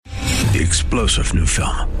The explosive new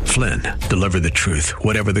film, Flynn, deliver the truth,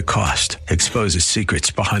 whatever the cost, exposes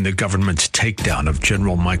secrets behind the government's takedown of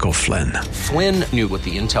General Michael Flynn. Flynn knew what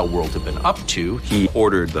the intel world had been up to. He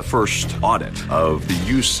ordered the first audit of the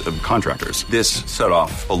use of contractors. This set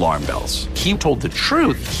off alarm bells. He told the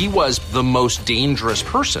truth. He was the most dangerous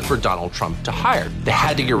person for Donald Trump to hire. They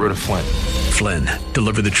had to get rid of Flynn. Flynn,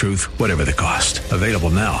 deliver the truth, whatever the cost. Available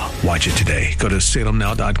now. Watch it today. Go to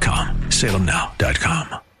salemnow.com.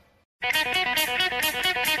 salemnow.com.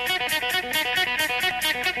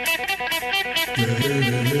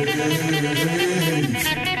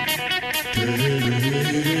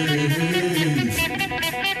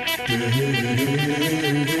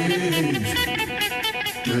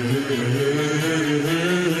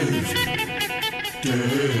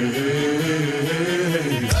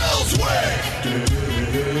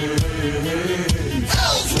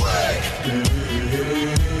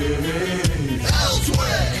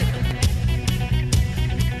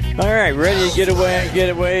 All right, ready to get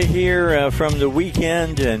away here from the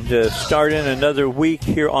weekend and start in another week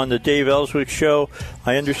here on the Dave Elswick Show.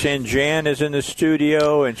 I understand Jan is in the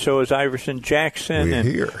studio, and so is Iverson Jackson. We're and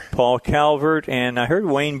here. Paul Calvert, and I heard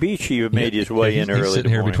Wayne Beachy made his way in early. He's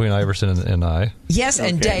sitting here between Iverson and I. Yes,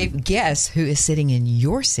 and Dave, guess who is sitting in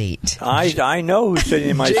your seat? I know who's sitting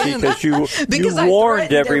in my seat because you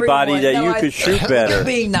warned everybody that you could shoot better. You're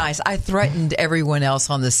being nice. I threatened everyone else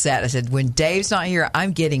on the set. I said, when Dave's not here,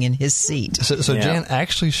 I'm getting in his seat. So Jan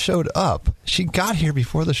actually showed up. She got here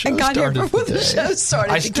before the show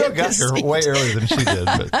started. I still got here way earlier than she did.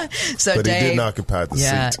 But Dave, he didn't occupy the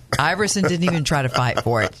seat. Iverson didn't even try to fight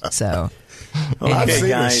for it. So I've seen her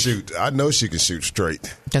guys. shoot. I know she can shoot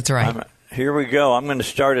straight. That's right. Here we go. I'm going to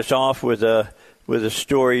start us off with a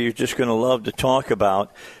story you're just going to love to talk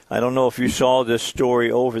about. I don't know if you saw this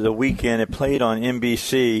story over the weekend. It played on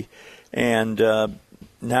NBC, and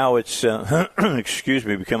now it's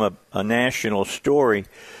become a national story.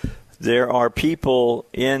 There are people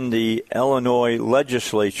in the Illinois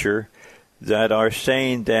legislature that are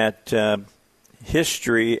saying that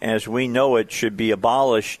history as we know it should be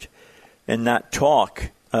abolished and not taught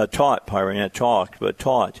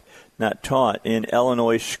in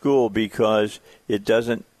Illinois school because it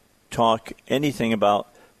doesn't talk anything about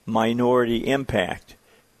minority impact.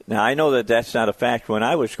 Now, I know that that's not a fact. When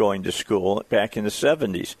I was going to school back in the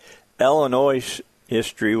 70s, Illinois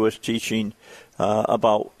history was teaching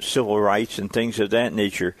about civil rights and things of that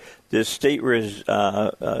nature. The state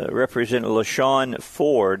Representative LaShawn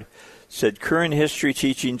Ford said current history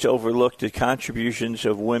teachings overlook the contributions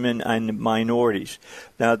of women and minorities.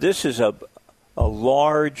 Now, this is a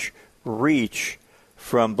large reach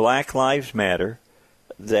from Black Lives Matter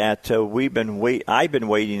that I've been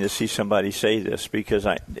waiting to see somebody say this because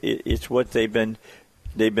it's what they've been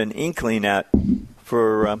inkling at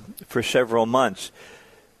for several months.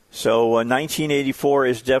 So 1984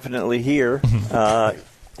 is definitely here.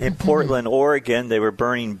 In Portland, Oregon, they were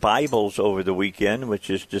burning Bibles over the weekend, which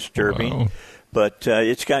is disturbing. Wow. But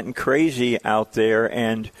it's gotten crazy out there.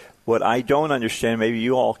 And what I don't understand, maybe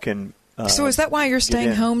you all can. So is that why you're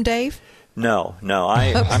staying home, Dave? No.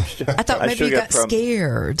 I thought maybe you got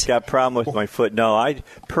scared. Got a problem with my foot. No, I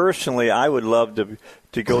would love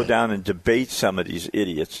to go down and debate some of these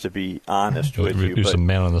idiots, to be honest with you. Do some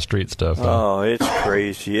man on the street stuff. Oh, it's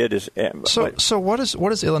crazy. It is. So what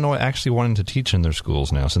is Illinois actually wanting to teach in their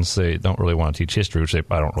schools now, since they don't really want to teach history, which I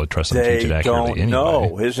don't really trust them to teach it accurately anyway?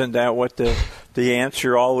 No, isn't that what the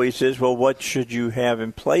answer always is? Well, what should you have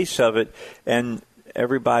in place of it? And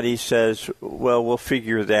everybody says, well, we'll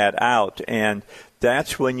figure that out. And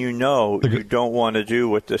that's when you know you don't want to do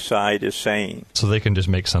what the side is saying. So they can just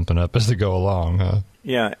make something up as they go along, huh?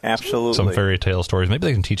 Yeah, absolutely. Some fairy tale stories. Maybe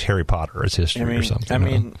they can teach Harry Potter as history or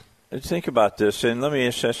something. Think about this, and let me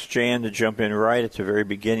ask Jan to jump in right at the very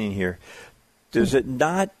beginning here. Does it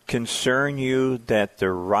not concern you that the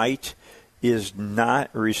right is not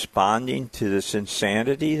responding to this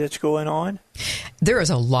insanity that's going on? There is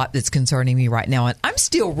a lot that's concerning me right now, and I'm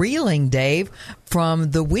still reeling, Dave,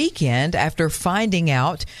 from the weekend after finding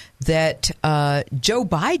out that Joe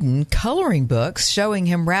Biden coloring books showing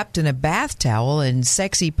him wrapped in a bath towel and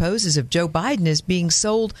sexy poses of Joe Biden is being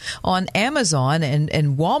sold on Amazon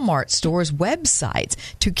and Walmart stores' websites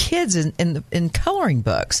to kids in coloring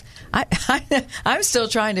books. I'm still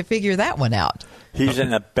trying to figure that one out. He's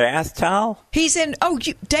in a bath towel? He's in,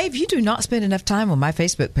 Dave, you do not spend enough time on my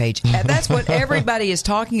Facebook page. That's what everybody is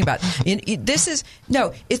talking about.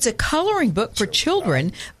 It's a coloring book for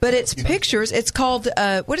children, but it's pictures. It's called,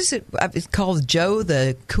 what is it? It's called Joe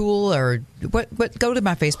the Cool, or what? Go to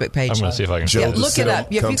my Facebook page. I'm going to see if I can look it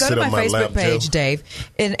up. If you go to my Facebook page, Dave,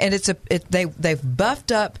 and they've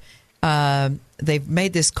buffed up they've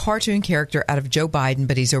made this cartoon character out of Joe Biden,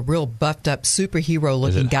 but he's a real buffed up superhero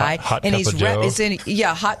looking guy. Hot and Cup he's of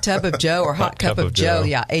Joe? Hot Tub of Joe or Hot Cup of Joe.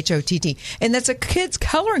 Yeah, HOTT. And that's a kid's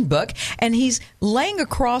coloring book, and he's laying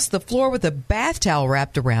across the floor with a bath towel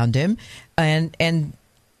wrapped around him, and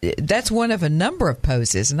that's one of a number of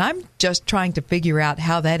poses. And I'm just trying to figure out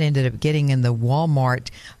how that ended up getting in the Walmart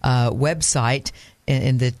website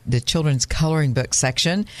in the children's coloring book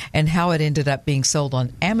section, and how it ended up being sold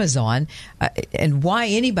on Amazon, and why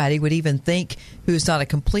anybody would even think, who's not a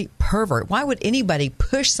complete pervert, why would anybody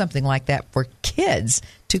push something like that for kids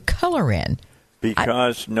to color in?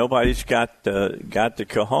 Because nobody's got the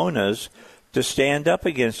cojones to stand up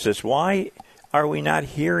against this. Why are we not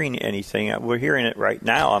hearing anything? We're hearing it right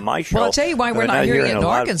now on my show. Well, I'll tell you why we're not hearing it in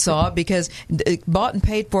Arkansas, because bought and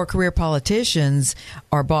paid for career politicians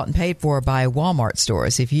are bought and paid for by Walmart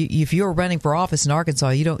stores. If you're running for office in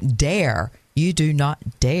Arkansas, you do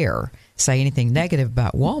not dare say anything negative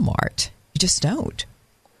about Walmart. You just don't.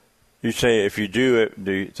 You say if you do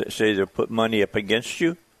you say they'll put money up against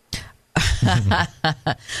you?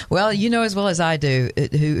 Well, you know as well as I do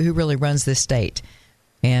who really runs this state.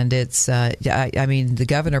 And it's, I mean, the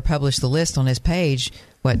governor published the list on his page,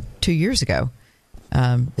 2 years ago?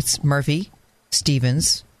 It's Murphy,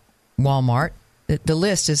 Stevens, Walmart. The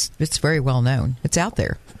list it's very well known. It's out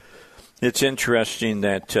there. It's interesting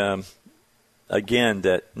that, again,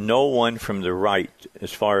 that no one from the right,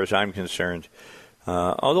 as far as I'm concerned,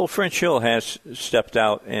 although French Hill has stepped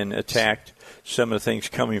out and attacked some of the things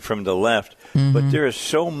coming from the left, but there is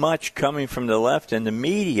so much coming from the left, and the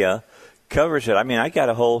media covers it. I mean, I got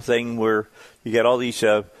a whole thing where you got all these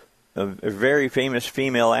very famous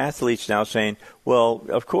female athletes now saying, well,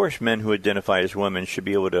 of course men who identify as women should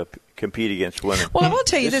be able to compete against women. Well, I will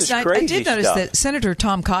tell you this. I did notice that Senator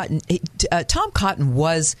Tom Cotton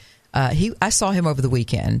was, I saw him over the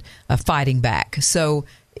weekend fighting back. So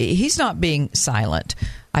he's not being silent.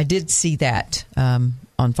 I did see that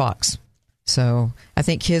on Fox. So I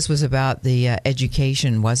think his was about the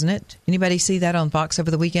education, wasn't it? Anybody see that on Fox over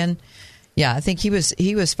the weekend? Yeah, I think he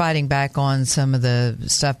was fighting back on some of the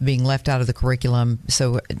stuff being left out of the curriculum.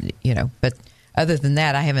 So, but other than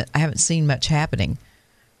that, I haven't seen much happening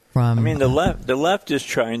from. I mean, the left is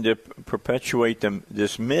trying to perpetuate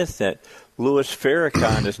this myth that Louis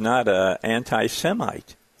Farrakhan is not an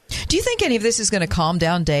anti-Semite. Do you think any of this is going to calm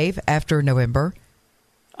down, Dave, after November?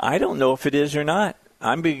 I don't know if it is or not.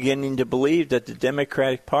 I'm beginning to believe that the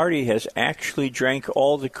Democratic Party has actually drank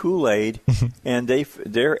all the Kool-Aid, and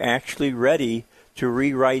they're actually ready to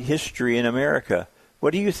rewrite history in America.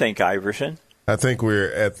 What do you think, Iverson? I think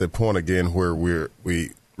we're at the point again where we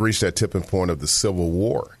reached that tipping point of the Civil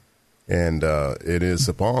War, and it is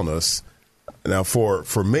upon us. Now,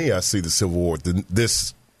 for me, I see the Civil War.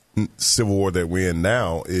 This Civil War that we're in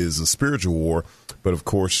now is a spiritual war, but of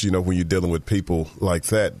course, when you're dealing with people like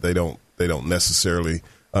that, they don't necessarily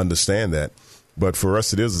understand that. But for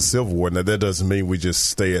us, it is a civil war. Now, that doesn't mean we just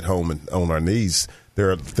stay at home and on our knees.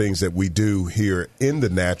 There are things that we do here in the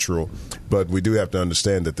natural, but we do have to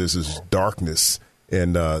understand that this is darkness,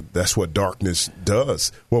 and that's what darkness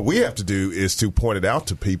does. What we have to do is to point it out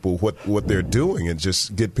to people what they're doing and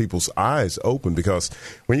just get people's eyes open. Because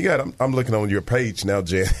when you got, I'm looking on your page now,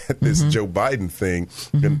 Jan, this Joe Biden thing,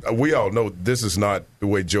 and we all know this is not the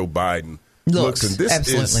way Joe Biden looks, and this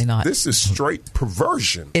absolutely not. This is straight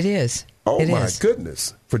perversion. It is. Oh, my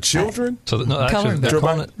goodness. For children? Actually,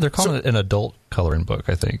 they're calling it an adult coloring book,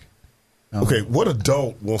 I think. Okay, what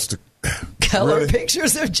adult wants to color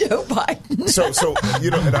pictures of Joe Biden? So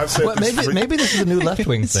and I've said maybe this is a new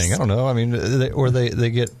left-wing thing. I don't know. I mean, they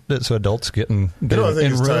get so adults get in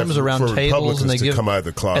rooms around tables, and they come out of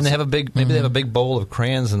the closet. And they have a big they have a big bowl of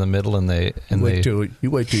crayons in the middle, and wait till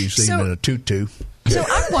you see them in a tutu. So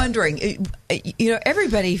I'm wondering,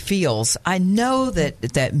 everybody feels, I know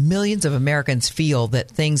that millions of Americans feel that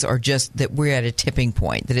things are just, that we're at a tipping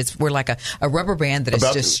point, that we're like a rubber band that is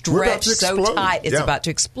just stretched so tight it's about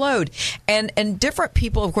to explode. And different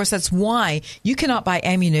people, of course, that's why you cannot buy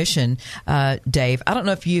ammunition, Dave. I don't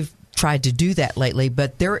know if you've tried to do that lately,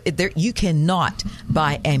 but there you cannot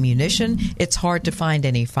buy ammunition. It's hard to find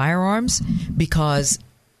any firearms because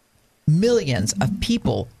millions of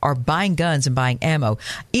people are buying guns and buying ammo.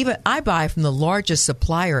 Even I buy from the largest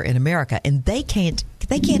supplier in America, and they can't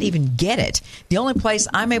even get it. The only place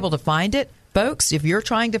I'm able to find it, folks, if you're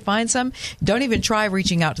trying to find some, don't even try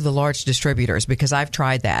reaching out to the large distributors, because I've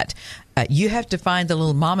tried that. You have to find the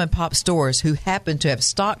little mom and pop stores who happen to have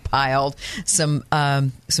stockpiled some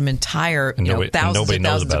entire thousands and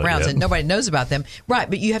thousands of rounds, and nobody knows about them. Right,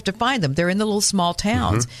 but you have to find them. They're in the little small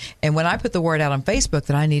towns. And when I put the word out on Facebook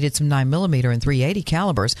that I needed some 9mm and 380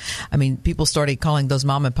 calibers, I mean, people started calling those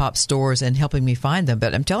mom and pop stores and helping me find them.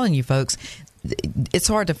 But I'm telling you, folks, it's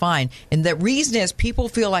hard to find. And the reason is people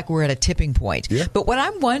feel like we're at a tipping point. Yeah. But what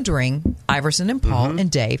I'm wondering, Iverson and Paul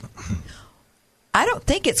and Dave, I don't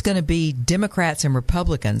think it's going to be Democrats and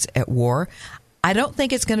Republicans at war. I don't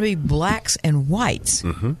think it's going to be blacks and whites.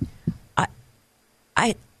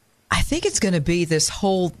 I think it's going to be this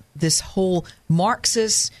whole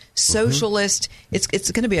Marxist, socialist.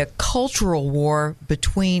 It's going to be a culture war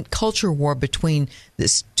between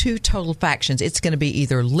these two total factions. It's going to be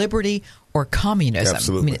either liberty or communism.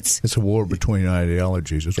 Absolutely. I mean, it's a war between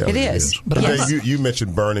ideologies. It is. But you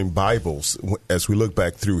mentioned burning Bibles. As we look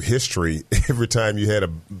back through history, every time you had a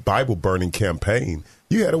Bible burning campaign,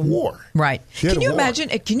 you had a war. Right. Can you imagine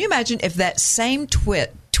if that same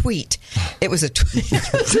tweet? It was a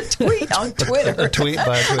tweet on Twitter. A tweet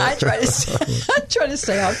by Twitter. I try to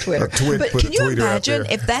stay off Twitter. But can you imagine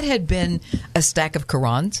if that had been a stack of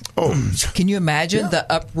Qurans? Oh, can you imagine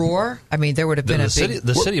the uproar? I mean, there would have been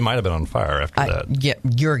the city might have been on fire after that. Yeah,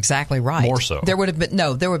 you're exactly right. More so. There would have been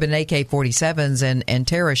AK-47s and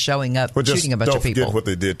terrorists showing up, shooting a bunch of people. Don't forget what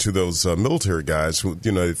they did to those military guys who,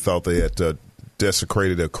 they thought they had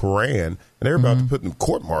desecrated a Quran, and they were about to put them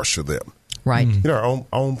court-martial them. Right. Our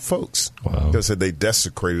own folks. Wow. They said they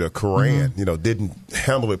desecrated a Quran, didn't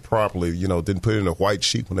handle it properly, didn't put it in a white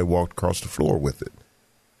sheet when they walked across the floor with it.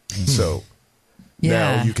 So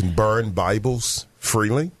now you can burn Bibles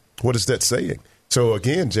freely. What is that saying? So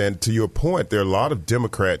again, Jan, to your point, there are a lot of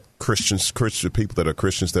Christian people that are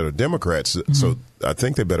Christians that are Democrats. So I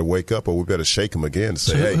think they better wake up, or we better shake them again and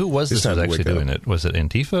say, who was this that was actually doing it? Was it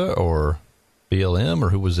Antifa or BLM, or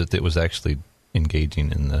who was it that was actually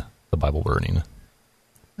engaging in the Bible burning? I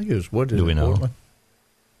think it was Portland.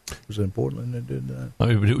 Was it in Portland that did that? I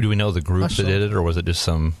mean, do we know the group that did it, or was it just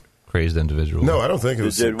some crazy individual? No, I don't think it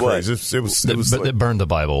was crazy. It burned the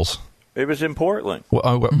Bibles. It was in Portland.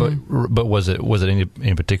 Well, but was it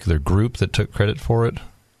any particular group that took credit for it?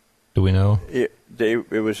 Do we know? It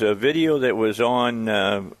was a video that was on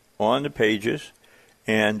the pages,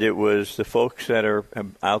 and it was the folks that are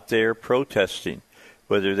out there protesting.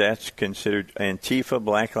 Whether that's considered Antifa,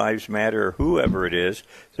 Black Lives Matter, or whoever it is,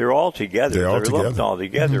 they're all together. They're lumped all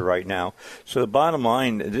together right now. So the bottom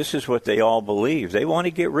line, this is what they all believe. They want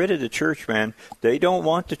to get rid of the church, man. They don't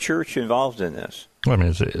want the church involved in this. Well, I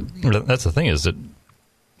mean, that's the thing is that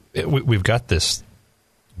we've got this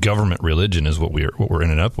government religion is what we're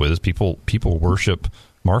ending up with. Is people worship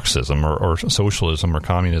Marxism or socialism or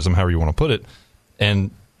communism, however you want to put it,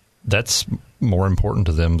 and that's more important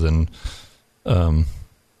to them than.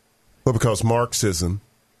 Well, because Marxism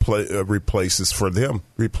replaces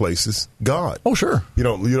God. Oh, sure. You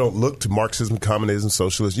don't look to Marxism, communism,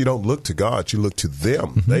 socialism. You don't look to God. You look to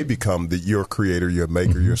them. They become your creator, your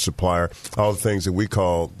maker, your supplier. All the things that we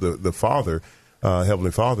call the Father, Heavenly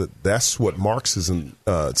Father. That's what Marxism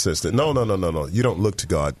says. That no. You don't look to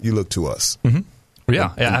God. You look to us.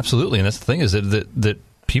 Yeah, absolutely. And that's the thing is that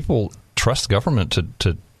people trust government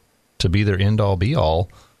to be their end all be all,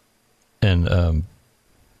 and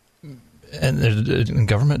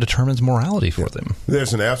government determines morality for them.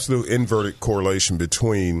 There's an absolute inverted correlation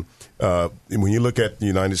between when you look at the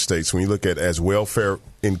United States, when you look at as welfare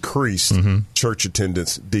increased, church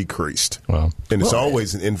attendance decreased. Wow. And it's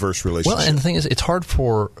always an inverse relationship. Well, and the thing is, it's hard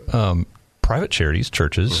for private charities,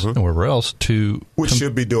 churches, and wherever else which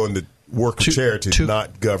should be doing the work of charity,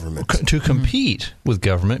 not government. To compete with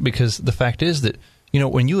government, because the fact is that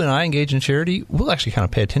when you and I engage in charity, we'll actually kind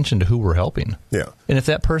of pay attention to who we're helping. Yeah. And if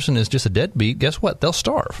that person is just a deadbeat, guess what? They'll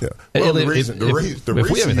starve. Yeah. Well, the reason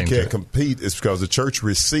you can't compete is because the church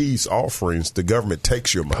receives offerings, the government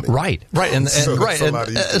takes your money. Right.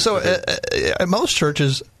 So most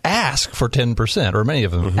churches ask for 10%, or many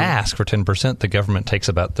of them ask for 10%. The government takes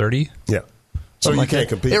about 30%. Yeah. So you can't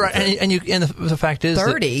compete. Right. And the fact is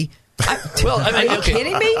 30%. Are you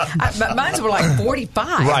kidding me? Mine's were like 45%.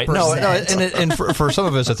 Right. No, and for some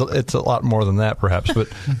of us, it's a lot more than that, perhaps. But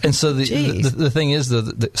so the thing is,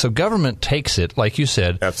 so government takes it, like you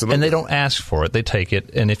said, absolutely, and they don't ask for it; they take it,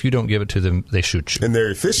 and if you don't give it to them, they shoot you. And their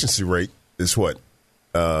efficiency rate is what?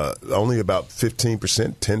 Only about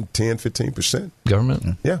 15%, 15%.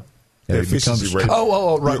 Government, yeah. Efficiency rate.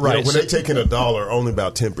 Right. When they take in $1, only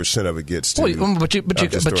about 10% of it gets to.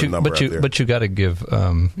 But you got to give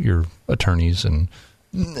your attorneys and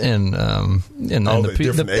and all the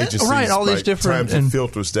different agencies, right? All these different times it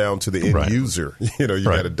filters down to the end user. You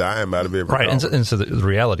got a dime out of every right. dollar. And so the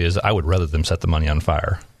reality is, I would rather them set the money on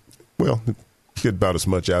fire. Well, get about as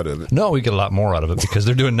much out of it. No, we get a lot more out of it because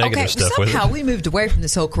they're doing negative stuff with it. Somehow we moved away from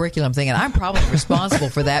this whole curriculum thing, and I'm probably responsible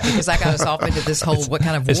for that because I got us off into this whole what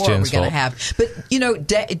kind of war are we going to have. But,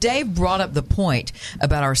 Dave brought up the point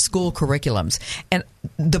about our school curriculums. And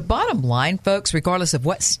the bottom line, folks, regardless of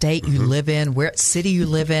what state you live in, what city you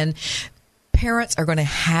live in, parents are going to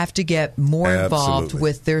have to get more involved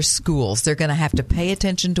with their schools. They're going to have to pay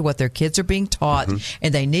attention to what their kids are being taught,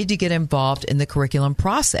 and they need to get involved in the curriculum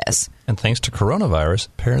process. And thanks to coronavirus,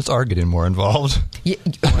 parents are getting more involved.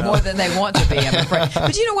 More than they want to be, I'm afraid.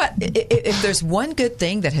 But you know what? If there's one good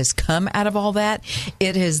thing that has come out of all that,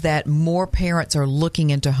 it is that more parents are looking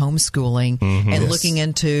into homeschooling and looking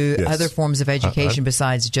into other forms of education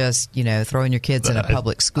besides just, throwing your kids in a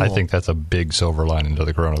public school. I think that's a big silver lining to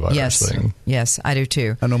the coronavirus thing. Yes, I do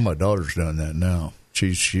too. I know my daughter's done that now.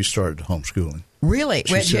 She started homeschooling. Really?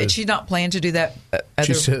 She's not planning to do that?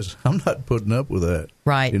 She says, I'm not putting up with that.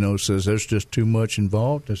 Right. Says there's just too much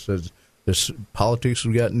involved. It says this politics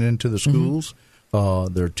have gotten into the schools.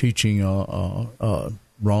 They're teaching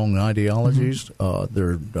wrong ideologies.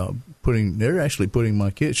 They're actually putting my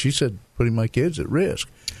kids, she said, putting my kids at risk.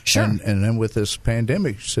 Sure. And then with this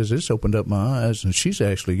pandemic, she says it's opened up my eyes, and she's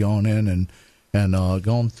actually gone in and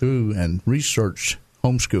gone through and researched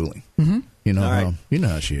homeschooling. You know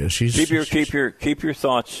how she is. Keep your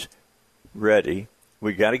thoughts ready.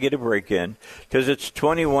 We got to get a break in because it's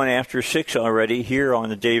 21 after 6 already here on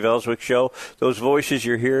the Dave Elswick Show. Those voices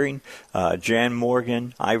you're hearing, Jan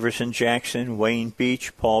Morgan, Iverson Jackson, Wayne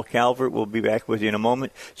Beach, Paul Calvert. We'll be back with you in a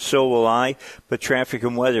moment. So will I. But traffic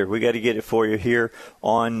and weather, we got to get it for you here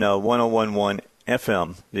on 101.1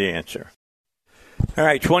 FM, The Answer. All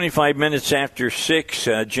right, 25 minutes after 6,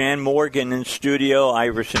 Jan Morgan in studio,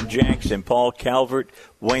 Iverson Jackson, Paul Calvert,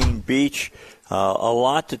 Wayne Beach. A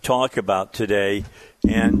lot to talk about today.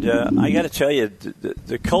 And I got to tell you,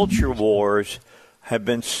 the culture wars have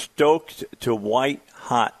been stoked to white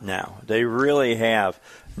hot now. They really have.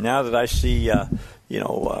 Now that I see,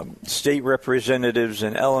 state representatives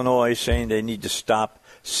in Illinois saying they need to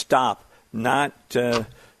stop, not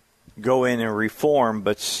go in and reform,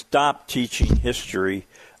 but stop teaching history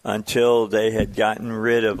until they had gotten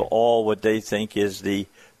rid of all what they think is the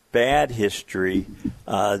bad history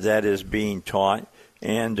that is being taught.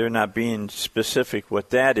 And they're not being specific what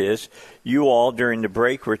that is. You all, during the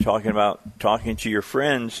break, were talking to your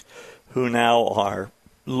friends who now are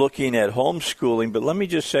looking at homeschooling. But let me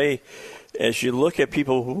just say, as you look at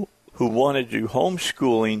people who want to do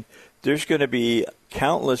homeschooling, there's going to be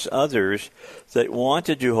countless others that want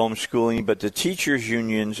to do homeschooling, but the teachers'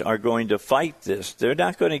 unions are going to fight this. They're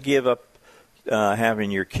not going to give up having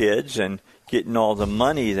your kids and getting all the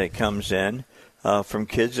money that comes in from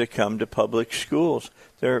kids that come to public schools.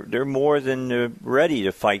 They're more than ready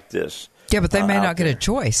to fight this. Yeah, but they may not get a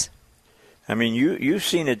choice. I mean, you've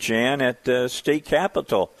seen it, Jan, at the state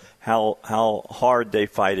capitol, how hard they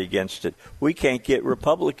fight against it. We can't get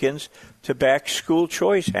Republicans to back school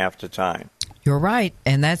choice half the time. You're right,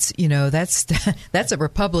 and that's a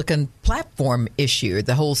Republican platform issue.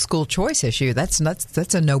 The whole school choice issue. That's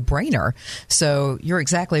a no-brainer. So you're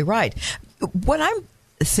exactly right. What I'm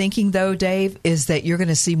thinking, though, Dave, is that you're going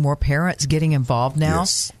to see more parents getting involved now,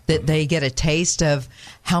 that they get a taste of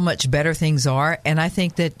how much better things are. And I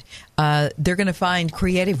think that they're going to find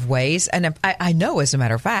creative ways. And I know, as a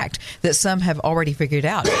matter of fact, that some have already figured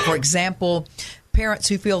out. For example, parents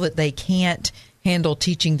who feel that they can't handle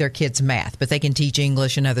teaching their kids math, but they can teach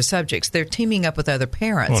English and other subjects. They're teaming up with other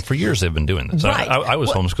parents. Well, for years they've been doing this. Right. I was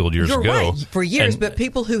homeschooled years ago. Right, for years, but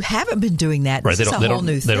people who haven't been doing that, this is a whole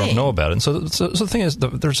new thing. They don't know about it. And so the thing is,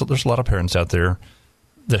 there's a lot of parents out there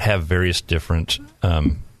that have various different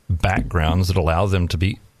backgrounds that allow them to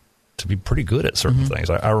be pretty good at certain things.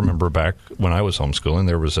 I remember back when I was homeschooling,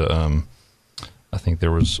 there was I think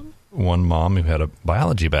there was one mom who had a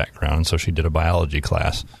biology background, and so she did a biology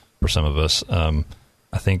class for some of us. I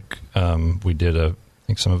think some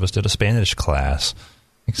of us did a Spanish class.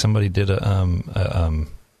 I think somebody did a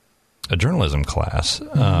journalism class.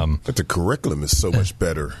 But the curriculum is so much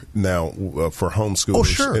better now for homeschoolers. Oh,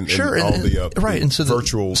 sure, and sure. all the right. And so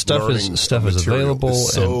virtual stuff is available.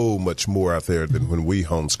 Is so much more out there than when we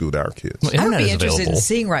homeschooled our kids. Well, I would be interested in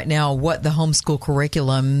seeing right now what the homeschool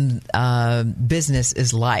curriculum business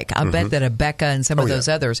is like. I bet that Abeka and some of those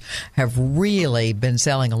others have really been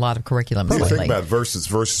selling a lot of curriculum lately. Think about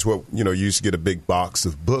versus what you used to get a big box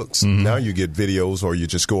of books. Now you get videos, or you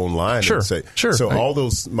just go online and say. Sure. So all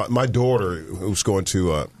those, my daughter who's going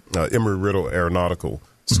to Embry-Riddle Aeronautical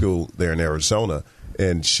School there in Arizona.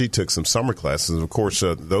 And she took some summer classes. Of course,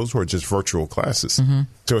 those were just virtual classes. Mm-hmm.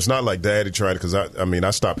 So it's not like Daddy tried to, because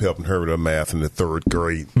I stopped helping her with her math in the third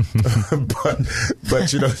grade. but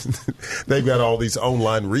they've got all these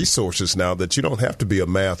online resources now that you don't have to be a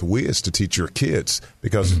math whiz to teach your kids,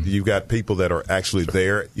 because you've got people that are actually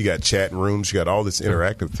there. You got chat rooms. You got all this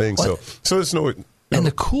interactive things. So there's no. And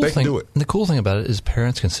the cool thing about it is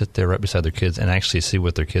parents can sit there right beside their kids and actually see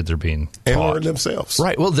what their kids are being taught. And learn themselves.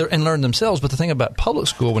 Right. Well, and learn themselves. But the thing about public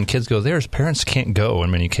school, when kids go there, is parents can't go in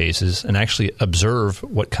many cases and actually observe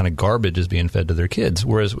what kind of garbage is being fed to their kids.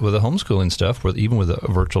 Whereas with the homeschooling stuff, even with the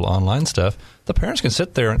virtual online stuff, the parents can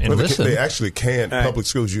sit there and listen. They actually can. Right. Public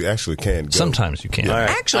schools, you actually can go. Sometimes you can. All right.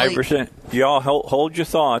 Actually, 5%. Y'all hold your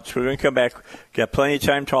thoughts. We're going to come back. Got plenty of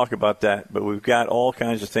time to talk about that, but we've got all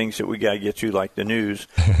kinds of things that we got to get to, like the news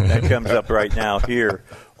that comes up right now here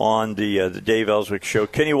on the Dave Elswick Show.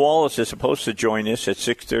 Kenny Wallace is supposed to join us at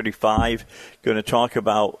 6:35. Going to talk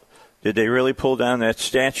about, did they really pull down that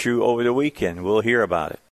statue over the weekend? We'll hear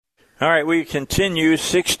about it. All right, we continue.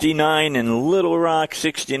 69 in Little Rock,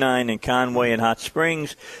 69 in Conway and Hot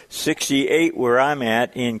Springs, 68 where I'm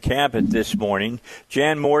at in Cabot this morning.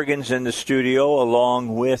 Jan Morgan's in the studio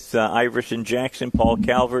along with Iverson Jackson, Paul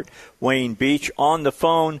Calvert, Wayne Beach. On the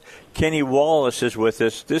phone, Kenny Wallace is with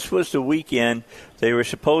us. This was the weekend they were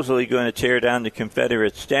supposedly going to tear down the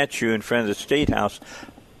Confederate statue in front of the State House.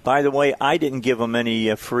 By the way, I didn't give them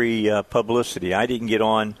any free publicity. I didn't get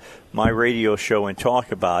on my radio show and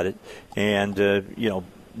talk about it and,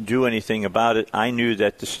 do anything about it. I knew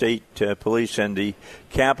that the state police and the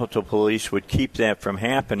Capitol Police would keep that from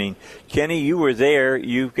happening. Kenny, you were there.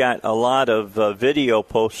 You've got a lot of video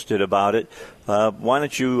posted about it. Why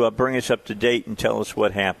don't you bring us up to date and tell us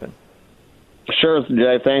what happened? Sure,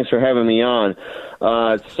 Jay. Thanks for having me on.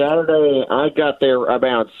 Saturday, I got there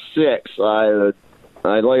about 6.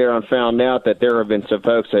 I later on found out that there have been some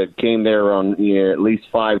folks that came there on at least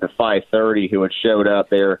 5 to 5:30 who had showed up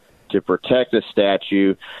there to protect the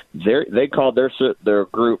statue. They called their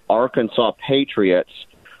group Arkansas Patriots.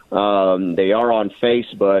 They are on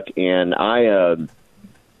Facebook, and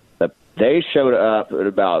they showed up at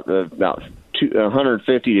about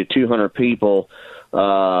 150 to 200 people.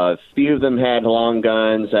 A few of them had long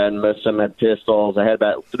guns, and most of them had pistols. I had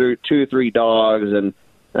about 2 or 3 dogs, and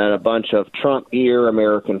a bunch of Trump gear,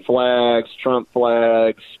 American flags, Trump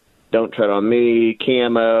flags, Don't Tread on Me,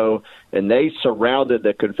 camo, and they surrounded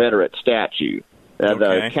the Confederate statue.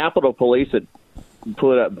 The Capitol Police had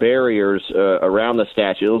put up barriers around the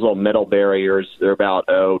statue, those little metal barriers. They're about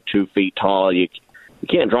 2 feet tall. You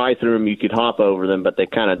can't drive through them. You could hop over them, but they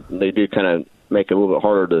do make it a little bit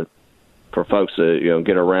harder for folks to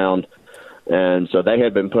get around. And so they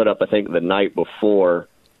had been put up, I think, the night before,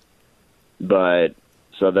 but.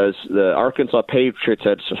 So the Arkansas Patriots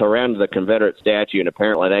had surrounded the Confederate statue, and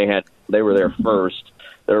apparently they were there first.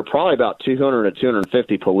 There were probably about 200 to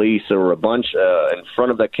 250 police. There were a bunch in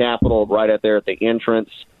front of the Capitol, right out there at the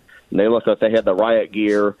entrance. And they looked like they had the riot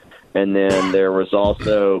gear. And then there was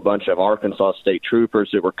also a bunch of Arkansas state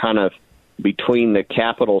troopers that were kind of between the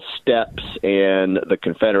Capitol steps and the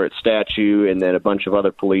Confederate statue, and then a bunch of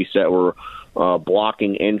other police that were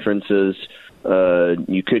blocking entrances.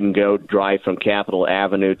 You couldn't drive from Capitol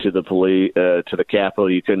Avenue to the Capitol.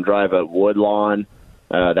 You couldn't drive a Woodlawn.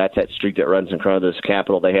 That's that street that runs in front of this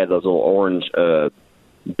Capitol. They had those little orange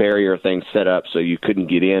barrier things set up so you couldn't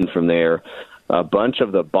get in from there. A bunch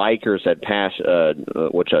of the bikers had passed,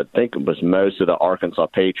 which I think was most of the Arkansas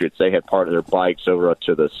Patriots. They had part of their bikes over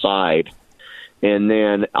to the side. And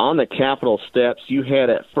then on the Capitol steps, you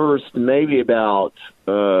had at first maybe about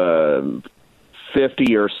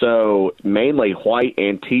 50 or so, mainly white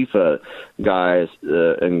Antifa guys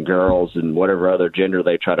and girls and whatever other gender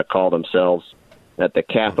they try to call themselves at the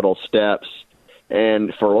Capitol steps.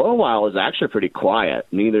 And for a little while, it was actually pretty quiet,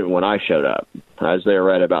 neither when I showed up. I was there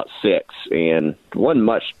at about 6, and wasn't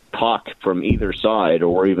much talk from either side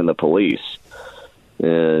or even the police.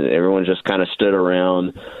 Everyone just kind of stood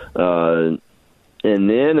around. And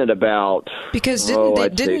then at about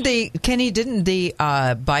didn't the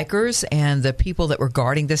bikers and the people that were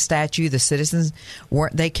guarding the statue, the citizens,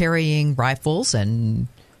 weren't they carrying rifles and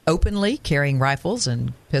openly carrying rifles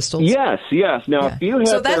and pistols? Yes. Now, if you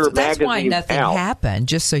had that's why nothing happened.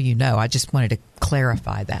 Just so you know, I just wanted to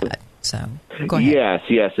clarify that. So, go ahead.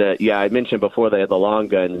 Yes. I mentioned before they had the long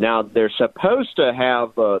guns. Now, they're supposed to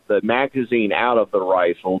have the magazine out of the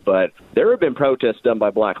rifle, but there have been protests done by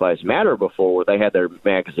Black Lives Matter before where they had their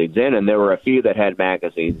magazines in, and there were a few that had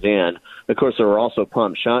magazines in. Of course, there were also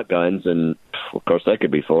pump shotguns, and, of course, they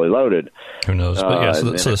could be fully loaded. Who knows?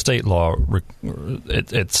 But, so the state law,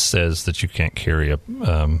 it says that you can't carry a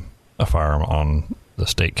firearm on the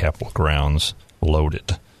state capitol grounds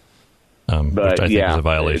loaded. Which I think is a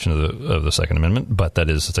violation of the Second Amendment, but that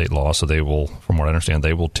is state law, so they will, from what I understand,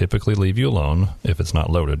 they will typically leave you alone if it's not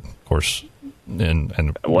loaded. Of course,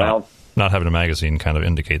 not having a magazine kind of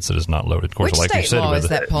indicates that it's not loaded. Of course, which like state you said, law is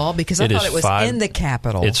that, Paul? Because I thought it was in the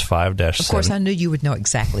Capitol. It's 5-7. Of course, I knew you would know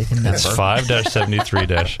exactly the number. It's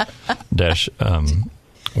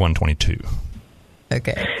 5-73-122.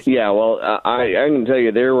 Okay. Yeah, well, I can tell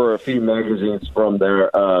you there were a few magazines from there.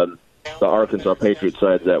 The Arkansas Patriot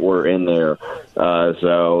sides that were in there.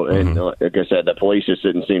 And like I said, the police just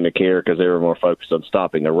didn't seem to care because they were more focused on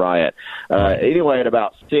stopping the riot. Anyway, at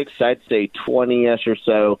about 6, I'd say 20-ish or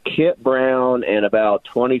so, Kit Brown and about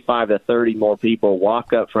 25 to 30 more people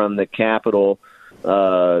walk up from the Capitol.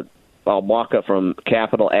 I'll walk up from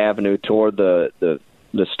Capitol Avenue toward the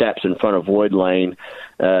steps in front of Wood Lane.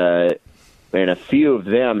 And a few of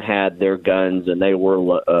them had their guns, and they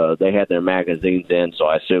had their magazines in, so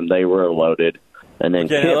I assume they were loaded. And then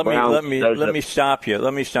Kit Brown, let me stop you.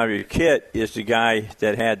 Let me stop you. Kit is the guy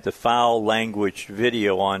that had the foul language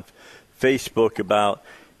video on Facebook about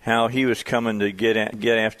how he was coming to get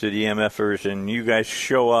after the MFers, and you guys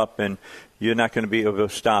show up and you're not going to be able to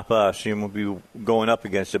stop us. You're going to be going up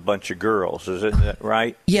against a bunch of girls. Is that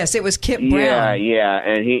right? Yes, it was Kit Brown. Yeah,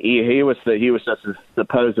 and he was the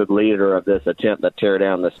supposed leader of this attempt to tear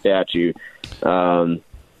down the statue. Can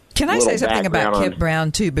I say something about Kit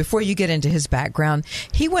Brown, too? Before you get into his background,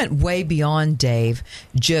 he went way beyond, Dave,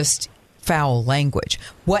 just foul language.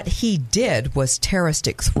 What he did was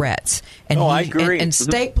terroristic threats. And I agree. And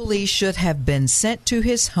state police should have been sent to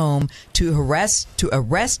his home to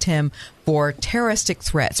arrest him for terroristic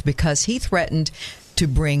threats because he threatened to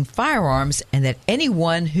bring firearms, and that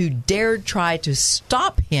anyone who dared try to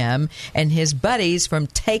stop him and his buddies from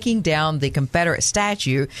taking down the Confederate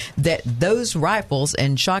statue, that those rifles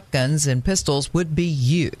and shotguns and pistols would be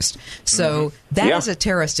used. So that is a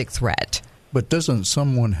terroristic threat. But doesn't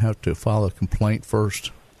someone have to file a complaint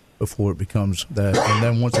first before it becomes that? And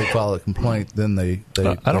then once they file a complaint, then they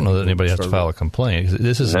I don't know that anybody has to file a complaint.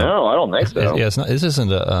 No, I don't think so. Yeah,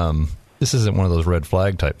 this isn't one of those red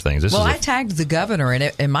flag type things. I tagged the governor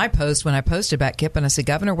in my post when I posted about Kip, and I said,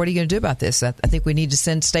 Governor, what are you going to do about this? I think we need to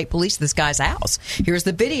send state police to this guy's house. Here's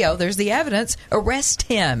the video. There's the evidence. Arrest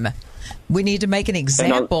him. We need to make an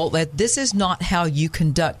example that this is not how you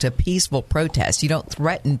conduct a peaceful protest. You don't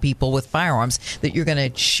threaten people with firearms that you're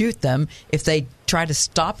going to shoot them if they try to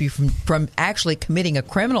stop you from actually committing a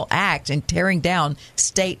criminal act and tearing down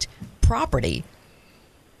state property.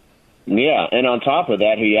 Yeah, and on top of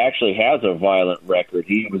that, he actually has a violent record.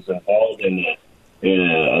 He was involved in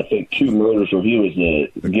I think 2 murders where he was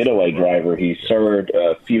a getaway driver. He served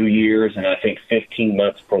a few years and I think 15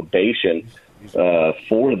 months probation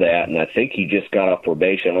for that, and I think he just got off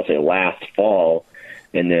probation, I'll say last fall.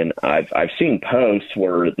 And then I've seen posts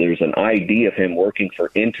where there's an ID of him working for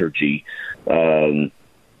Entergy.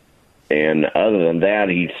 And other than that,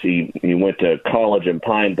 he went to college in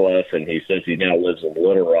Pine Bluff, and he says he now lives in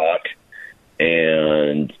Little Rock.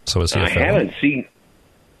 And so is he a felon? I haven't seen.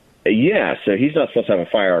 Yeah, so he's not supposed to have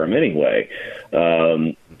a firearm anyway.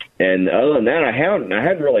 And other than that, I hadn't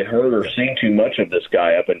really heard or seen too much of this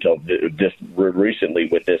guy up until just recently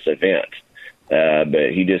with this event.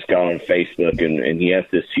 But he just got on Facebook, and he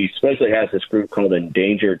supposedly has this group called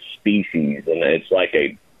Endangered Species, and it's like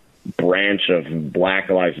a branch of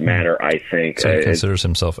Black Lives Matter, I think. So he considers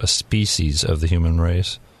himself a species of the human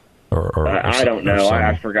race? Or I don't know.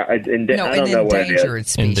 I forgot. I don't know what it is.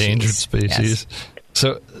 Species. Endangered species. Yes.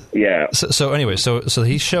 So yeah. So anyway, so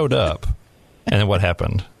he showed up, and then what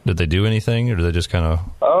happened? Did they do anything, or did they just kind of?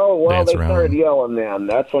 Oh well, they started yelling. Then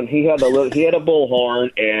that's when he had a bullhorn,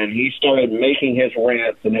 and he started making his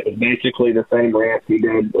rants, and it was basically the same rant he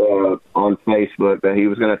did on Facebook that he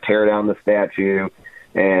was going to tear down the statue,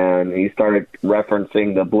 and he started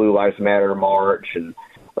referencing the Blue Lives Matter march and.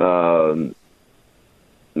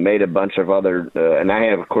 Made a bunch of other, and I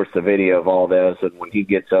have, of course, the video of all this. And when he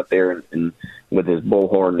gets up there and with his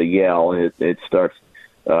bullhorn to yell, it starts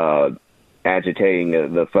agitating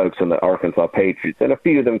the folks in the Arkansas Patriots. And a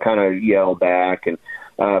few of them kind of yell back. And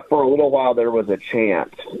for a little while, there was a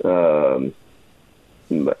chant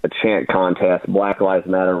contest: Black Lives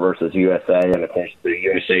Matter versus USA. And of course, the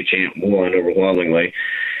USA chant won overwhelmingly.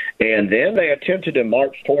 And then they attempted to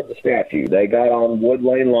march toward the statue. They got on Wood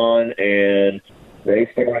Lane Lawn, and they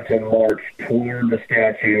started to march toward the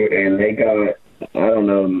statue, and they got, I don't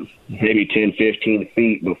know, maybe 10, 15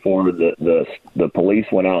 feet before the police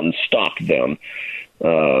went out and stopped them.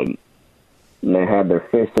 They had their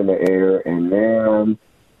fists in the air, and then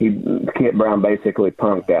Kit Brown basically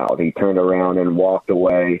punked out. He turned around and walked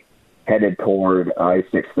away, headed toward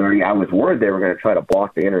I-630. I was worried they were going to try to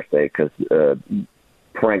block the interstate because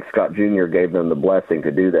Frank Scott Jr. gave them the blessing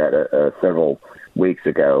to do that several weeks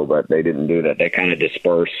ago, but they didn't do that. They kind of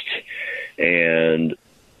dispersed and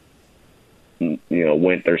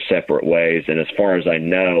went their separate ways. And as far as I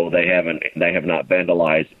know, they have not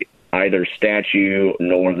vandalized either statue,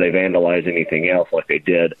 nor have they vandalized anything else like they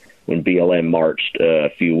did when BLM marched a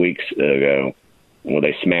few weeks ago, where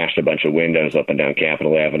they smashed a bunch of windows up and down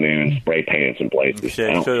Capitol Avenue and spray painted some places. Okay,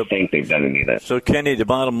 I don't think they've done any of that. So, Kenny, the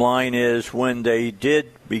bottom line is when they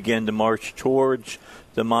did begin to march towards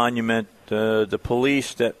the monument, the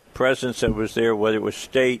police presence that was there, whether it was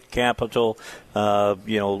state, Capitol,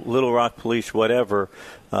 Little Rock Police, whatever,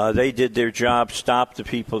 they did their job, stopped the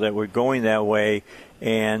people that were going that way,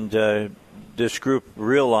 and this group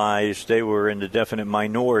realized they were in the definite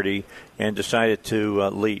minority and decided to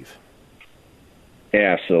leave.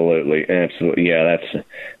 Absolutely. Yeah,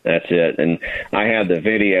 that's it. And I had the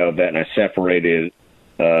video of that, and I separated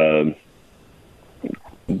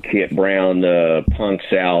Kit Brown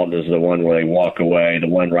punks out is the one where they walk away. The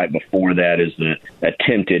one right before that is the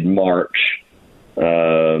attempted march.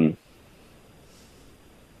 And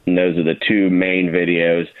those are the two main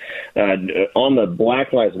videos. On the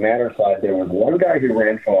Black Lives Matter side, there was one guy who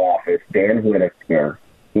ran for office, Dan Whitaker.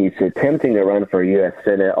 He's attempting to run for U.S.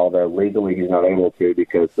 Senate, although legally he's not able to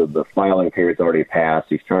because of the filing period's already passed.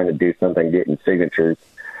 He's trying to do something, getting signatures.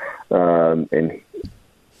 And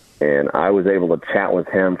I was able to chat with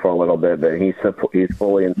him for a little bit, but he's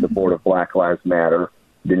fully in support of Black Lives Matter.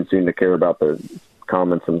 Didn't seem to care about the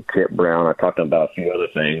comments from Kit Brown. I talked to him about a few other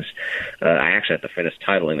things. I actually have to finish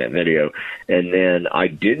titling that video. And then I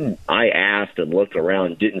asked and looked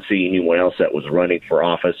around, didn't see anyone else that was running for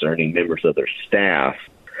office or any members of their staff,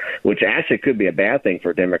 which actually could be a bad thing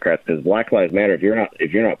for Democrats because Black Lives Matter,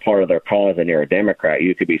 if you're not part of their cause and you're a Democrat,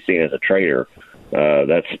 you could be seen as a traitor.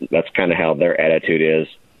 That's kind of how their attitude is.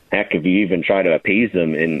 Heck, if you even try to appease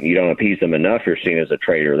them and you don't appease them enough, you're seen as a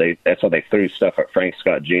traitor. That's why they threw stuff at Frank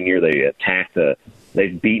Scott Jr.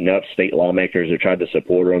 They've beaten up state lawmakers who tried to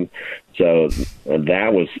support him. So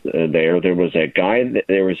that was there. There was a guy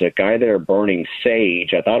there burning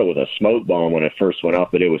sage. I thought it was a smoke bomb when it first went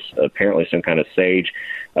off, but it was apparently some kind of sage.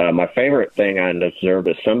 My favorite thing I observed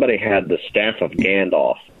is somebody had the staff of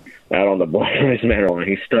Gandalf out on the Black Lives Matter line.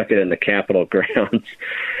 He stuck it in the Capitol grounds.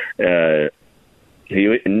 There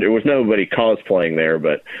was nobody cosplaying there,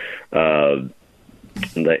 but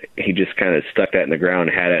he just kind of stuck that in the ground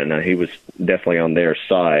and had it, and he was definitely on their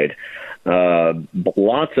side.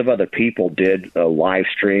 Lots of other people did live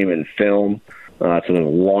stream and film, so there's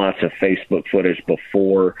lots of Facebook footage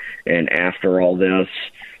before and after all this.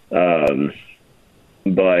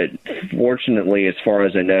 But fortunately, as far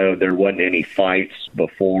as I know, there wasn't any fights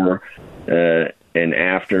before and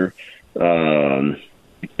after.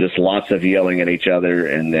 Just lots of yelling at each other,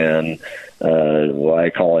 and then what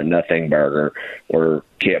I call a nothing burger, where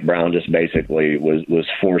Kit Brown just basically was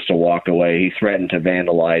forced to walk away. He threatened to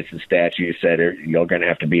vandalize the statue, said, "You're going to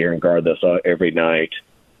have to be here and guard this every night."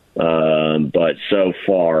 But so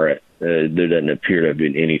far, there doesn't appear to have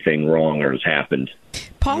been anything wrong or has happened.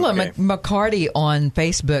 Paula McCarty on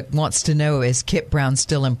Facebook wants to know, is Kit Brown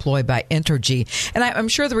still employed by Entergy? And I'm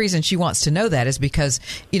sure the reason she wants to know that is because,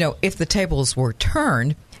 if the tables were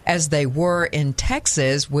turned, as they were in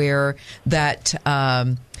Texas, where that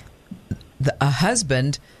a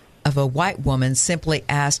husband of a white woman simply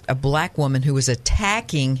asked a black woman who was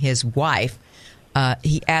attacking his wife,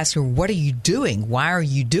 he asked her, "What are you doing? Why are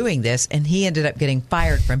you doing this?" And he ended up getting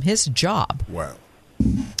fired from his job. Wow.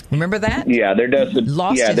 Remember that? Yeah, there does be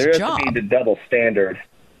the double standard.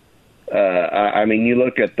 I mean, you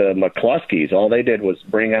look at the McCluskeys. All they did was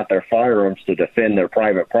bring out their firearms to defend their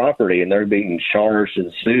private property, and they're being charged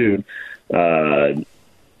and sued.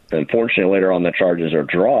 Unfortunately, later on, the charges are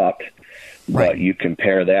dropped. Right. But you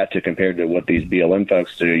compared to what these BLM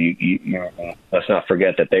folks do. You let's not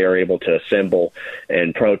forget that they are able to assemble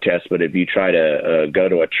and protest. But if you try to go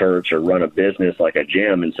to a church or run a business like a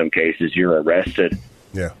gym, in some cases, you're arrested.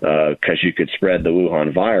 Yeah. Because you could spread the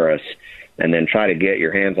Wuhan virus, and then try to get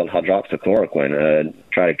your hands on hydroxychloroquine.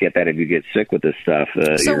 Try to get that if you get sick with this stuff.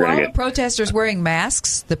 So were all the protesters wearing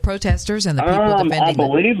masks? The protesters and the people defending I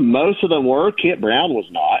believe most of them were. Kit Brown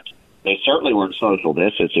was not. they certainly weren't social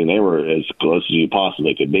distancing. They were as close as you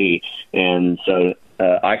possibly could be. And so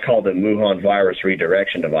I call them Wuhan virus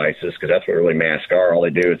redirection devices because that's what really masks are. All they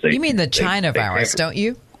do is You mean the China virus, don't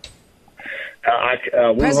you?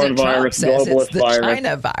 Wuhan virus, says globalist it's the virus.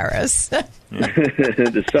 China virus.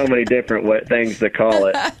 There's so many different things to call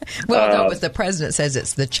it. No, but the president says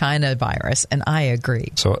it's the China virus, and I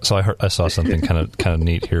agree. So I saw something kind of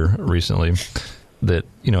neat here recently. That,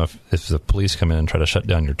 you know, if the police come in and try to shut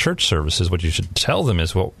down your church services, what you should tell them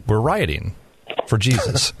is, well, we're rioting for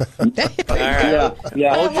Jesus. All right.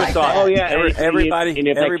 Yeah. Hold your thought. Oh, yeah.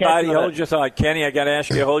 Everybody hold your thought. Kenny, I got to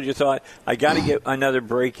ask you to hold your thought. I got to get another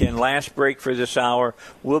break in. Last break for this hour.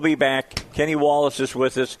 We'll be back. Kenny Wallace is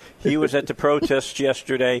with us. He was at the protest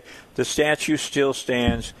yesterday. The statue still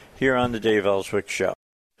stands here on the Dave Elswick Show.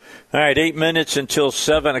 All right, 8 minutes until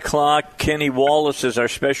 7 o'clock. Kenny Wallace is our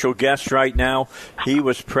special guest right now. He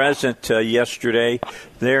was present yesterday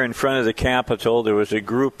there in front of the Capitol. There was a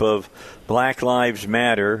group of Black Lives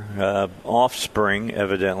Matter offspring,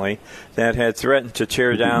 evidently, that had threatened to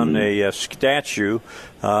tear down a statue.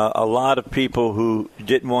 A lot of people who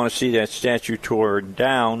didn't want to see that statue torn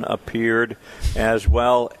down appeared, as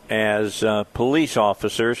well as police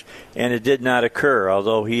officers, and it did not occur,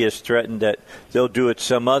 although he has threatened that they'll do it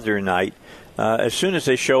some other night. As soon as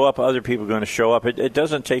they show up, other people are going to show up. It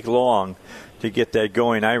doesn't take long to get that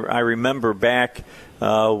going. I remember back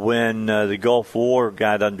when the Gulf War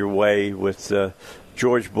got underway with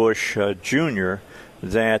George Bush Jr.,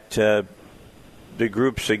 that the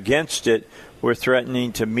groups against it were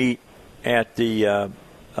threatening to meet at the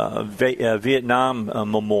Vietnam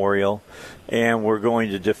Memorial, and were going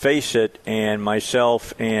to deface it. And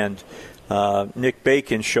myself and Nick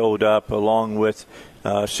Bacon showed up along with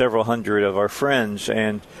several hundred of our friends,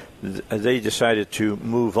 and they decided to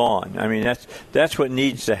move on. I mean, that's what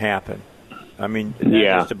needs to happen. I mean,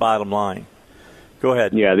 that's the bottom line. Go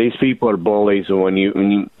ahead. Yeah, these people are bullies,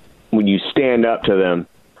 and when you stand up to them,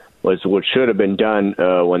 was what should have been done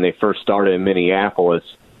when they first started in Minneapolis.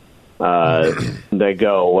 They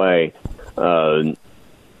go away, and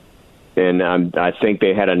I think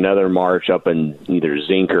they had another march up in either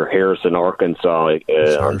Zinc or Harrison, Arkansas,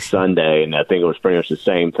 on Sunday, and I think it was pretty much the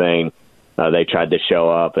same thing. They tried to show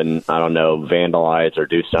up and, I don't know, vandalize or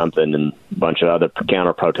do something, and a bunch of other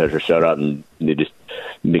counter-protesters showed up, and it just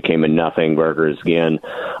became a nothing burgers again.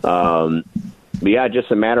 Yeah, just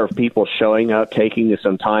a matter of people showing up, taking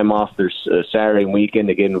some time off their Saturday weekend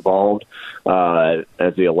to get involved.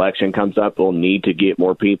 As the election comes up, we'll need to get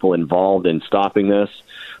more people involved in stopping this.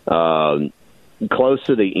 Close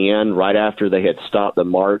to the end, right after they had stopped the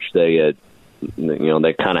march, they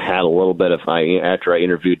kind of had a little bit of, after I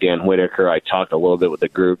interviewed Dan Whitaker, I talked a little bit with the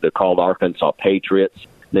group. They're called Arkansas Patriots.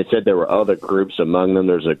 They said there were other groups among them.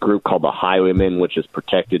 There's a group called the Highwaymen, which has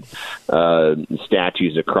protected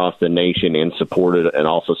statues across the nation and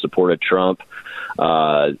also supported Trump.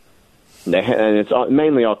 And it's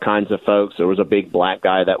mainly all kinds of folks. There was a big black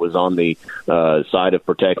guy that was on the side of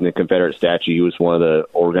protecting the Confederate statue. He was one of the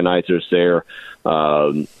organizers there.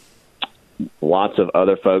 Lots of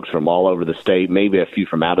other folks from all over the state, maybe a few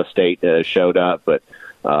from out of state showed up, but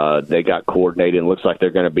they got coordinated. It looks like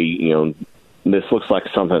they're going to be, this looks like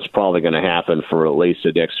something that's probably going to happen for at least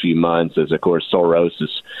the next few months, as, of course, Soros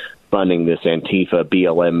is funding this Antifa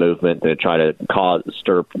BLM movement to try to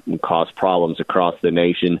cause problems across the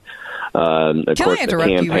nation. Can I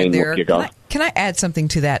interrupt you right there? Can I add something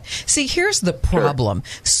to that? See, here's the problem.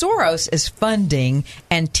 Sure. Soros is funding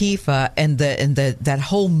Antifa and that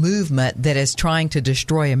whole movement that is trying to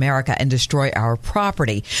destroy America and destroy our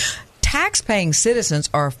property. Tax-paying citizens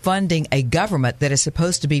are funding a government that is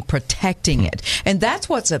supposed to be protecting it. And that's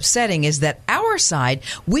what's upsetting, is that our side,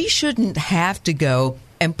 we shouldn't have to go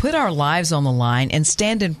and put our lives on the line and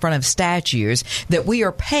stand in front of statues that we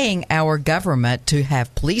are paying our government to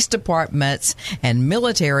have police departments and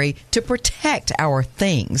military to protect our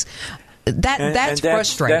things. That's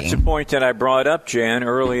frustrating. That's the point that I brought up, Jan,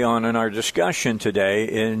 early on in our discussion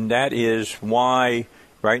today, and that is why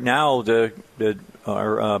right now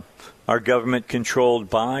our government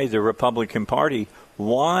controlled by the Republican Party,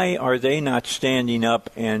 why are they not standing up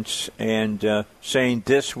and saying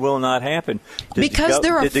this will not happen? Because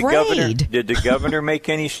they're afraid. Did the governor make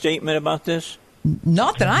any statement about this?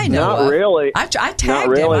 Not that I know of. Not really. I tagged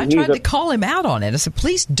him. I tried to call him out on it. I said,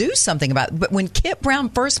 please do something about it. But when Kit Brown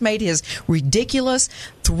first made his ridiculous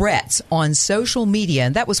threats on social media,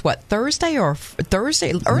 and that was Thursday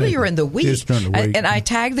earlier in the week. And I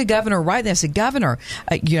tagged the governor right there. I said, Governor,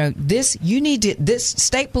 this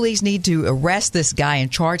state police need to arrest this guy and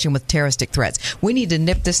charge him with terroristic threats. We need to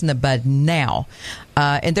nip this in the bud now.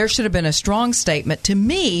 And there should have been a strong statement. To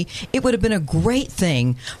me, it would have been a great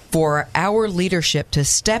thing for our leadership to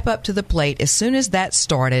step up to the plate as soon as that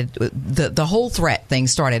started, the whole threat thing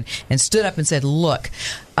started, and stood up and said, look,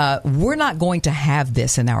 we're not going to have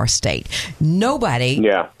this in our state. Nobody's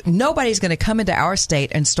going to come into our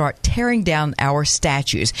state and start tearing down our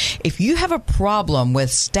statues. If you have a problem with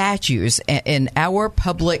statues in our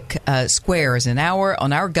public squares and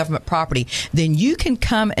on our government property, then you can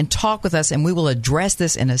come and talk with us, and we will address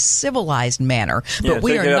this in a civilized manner. But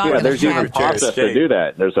we are not going to have there's even a process to do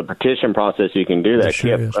that. There's a petition process you can do that.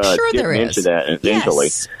 Sure there is. That eventually.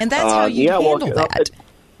 Yes, and that's how you handle that.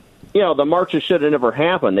 The marches should have never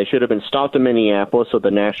happened. They should have been stopped in Minneapolis with the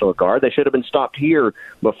National Guard. They should have been stopped here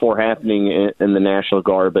before happening in the National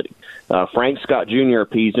Guard. But Frank Scott Jr.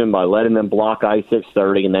 appeased them by letting them block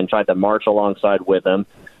I-630 and then tried to march alongside with them.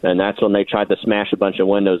 And that's when they tried to smash a bunch of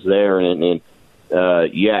windows there.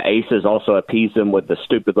 ACES also appeased them with the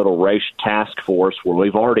stupid little race task force where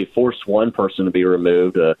we've already forced one person to be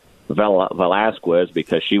removed, Velasquez,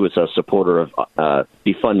 because she was a supporter of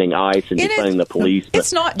defunding ICE and defunding the police.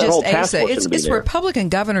 It's not just ASA. It's Republican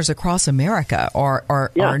governors across America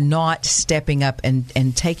are not stepping up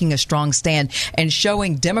and taking a strong stand and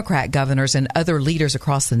showing Democrat governors and other leaders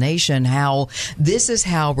across the nation how this is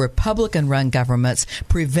how Republican-run governments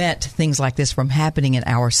prevent things like this from happening in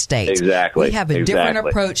our states. Exactly. We have a different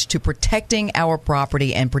approach to protecting our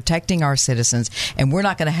property and protecting our citizens, and we're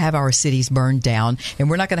not going to have our cities burned down, and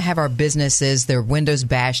we're not going to have our businesses, their windows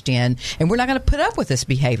bashed in, and we're not going to put up with this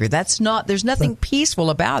behavior. There's nothing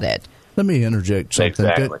peaceful about it. Let me interject something.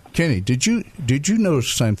 Exactly. Kenny, did you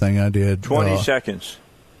notice the same thing I did? 20 seconds.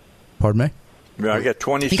 Pardon me? Yeah, I got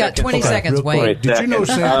 20 seconds. You got 20 seconds, Wayne. Did you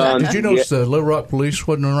notice the Little Rock police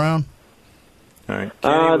wasn't around? All right.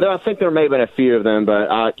 I think there may have been a few of them,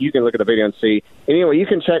 but you can look at the video and see. Anyway, you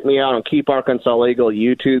can check me out on Keep Arkansas Legal,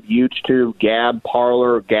 YouTube, Gab,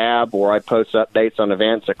 Parler, Gab, where I post updates on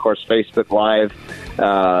events, of course, Facebook Live,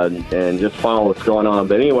 and just follow what's going on.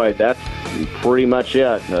 But anyway, that's pretty much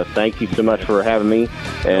it. Thank you so much for having me,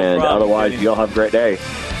 and otherwise, Kenny, y'all have a great day.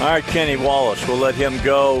 All right, Kenny Wallace, we'll let him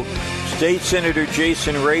go. State Senator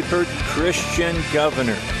Jason Rapert, Christian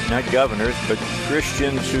governor, not governors, but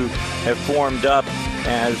Christians who have formed up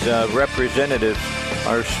as representatives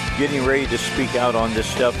are getting ready to speak out on this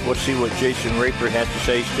stuff. We'll see what Jason Rapert has to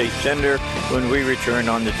say, State Senator, when we return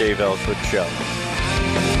on the Dave Elswick Show.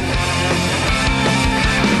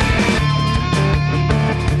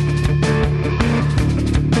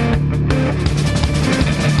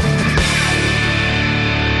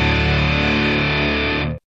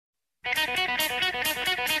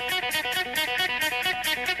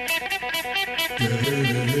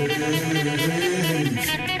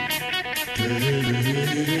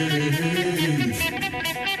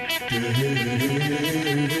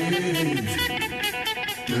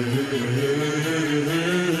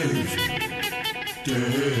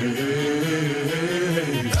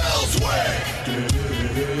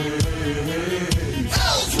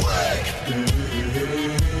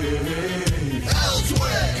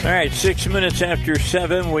 All right, 6 minutes after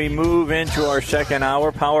 7, we move into our second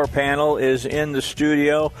hour. Power Panel is in the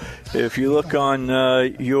studio. If you look on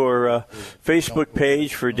your Facebook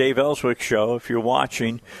page for Dave Elswick Show, if you're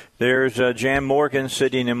watching, there's Jan Morgan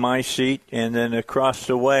sitting in my seat, and then across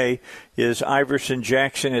the way is Iverson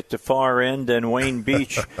Jackson at the far end, and Wayne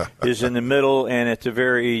Beach is in the middle, and at the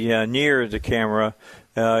very near the camera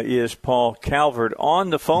is Paul Calvert on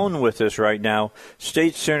the phone with us right now.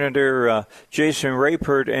 State Senator Jason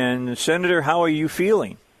Rapert. And Senator, how are you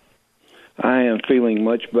feeling? I am feeling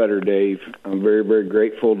much better, Dave. I'm very, very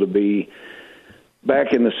grateful to be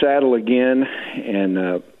back in the saddle again, and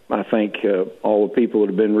I thank all the people that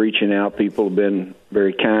have been reaching out. People have been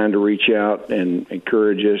very kind to reach out and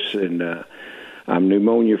encourage us, and I'm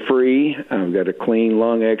pneumonia-free. I've got a clean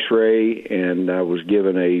lung X-ray, and I was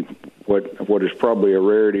given what is probably a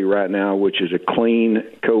rarity right now, which is a clean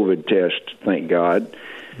COVID test, thank God.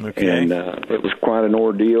 Okay. And it was quite an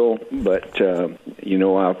ordeal, but,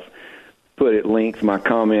 I've put at length my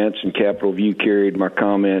comments, and Capitol View carried my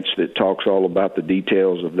comments that talks all about the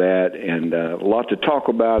details of that, and a lot to talk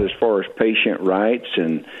about as far as patient rights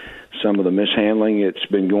and some of the mishandling that's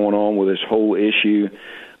been going on with this whole issue.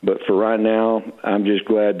 But for right now, I'm just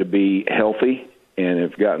glad to be healthy and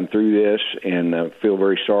have gotten through this, and feel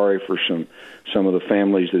very sorry for some of the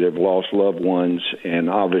families that have lost loved ones. And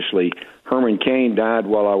obviously, Herman Cain died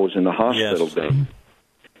while I was in the hospital, Yes. Dave.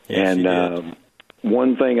 Yes, And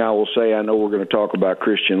one thing I will say, I know we're going to talk about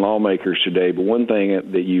Christian lawmakers today, but one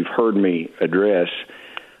thing that you've heard me address,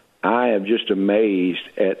 I am just amazed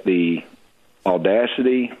at the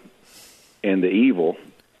audacity and the evil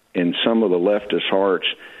in some of the leftist hearts.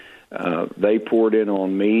 They poured in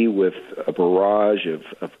on me with a barrage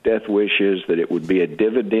of death wishes, that it would be a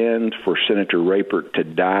dividend for Senator Rapert to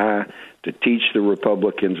die, to teach the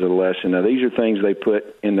Republicans a lesson. Now, these are things they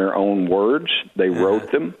put in their own words. They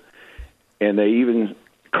wrote them, and they even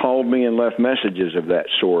called me and left messages of that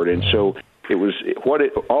sort. And so it was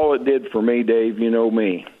all it did for me, Dave, you know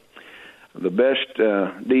me. The best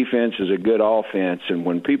defense is a good offense, and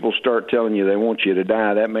when people start telling you they want you to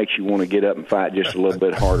die, that makes you want to get up and fight just a little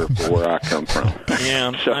bit harder for where I come from.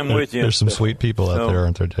 Yeah, so, I'm with you. There's some sweet people out there,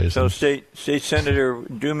 aren't there, Jason? So, State Senator,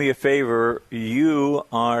 do me a favor. You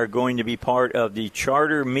are going to be part of the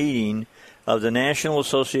charter meeting of the National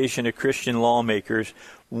Association of Christian Lawmakers.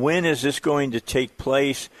 When is this going to take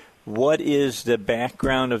place? What is the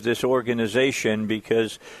background of this organization?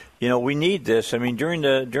 Because we need this. I mean, during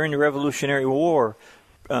the Revolutionary War,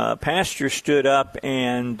 pastors stood up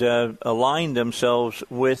and aligned themselves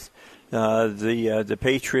with the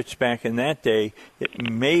patriots back in that day.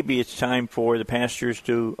 Maybe it's time for the pastors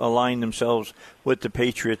to align themselves with the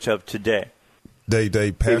patriots of today.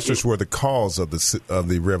 They pastors were the cause of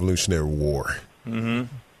the Revolutionary War. Mm-hmm.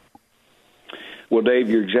 Well,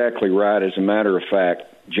 Dave, you're exactly right. As a matter of fact,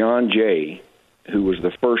 John Jay, who was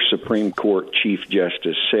the first Supreme Court Chief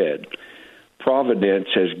Justice, said, "Providence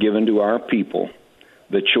has given to our people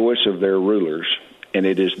the choice of their rulers, and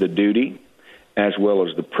it is the duty as well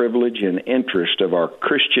as the privilege and interest of our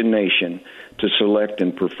Christian nation to select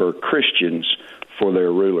and prefer Christians for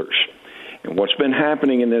their rulers." And what's been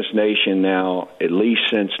happening in this nation now, at least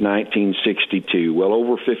since 1962, well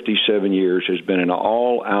over 57 years, has been an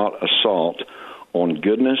all-out assault on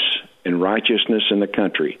goodness and righteousness in the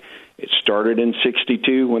country. It started in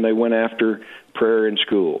 62 when they went after prayer in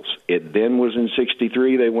schools. It then was in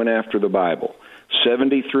 63 they went after the Bible.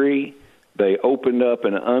 73 they opened up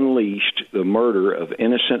and unleashed the murder of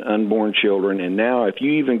innocent unborn children. And now if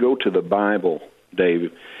you even go to the Bible,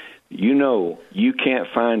 David, you can't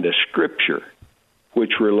find a scripture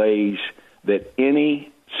which relays that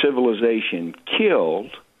any civilization killed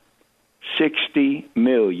 60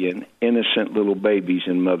 million innocent little babies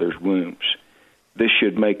in mothers' wombs. This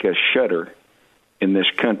should make us shudder in this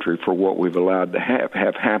country for what we've allowed to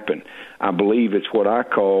have happen. I believe it's what I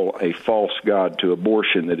call a false god to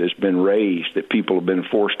abortion that has been raised, that people have been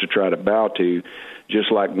forced to try to bow to,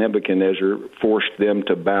 just like Nebuchadnezzar forced them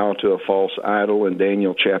to bow to a false idol in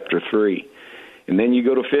Daniel chapter 3. And then you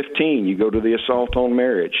go to 15, you go to the assault on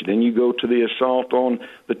marriage. Then you go to the assault on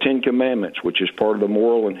the Ten Commandments, which is part of the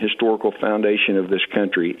moral and historical foundation of this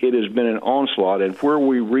country. It has been an onslaught, and where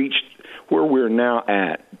we're now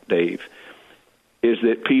at, Dave, is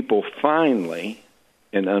that people finally,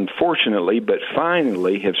 and unfortunately, but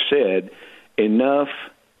finally have said, enough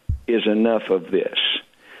is enough of this.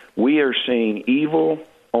 We are seeing evil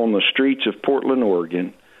on the streets of Portland,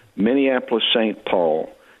 Oregon, Minneapolis, St.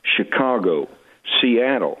 Paul, Chicago,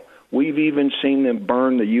 Seattle. We've even seen them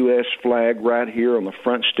burn the U.S. flag right here on the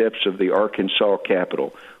front steps of the Arkansas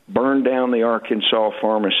Capitol, burn down the Arkansas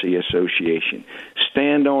Pharmacy Association,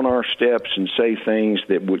 stand on our steps and say things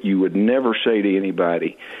that you would never say to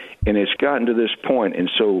anybody. And it's gotten to this point. And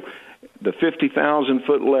so the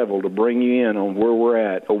 50,000-foot level, to bring you in on where we're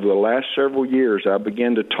at, over the last several years, I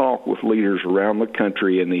began to talk with leaders around the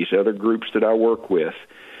country and these other groups that I work with,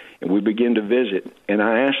 and we begin to visit. And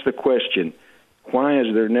I ask the question, why has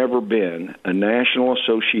there never been a national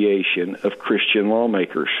association of Christian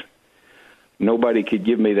lawmakers? Nobody could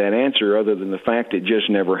give me that answer other than the fact it just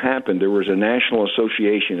never happened. There was a national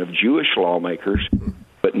association of Jewish lawmakers,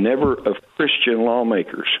 but never of Christian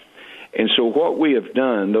lawmakers. And so what we have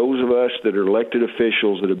done, those of us that are elected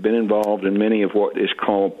officials that have been involved in many of what is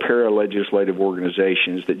called para-legislative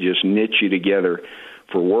organizations that just knit you together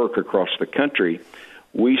for work across the country,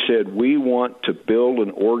 we said we want to build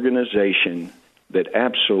an organization that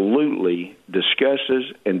absolutely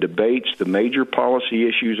discusses and debates the major policy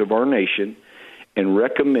issues of our nation and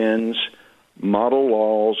recommends model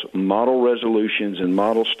laws, model resolutions, and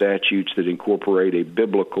model statutes that incorporate a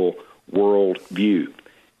biblical world view.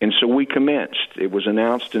 And so we commenced. It was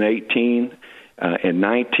announced in 18 and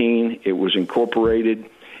 19. It was incorporated,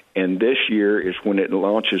 and this year is when it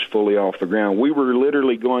launches fully off the ground. We were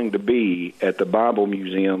literally going to be at the Bible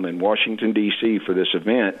Museum in Washington, D.C. for this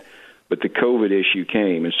event, but the COVID issue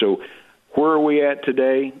came. And so where are we at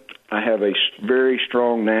today? I have a very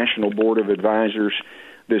strong National Board of Advisors.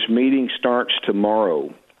 This meeting starts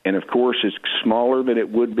tomorrow. And, of course, it's smaller than it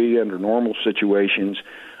would be under normal situations,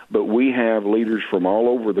 but we have leaders from all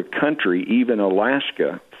over the country, even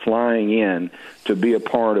Alaska, flying in to be a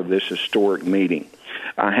part of this historic meeting.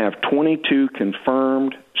 I have 22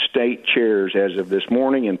 confirmed state chairs as of this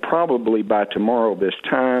morning, and probably by tomorrow this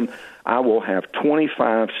time, I will have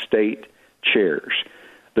 25 state chairs.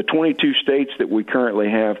 The 22 states that we currently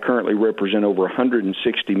have currently represent over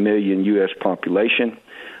 160 million U.S. population.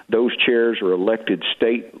 Those chairs are elected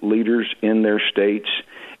state leaders in their states,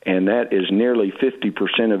 and that is nearly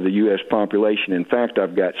 50% of the U.S. population. In fact,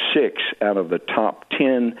 I've got 6 out of the top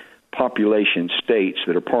 10 population states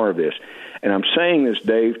that are part of this. And I'm saying this,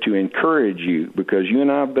 Dave, to encourage you, because you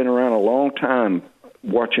and I have been around a long time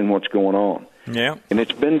watching what's going on. Yeah. And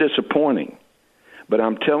it's been disappointing. But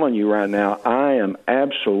I'm telling you right now, I am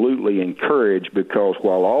absolutely encouraged, because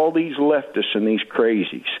while all these leftists and these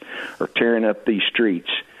crazies are tearing up these streets,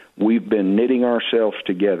 we've been knitting ourselves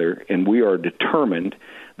together, and we are determined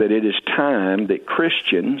that it is time that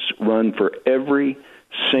Christians run for every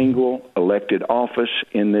single elected office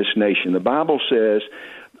in this nation. The Bible says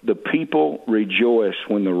the people rejoice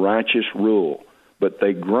when the righteous rule, but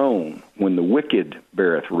they groan when the wicked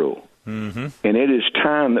beareth rule. Mm-hmm. And it is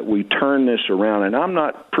time that we turn this around. And I'm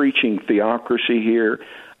not preaching theocracy here.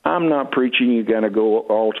 I'm not preaching you got to go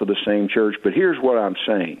all to the same church. But here's what I'm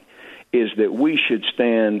saying, is that we should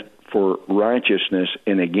stand for righteousness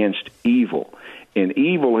and against evil. And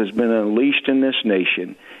evil has been unleashed in this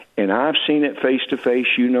nation, and I've seen it face to face,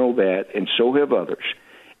 you know that, and so have others.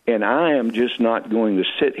 And I am just not going to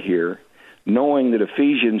sit here knowing that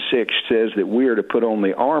Ephesians 6 says that we are to put on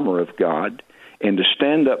the armor of God and to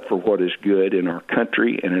stand up for what is good in our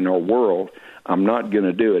country and in our world. I'm not going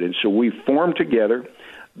to do it. And so we formed together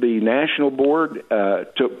the National Board.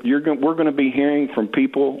 We're going to be hearing from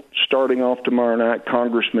people starting off tomorrow night.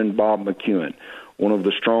 Congressman Bob McEwen, one of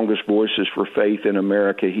the strongest voices for faith in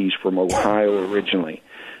America. He's from Ohio originally.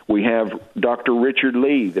 We have Dr. Richard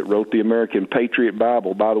Lee that wrote the American Patriot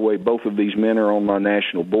Bible. By the way, both of these men are on my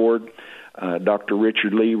national board. Dr.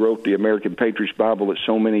 Richard Lee wrote the American Patriots Bible that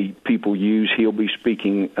so many people use. He'll be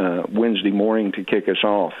speaking Wednesday morning to kick us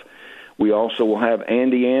off. We also will have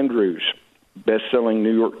Andy Andrews, best-selling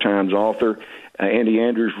New York Times author. Andy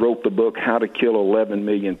Andrews wrote the book How to Kill 11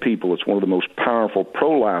 Million People. It's one of the most powerful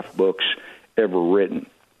pro-life books ever written.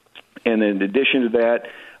 And in addition to that,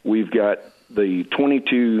 we've got the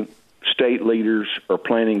 22 state leaders are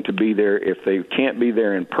planning to be there. If they can't be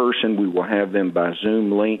there in person, we will have them by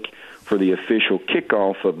Zoom link for the official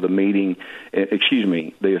kickoff of the meeting,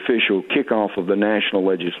 the official kickoff of the National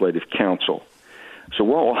Legislative Council. So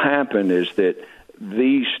what will happen is that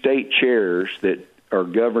these state chairs that are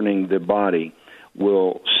governing the body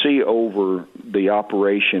will see over the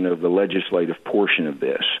operation of the legislative portion of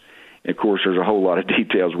this. And of course, there's a whole lot of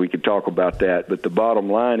details. We could talk about that. But the bottom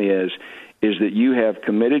line is that you have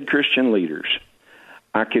committed Christian leaders.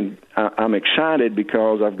 I'm excited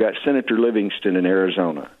because I've got Senator Livingston in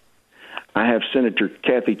Arizona. I have Senator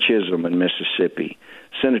Kathy Chisholm in Mississippi,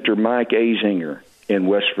 Senator Mike Azinger in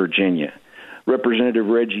West Virginia, Representative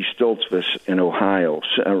Reggie Stoltzfus in Ohio,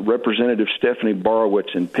 Representative Stephanie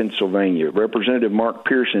Borowitz in Pennsylvania, Representative Mark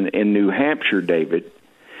Pearson in New Hampshire, David,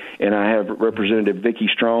 and I have Representative Vicki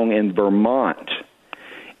Strong in Vermont.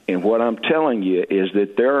 And what I'm telling you is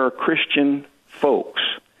that there are Christian folks.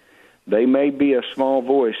 They may be a small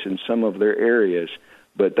voice in some of their areas,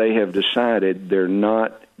 but they have decided they're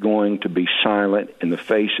not going to be silent in the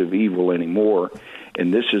face of evil anymore.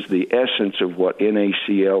 And this is the essence of what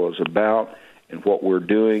NACL is about and what we're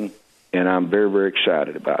doing, and I'm very, very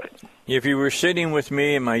excited about it. If you were sitting with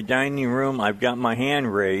me in my dining room, I've got my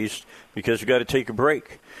hand raised because we've got to take a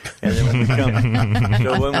break. And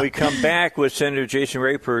then when we come back with Senator Jason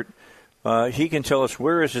Rapert, he can tell us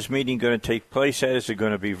where is this meeting going to take place at. Is it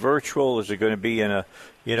going to be virtual? Is it going to be in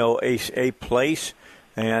a place?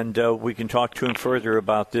 And we can talk to him further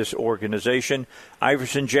about this organization.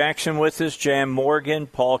 Iverson Jackson with us, Jan Morgan,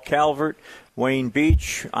 Paul Calvert, Wayne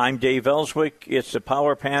Beach. I'm Dave Elswick. It's the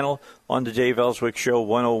Power Panel on the Dave Elswick Show,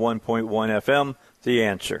 101.1 FM, The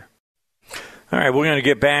Answer. All right, we're going to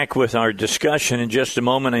get back with our discussion in just a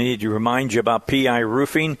moment. I need to remind you about PI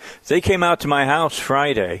Roofing. They came out to my house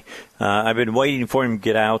Friday. I've been waiting for them to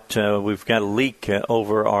get out. We've got a leak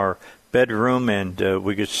over our bedroom, and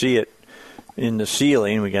we could see it in the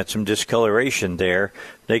ceiling. We got some discoloration there.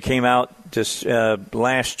 They came out this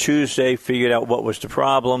last Tuesday, figured out what was the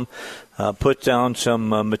problem, put down some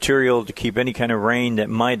material to keep any kind of rain that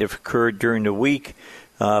might have occurred during the week.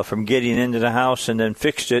 from getting into the house, and then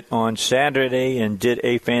fixed it on Saturday and did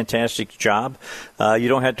a fantastic job. You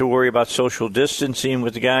don't have to worry about social distancing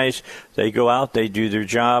with the guys. They go out, they do their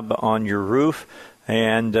job on your roof,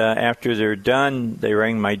 and after they're done, they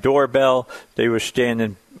rang my doorbell. They were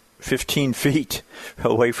standing 15 feet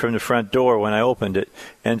away from the front door when I opened it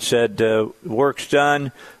and said, work's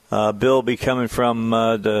done. Bill be coming from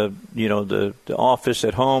the office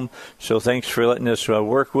at home. So thanks for letting us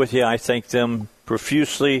work with you. I thank them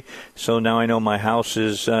profusely. So now I know my house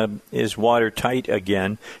is watertight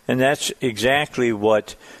again, and that's exactly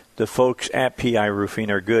what the folks at PI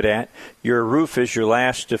Roofing are good at. Your roof is your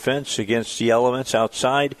last defense against the elements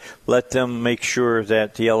outside. Let them make sure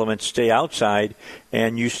that the elements stay outside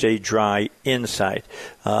and you stay dry inside.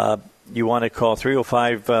 You want to call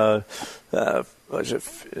 305. I'm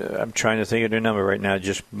trying to think of the number right now. It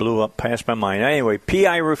just blew up past my mind. Anyway,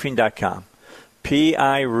 PIRoofing.com.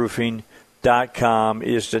 PIRoofing.com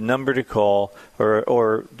is the number to call,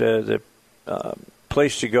 or the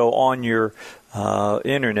place to go on your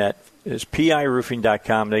internet is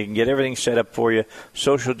PIRoofing.com. They can get everything set up for you,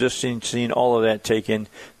 social distancing, all of that taken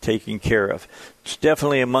care of. It's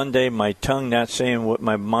definitely a Monday. My tongue not saying what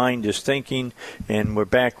my mind is thinking, and we're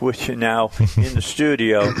back with you now in the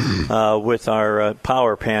studio with our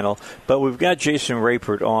power panel. But we've got Jason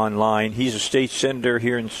Rapert online. He's a state senator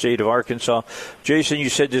here in the state of Arkansas. Jason, you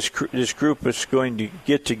said this group is going to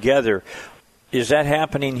get together. Is that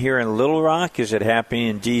happening here in Little Rock? Is it happening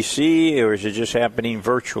in D.C., or is it just happening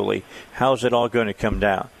virtually? How's it all going to come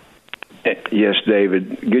down? Yes,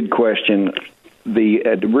 David. Good question. The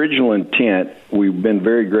original intent, we've been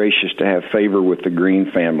very gracious to have favor with the Green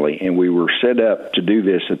family, and we were set up to do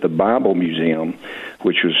this at the Bible Museum,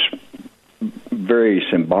 which was very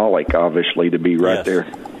symbolic, obviously, to be right there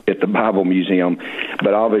at the Bible Museum.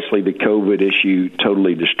 But obviously the COVID issue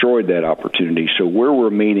totally destroyed that opportunity. So where we're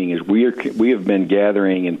meeting is we have been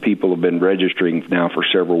gathering, and people have been registering now for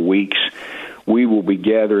several weeks. We will be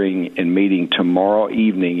gathering and meeting tomorrow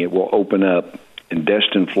evening. It will open up in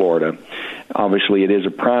Destin, Florida. Obviously, it is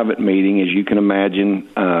a private meeting. As you can imagine,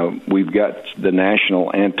 we've got the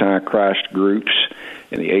national anti-Christ groups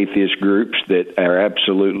and the atheist groups that are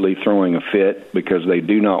absolutely throwing a fit because they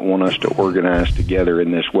do not want us to organize together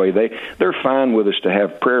in this way. They're fine with us to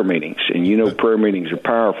have prayer meetings, and prayer meetings are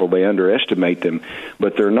powerful. They underestimate them,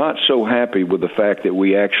 but they're not so happy with the fact that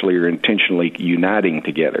we actually are intentionally uniting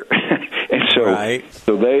together. And so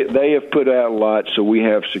they have put out a lot, so we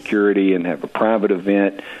have security and have a private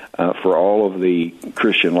event for all of the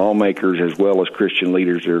Christian lawmakers as well as Christian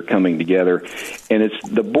leaders that are coming together. And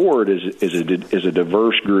the board is a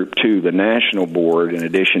diverse group too. The national board, in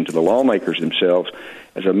addition to the lawmakers themselves,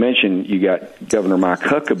 as I mentioned, you got Governor Mike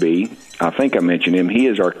Huckabee. I think I mentioned him. He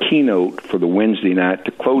is our keynote for the Wednesday night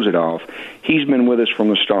to close it off. He's been with us from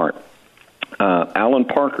the start. Alan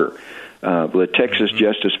Parker, the Texas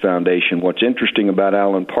Justice Foundation. What's interesting about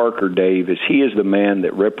Alan Parker, Dave, is he is the man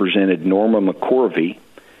that represented Norma McCorvey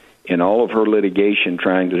in all of her litigation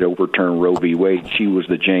trying to overturn Roe v. Wade. She was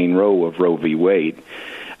the Jane Roe of Roe v. Wade.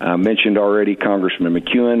 Mentioned already Congressman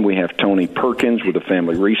McEwen. We have Tony Perkins with the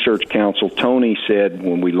Family Research Council. Tony said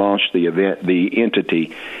when we launched the event, the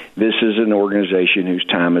entity, this is an organization whose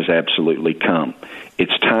time has absolutely come.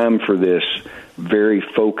 It's time for this very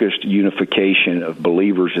focused unification of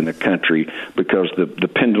believers in the country because the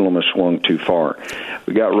pendulum has swung too far.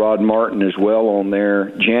 We got Rod Martin as well on there.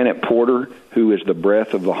 Janet Porter, who is the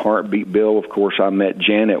breath of the Heartbeat Bill. Of course, I met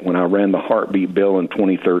Janet when I ran the Heartbeat Bill in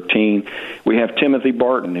 2013. We have Timothy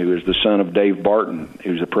Barton, who is the son of Dave Barton,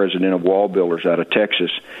 who's the president of Wall Builders out of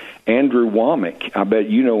Texas. Andrew Womack. I bet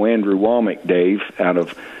you know Andrew Womack, Dave, out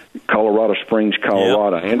of Colorado Springs,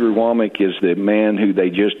 Colorado. Yep. Andrew Womack is the man who they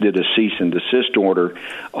just did a cease and desist order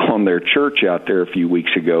on their church out there a few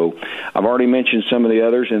weeks ago. I've already mentioned some of the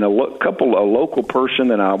others, and a local person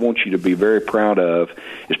that I want you to be very proud of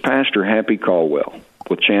is Pastor Happy Caldwell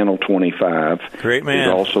with Channel 25. Great man.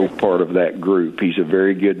 He's also part of that group. He's a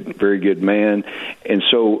very good man. And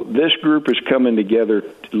so this group is coming together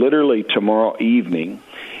literally tomorrow evening.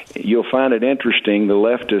 You'll find it interesting, the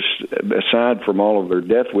leftists, aside from all of their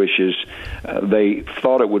death wishes, they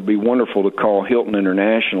thought it would be wonderful to call Hilton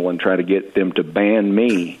International and try to get them to ban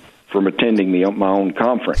me from attending my own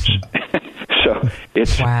conference. So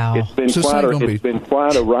it's been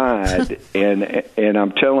quite a ride, and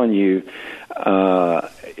I'm telling you,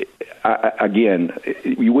 again,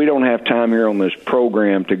 we don't have time here on this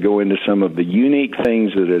program to go into some of the unique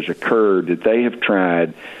things that has occurred that they have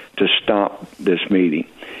tried to stop this meeting.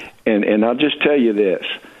 And I'll just tell you this.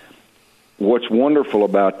 What's wonderful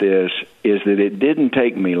about this is that it didn't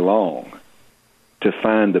take me long to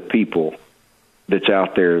find the people that's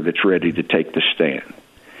out there that's ready to take the stand.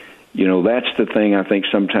 You know, that's the thing I think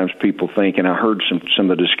sometimes people think, and I heard some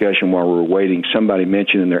of the discussion while we were waiting, somebody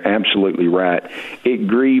mentioned, and they're absolutely right. It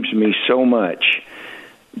grieves me so much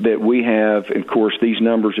that we have, of course, these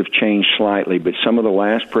numbers have changed slightly, but some of the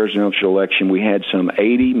last presidential election, we had some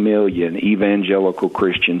 80 million evangelical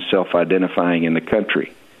Christians self-identifying in the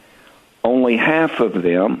country. Only half of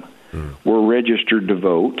them were registered to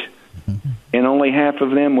vote, and only half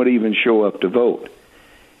of them would even show up to vote.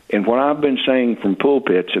 And what I've been saying from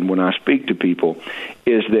pulpits and when I speak to people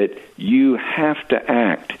is that you have to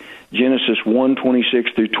act. Genesis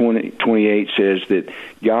 1:26 through 28 says that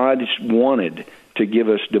God wanted to give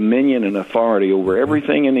us dominion and authority over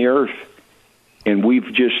everything in the earth, and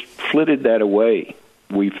we've just flitted that away.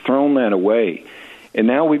 We've thrown that away. And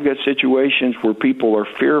now we've got situations where people are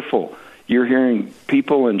fearful. You're hearing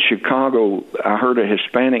people in Chicago, I heard a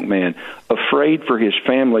Hispanic man, afraid for his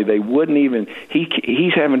family. They wouldn't even,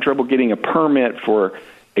 he's having trouble getting a permit for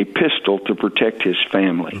a pistol to protect his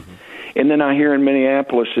family. Mm-hmm. And then I hear in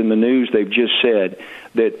Minneapolis in the news, they've just said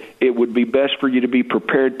that it would be best for you to be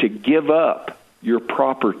prepared to give up your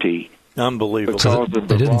property. Unbelievable. So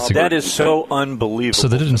that is so unbelievable. So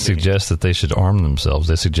they didn't suggest that they should arm themselves.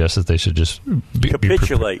 They suggest that they should just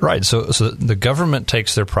capitulate. Right. So the government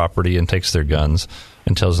takes their property and takes their guns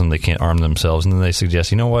and tells them they can't arm themselves. And then they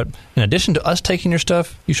suggest, you know what? In addition to us taking your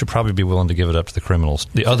stuff, you should probably be willing to give it up to the criminals,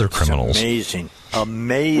 the other criminals. Amazing.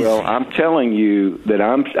 Well, I'm telling you that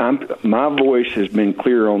my voice has been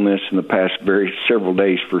clear on this in the past several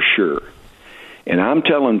days for sure. And I'm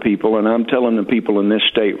telling people, and I'm telling the people in this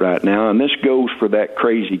state right now, and this goes for that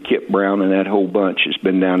crazy Kip Brown and that whole bunch that's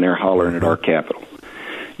been down there hollering at our Capitol.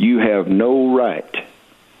 You have no right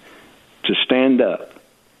to stand up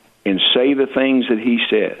and say the things that he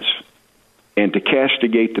says and to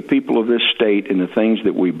castigate the people of this state and the things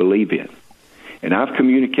that we believe in. And I've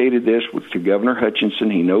communicated this to Governor Hutchinson.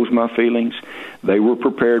 He knows my feelings. They were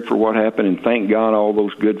prepared for what happened, and thank God all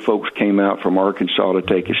those good folks came out from Arkansas to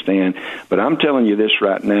take a stand. But I'm telling you this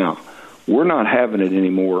right now, we're not having it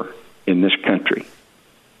anymore in this country.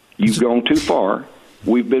 You've gone too far.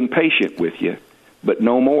 We've been patient with you, but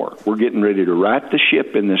no more. We're getting ready to right the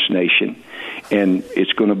ship in this nation, and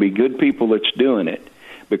it's going to be good people that's doing it,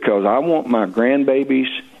 because I want my grandbabies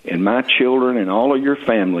and my children and all of your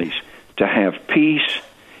families to have peace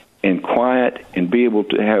and quiet and be able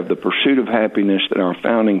to have the pursuit of happiness that our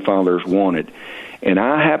founding fathers wanted. And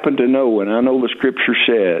I happen to know, and I know the Scripture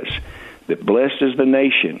says, that blessed is the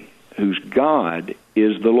nation whose God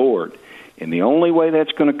is the Lord. And the only way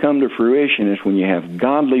that's going to come to fruition is when you have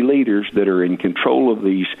godly leaders that are in control of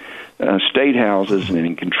these state houses and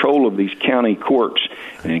in control of these county courts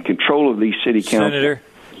and in control of these city councils.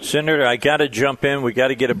 Senator, I got to jump in. We got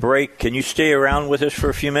to get a break. Can you stay around with us for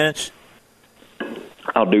a few minutes?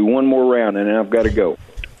 I'll do one more round, and then I've got to go.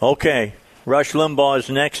 Okay. Rush Limbaugh is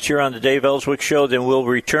next here on the Dave Elswick Show. Then we'll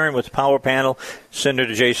return with the Power Panel,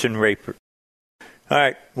 Senator Jason Raper. All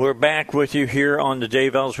right, we're back with you here on the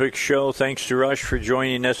Dave Elswick Show. Thanks to Rush for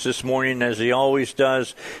joining us this morning, as he always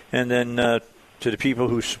does. And then to the people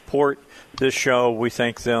who support this show, we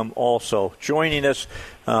thank them also. Joining us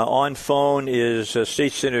on phone is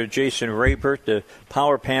State Senator Jason Raper. The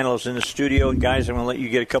Power Panel is in the studio. And guys, I'm going to let you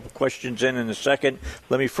get a couple questions in a second.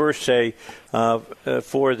 Let me first say,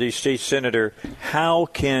 for the State Senator, how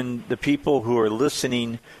can the people who are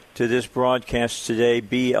listening to this broadcast today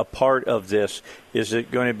be a part of this? Is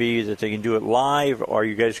it going to be that they can do it live? Are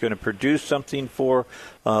you guys going to produce something for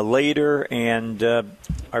later? And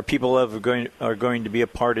are people are going to be a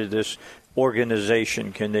part of this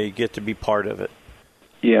organization? Can they get to be part of it?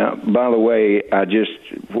 Yeah, by the way, as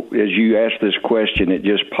you asked this question, it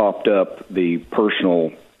just popped up the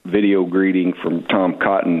personal video greeting from Tom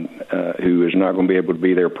Cotton, who is not going to be able to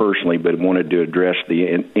be there personally, but wanted to address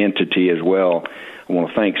the entity as well. I want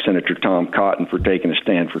to thank Senator Tom Cotton for taking a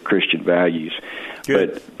stand for Christian values.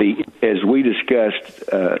 Good. But as we discussed,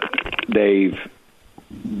 Dave,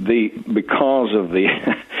 because of the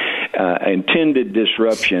intended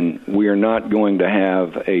disruption, we are not going to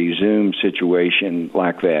have a Zoom situation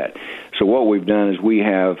like that. So what we've done is we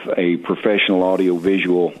have a professional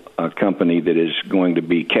audio-visual company that is going to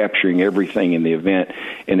be capturing everything in the event,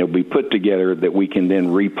 and it'll be put together that we can then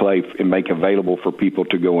replay and make available for people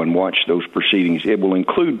to go and watch those proceedings. It will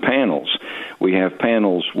include panels. We have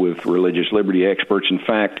panels with religious liberty experts. In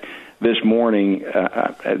fact, this morning,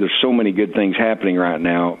 there's so many good things happening right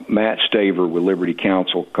now. Matt Staver with Liberty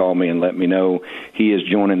Counsel called me and let me know he is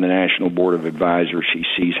joining the National Board of Advisors. He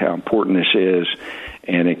sees how important this is.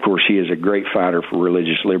 And, of course, he is a great fighter for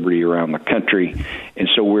religious liberty around the country. And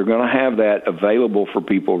so we're going to have that available for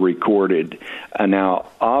people recorded. Now,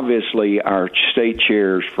 obviously, our state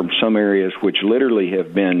chairs from some areas, which literally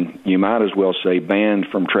have been, you might as well say, banned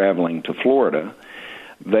from traveling to Florida,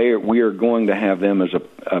 we are going to have them as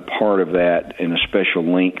a part of that and a special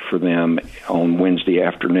link for them on Wednesday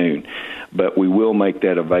afternoon. But we will make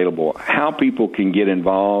that available. How people can get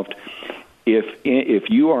involved, if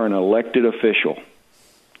you are an elected official,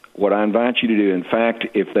 what I invite you to do, in fact,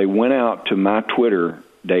 if they went out to my Twitter,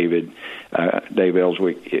 Dave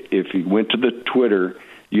Elswick, if you went to the Twitter,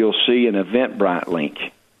 you'll see an Eventbrite link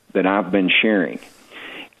that I've been sharing.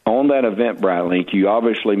 On that Eventbrite link, you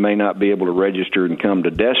obviously may not be able to register and come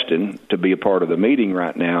to Destin to be a part of the meeting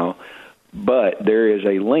right now, but there is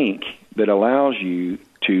a link that allows you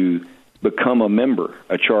to become a member,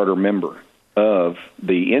 a charter member of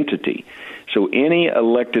the entity. So any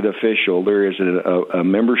elected official, there is a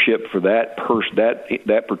membership for that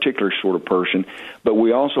that particular sort of person. But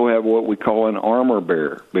we also have what we call an armor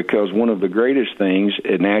bearer, because one of the greatest things,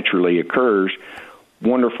 it naturally occurs,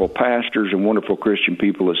 wonderful pastors and wonderful Christian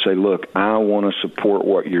people that say, look, I want to support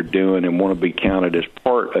what you're doing and want to be counted as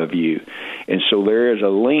part of you. And so there is a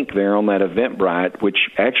link there on that Eventbrite, which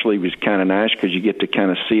actually was kind of nice because you get to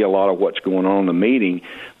kind of see a lot of what's going on in the meeting.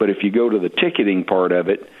 But if you go to the ticketing part of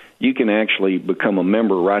it, you can actually become a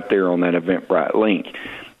member right there on that Eventbrite link.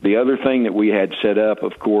 The other thing that we had set up,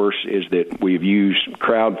 of course, is that we've used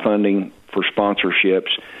crowdfunding for sponsorships.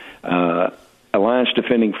 Alliance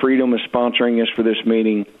Defending Freedom is sponsoring us for this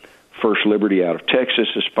meeting. First Liberty out of Texas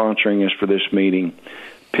is sponsoring us for this meeting.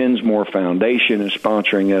 Pensmore Foundation is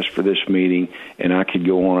sponsoring us for this meeting, and I could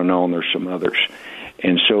go on and on. There's some others.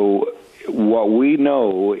 And so what we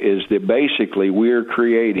know is that basically we're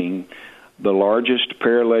creating the largest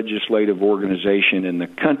paralegislative organization in the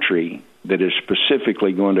country that is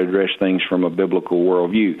specifically going to address things from a biblical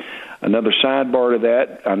worldview. Another sidebar to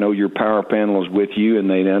that, I know your power panel is with you and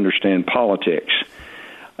they understand politics.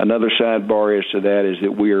 Another sidebar is to that is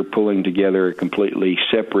that we are pulling together a completely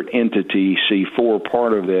separate entity, C4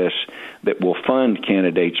 part of this, that will fund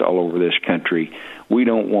candidates all over this country. We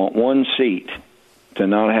don't want one seat to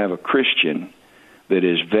not have a Christian that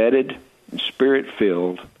is vetted,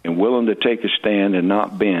 Spirit-filled, and willing to take a stand and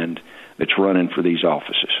not bend that's running for these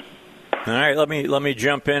offices. All right, let me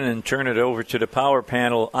jump in and turn it over to the power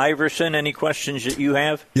panel. Iverson, any questions that you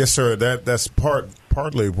have? Yes, sir. That's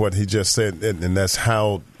partly what he just said, and that's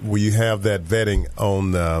how will you have that vetting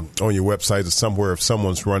on your website or somewhere if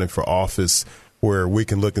someone's running for office, where we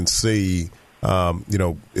can look and see,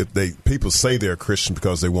 if people say they're Christian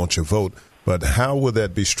because they want your vote, but how would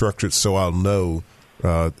that be structured so I'll know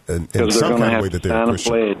in some kind of way that they're a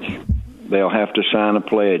Christian? They'll have to sign a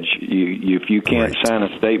pledge. If you can't sign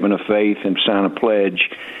a statement of faith and sign a pledge,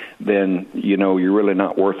 then, you're really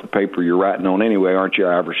not worth the paper you're writing on anyway, aren't you,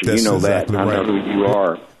 Iverson? That's exactly that. Right. I know who you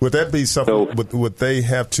are. Would that be something, would they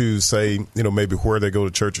have to say, maybe where they go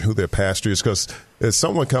to church and who their pastor is? Because if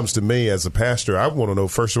someone comes to me as a pastor, I want to know,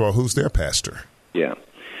 first of all, who's their pastor? Yeah.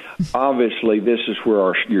 Obviously, this is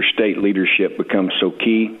where your state leadership becomes so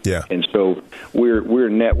key. Yeah. And so we're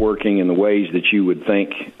networking in the ways that you would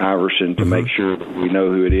think, Iverson, to make sure that we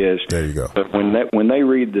know who it is. There you go. But when they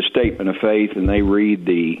read the statement of faith and they read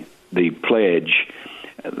the pledge,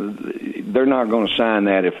 they're not going to sign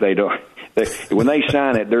that if they don't. When they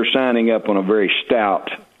sign it, they're signing up on a very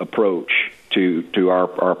stout approach to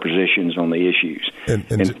our positions on the issues.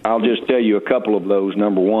 And I'll just tell you a couple of those.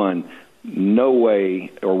 Number one, no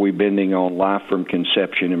way are we bending on life from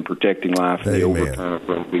conception and protecting life in the overturn of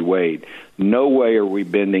Roe v. Wade. No way are we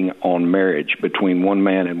bending on marriage between one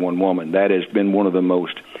man and one woman. That has been one of the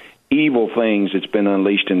most evil things that's been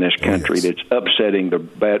unleashed in this country that's upsetting the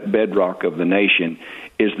bedrock of the nation,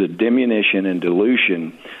 is the diminution and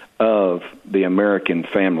dilution of the American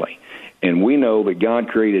family. And we know that God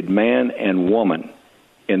created man and woman,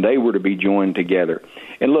 and they were to be joined together.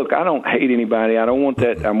 And look, I don't hate anybody. I don't want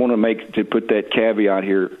that. I want to put that caveat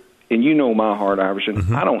here. And you know my heart,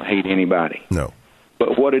 Iverson. I don't hate anybody. No.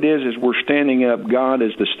 But what it is we're standing up. God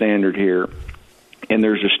is the standard here. And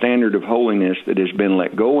there's a standard of holiness that has been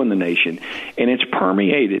let go in the nation. And it's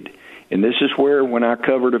permeated. And this is where, when I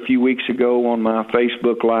covered a few weeks ago on my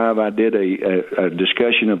Facebook Live, I did a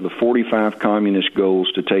discussion of the 45 communist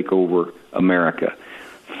goals to take over America.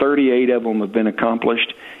 38 of them have been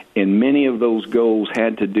accomplished. And many of those goals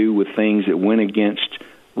had to do with things that went against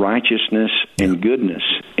righteousness and goodness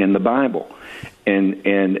in the Bible.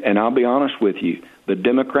 And I'll be honest with you, the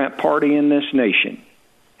Democrat Party in this nation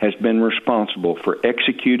has been responsible for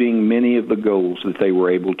executing many of the goals that they were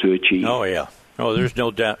able to achieve. Oh, yeah. Oh, there's no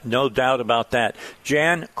doubt about that.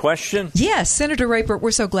 Jan, question? Yes, Senator Raypert, we're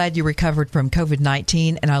so glad you recovered from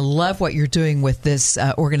COVID-19, and I love what you're doing with this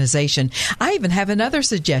organization. I even have another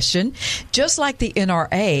suggestion. Just like the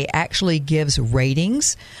NRA actually gives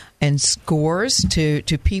ratings and scores to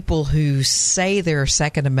people who say they're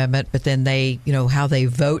Second Amendment, but then they, how they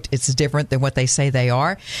vote, it's different than what they say they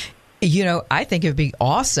are. I think it would be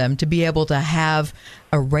awesome to be able to have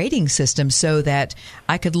a rating system so that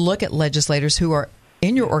I could look at legislators who are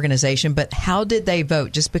in your organization, but how did they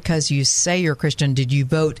vote? Just because you say you're Christian, did you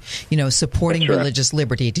vote, supporting religious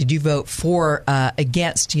liberty? Did you vote for,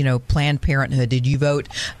 against, Planned Parenthood? Did you vote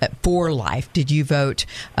for life? Did you vote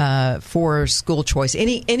for school choice?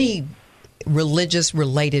 Any religious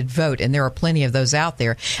related vote, and there are plenty of those out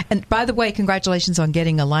there. And by the way, congratulations on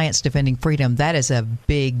getting Alliance Defending Freedom. That is a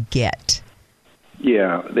big get.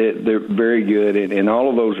 Yeah, they're very good, and all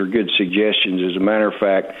of those are good suggestions. As a matter of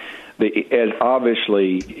fact,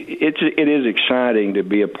 obviously it is exciting to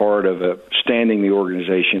be a part of standing the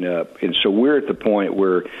organization up. And so we're at the point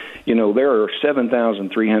where, there are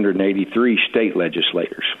 7,383 state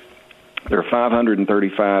legislators. There are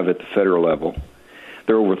 535 at the federal level.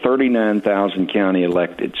 There are over 39,000 county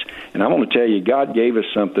electeds. And I want to tell you, God gave us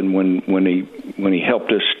something when he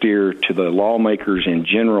helped us steer to the lawmakers in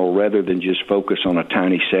general rather than just focus on a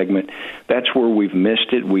tiny segment. That's where we've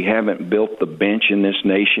missed it. We haven't built the bench in this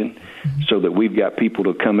nation so that we've got people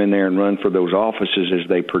to come in there and run for those offices as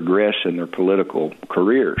they progress in their political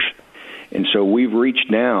careers. And so we've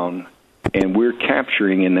reached down, and we're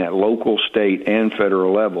capturing in that local, state, and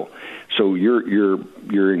federal level. So your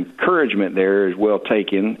encouragement there is well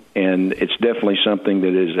taken, and it's definitely something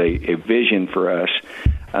that is a vision for us.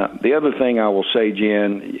 The other thing I will say,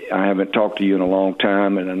 Jen, I haven't talked to you in a long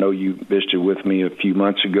time, and I know you visited with me a few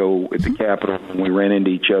months ago at the Capitol when we ran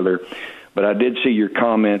into each other. But I did see your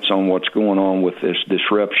comments on what's going on with this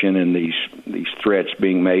disruption and these threats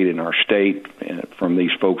being made in our state from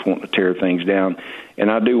these folks wanting to tear things down.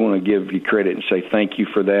 And I do want to give you credit and say thank you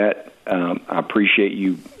for that. I appreciate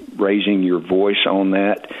you raising your voice on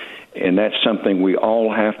that, and that's something we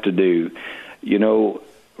all have to do.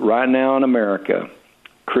 Right now in America,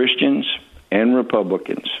 Christians and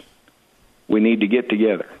Republicans, we need to get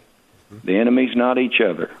together. The enemy's not each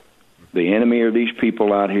other. The enemy are these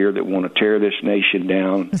people out here that want to tear this nation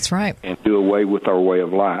down. That's right. And do away with our way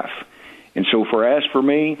of life. And so as for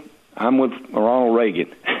me, I'm with Ronald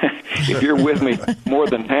Reagan. If you're with me more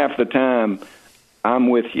than half the time, I'm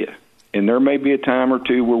with you. And there may be a time or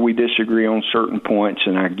two where we disagree on certain points,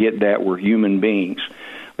 and I get that. We're human beings.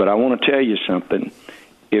 But I want to tell you something.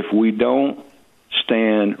 If we don't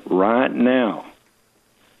stand right now,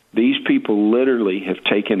 these people literally have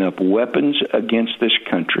taken up weapons against this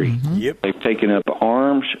country. Mm-hmm. Yep. They've taken up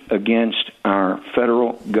arms against our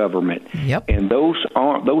federal government. Yep. And those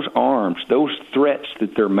arms, those threats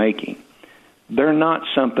that they're making, they're not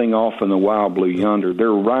something off in the wild blue yonder. They're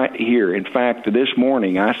right here. In fact, this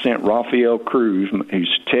morning I sent Rafael Cruz,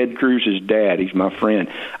 who's Ted Cruz's dad. He's my friend.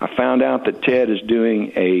 I found out that Ted is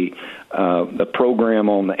doing a program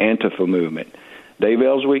on the Antifa movement. Dave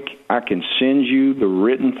Elswick, I can send you the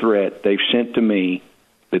written threat they've sent to me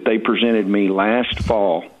that they presented me last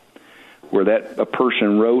fall, where a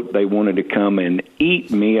person wrote they wanted to come and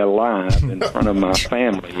eat me alive in front of my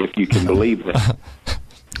family, if you can believe that.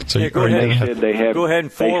 So go ahead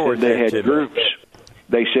and forward. They had groups.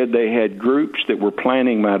 They said they had groups that were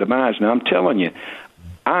planning my demise. Now I'm telling you,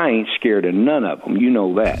 I ain't scared of none of them. You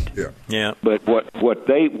know that. Yeah. But what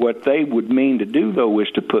they would mean to do though is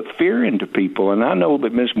to put fear into people, and I know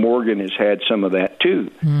that Ms. Morgan has had some of that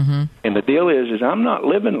too. Mm-hmm. And the deal is I'm not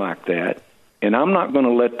living like that, and I'm not going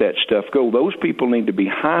to let that stuff go. Those people need to be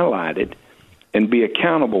highlighted and be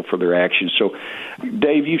accountable for their actions. So,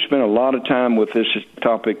 Dave, you spent a lot of time with this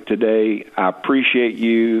topic today. I appreciate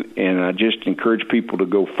you, and I just encourage people to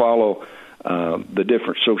go follow the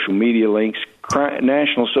different social media links.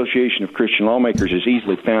 National Association of Christian Lawmakers is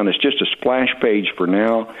easily found. It's just a splash page for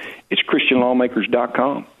now. It's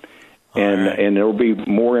ChristianLawmakers.com. And there will be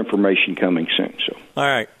more information coming soon. So, all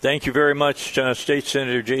right. Thank you very much, State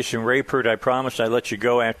Senator Jason Raypert. I promise I let you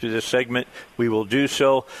go after this segment. We will do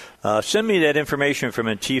so. Send me that information from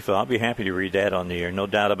Antifa. I'll be happy to read that on the air, no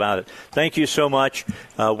doubt about it. Thank you so much.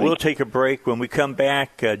 We'll take a break. When we come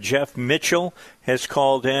back, Jeff Mitchell has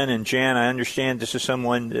called in. And, Jan, I understand this is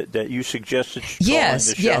someone that you suggested should call in the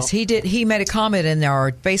show. Yes, he did. He made a comment in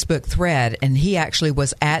our Facebook thread, and he actually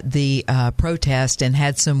was at the protest and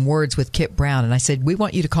had some words with with Kip Brown, and I said, we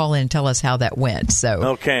want you to call in and tell us how that went. So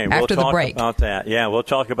okay, after we'll the break. About that. Yeah, we'll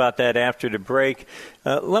talk about that after the break.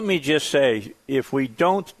 Let me just say, if we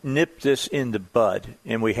don't nip this in the bud,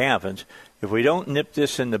 and we haven't, if we don't nip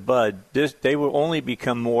this in the bud, they will only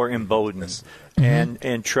become more emboldened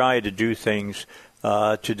and try to do things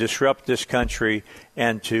to disrupt this country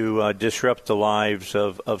and to disrupt the lives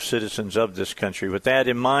of citizens of this country. With that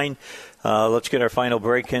in mind, let's get our final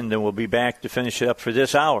break in, then we'll be back to finish it up for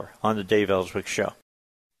this hour on the Dave Elswick Show.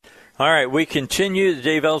 All right, we continue the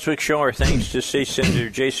Dave Elswick Show. Our thanks to State Senator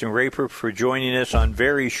Jason Raper for joining us on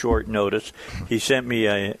very short notice. He sent me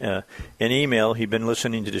an email. He'd been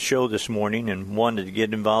listening to the show this morning and wanted to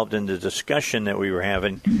get involved in the discussion that we were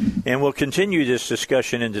having. And we'll continue this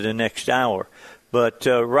discussion into the next hour. But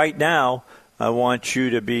right now, I want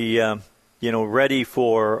you to be ready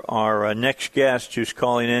for our next guest who's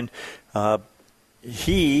calling in.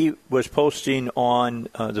 He was posting on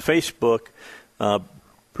the Facebook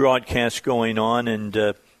broadcast going on,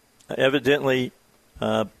 and evidently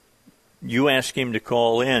you asked him to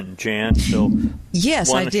call in, Jan. So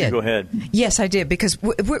yes, I did. Go ahead. Yes, I did, because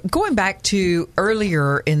we're going back to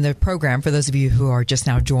earlier in the program, for those of you who are just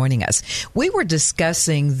now joining us, we were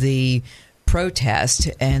discussing the protest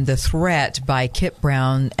and the threat by Kip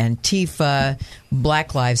Brown, Antifa,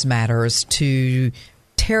 Black Lives Matters to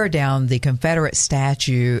tear down the Confederate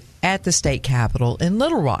statue at the state capitol in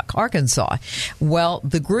Little Rock, Arkansas. Well,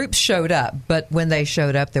 the group showed up, but when they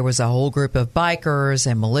showed up, there was a whole group of bikers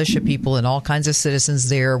and militia people and all kinds of citizens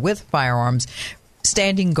there with firearms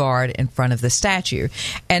standing guard in front of the statue.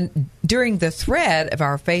 And during the thread of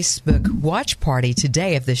our Facebook watch party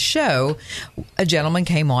today of the show, a gentleman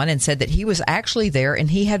came on and said that he was actually there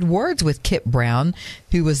and he had words with Kip Brown,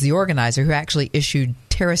 who was the organizer, who actually issued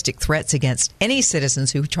terroristic threats against any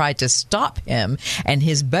citizens who tried to stop him and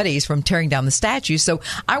his buddies from tearing down the statue. So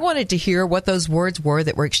I wanted to hear what those words were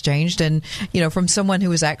that were exchanged, and from someone who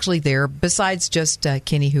was actually there, besides just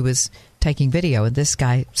Kenny, who was taking video. And this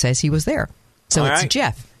guy says he was there. So it's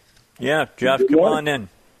Jeff. Yeah, Jeff, come on in.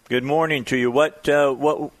 Good morning to you. What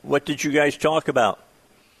did you guys talk about?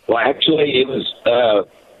 Well, actually, it was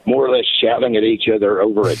more or less shouting at each other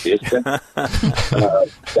over a distance.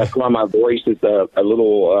 That's why my voice is a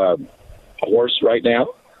little hoarse right now,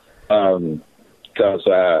 because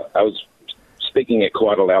I was speaking at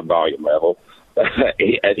quite a loud volume level.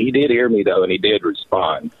 He did hear me, though, and he did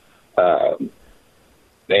respond.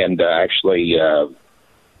 Actually,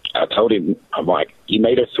 I told him, I'm like, you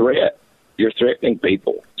made a threat. You're threatening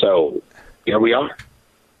people. So here we are.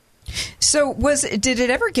 So did it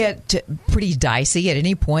ever get pretty dicey at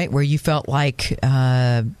any point where you felt like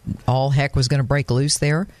all heck was going to break loose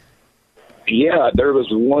there? Yeah, there was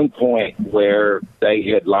one point where they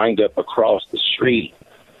had lined up across the street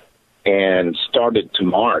and started to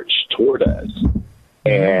march toward us.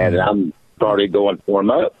 And I'm started going, form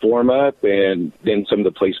up, and then some of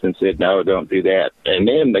the policemen said, no, don't do that. And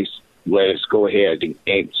then they let us go ahead,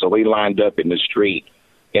 and so we lined up in the street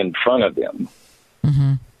in front of them.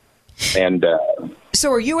 Mm-hmm. And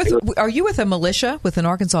so are you with a militia, with an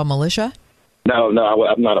Arkansas militia? No,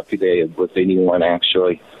 I'm not affiliated with anyone,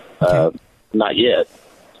 actually. Okay. Not yet.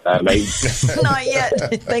 I may not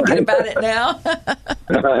yet. Thinking about it now.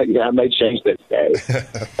 Yeah, I may change that day.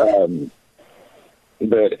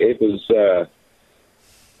 But it was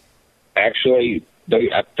actually,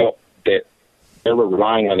 I felt that they were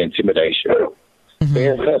relying on intimidation.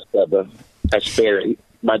 Mm-hmm. That's Barry,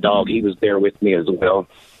 my dog. He was there with me as well.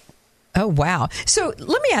 Oh, wow. So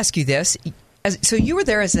let me ask you this. So you were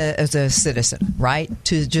there as a citizen, right,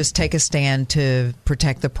 to just take a stand to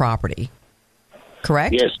protect the property,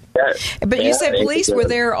 correct? Yes. But you said police were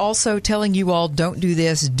there also telling you all, don't do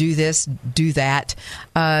this, do that.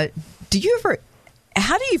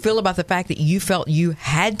 How do you feel about the fact that you felt you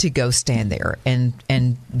had to go stand there and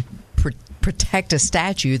protect a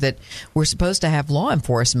statue that we're supposed to have law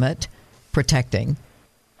enforcement protecting?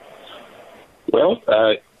 Well,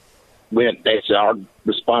 it's our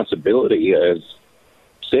responsibility as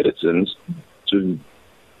citizens to,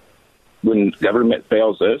 when government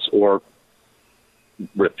fails us or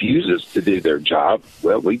refuses to do their job,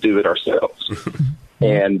 well, we do it ourselves.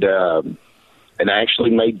 And I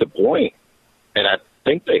actually made the point, and I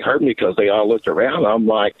think they heard me because they all looked around. I'm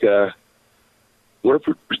like, we're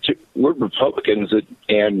Republicans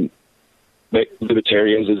and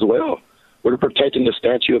libertarians as well. We're protecting the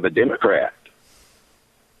statue of a Democrat.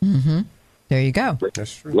 Mm-hmm. There you go.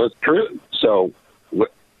 That's true. Well, it's true. So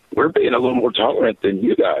we're being a little more tolerant than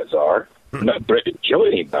you guys are. We're not ready to kill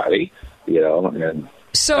anybody, And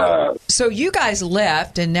so you guys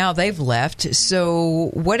left, and now they've left. So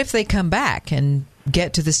what if they come back and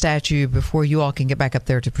get to the statue before you all can get back up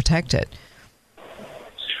there to protect it?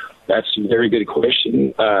 That's a very good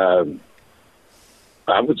question. I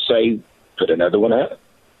would say put another one up.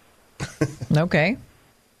 Okay.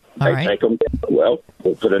 All right. Take them down. Well,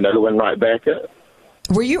 we'll put another one right back up.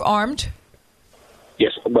 Were you armed?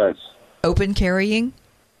 Yes, I was. Open carrying?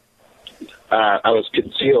 I was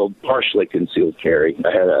partially concealed carry.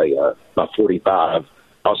 I had my 45.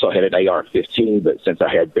 Also had an AR-15, but since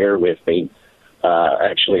I had Bear with me, I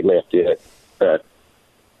actually left it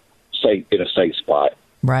in a safe spot.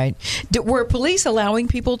 Right. Were police allowing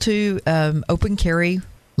people to open carry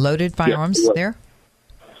loaded firearms there?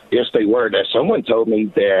 Yes, they were. Now, someone told me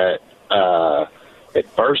that at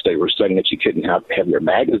first they were saying that you couldn't have your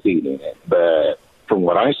magazine in it, but from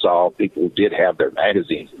what I saw, people did have their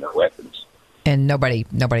magazines and their weapons. And nobody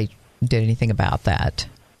did anything about that.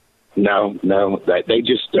 No. They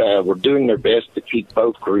just were doing their best to keep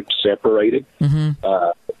both groups separated.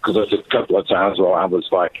 Because there's a couple of times where I was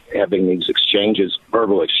like having these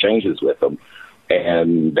verbal exchanges with them,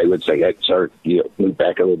 and they would say, "Hey, sir, move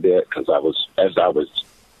back a little bit," because as I was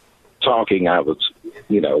talking, I was,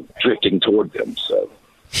 drifting toward them.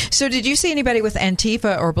 So did you see anybody with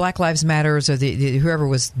Antifa or Black Lives Matters or whoever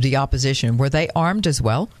was the opposition? Were they armed as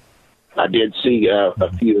well? I did see a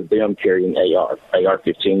few of them carrying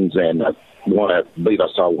AR-15s, and I believe I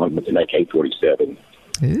saw one with an AK-47.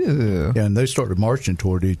 Ooh. Yeah, and they started marching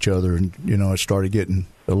toward each other, and it started getting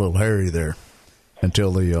a little hairy there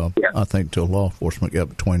until I think law enforcement got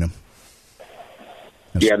between them.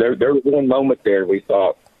 Yeah, there was one moment there we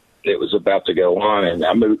thought it was about to go on, and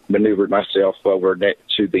I maneuvered myself over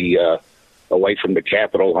to the away from the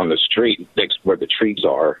Capitol on the street next where the trees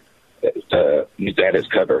are, to use that as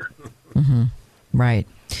cover. Mm-hmm. Right.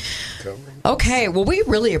 Okay. Well, we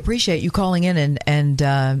really appreciate you calling in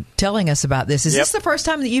and telling us about this. Is this the first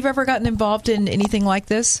time that you've ever gotten involved in anything like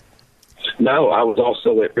this? No, I was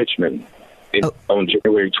also at Richmond on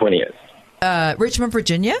January 20th. Richmond,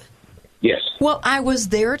 Virginia? Yes. Well, I was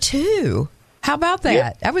there too. How about that?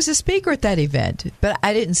 Yeah. I was a speaker at that event, but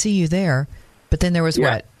I didn't see you there. But then there was,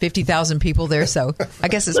 50,000 people there, so I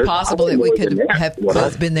guess it's possible that we could have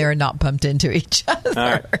both been there and not bumped into each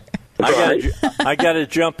other. All right. I got to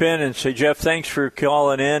jump in and say, Jeff, thanks for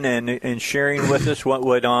calling in and sharing with us what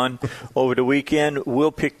went on over the weekend.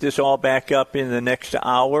 We'll pick this all back up in the next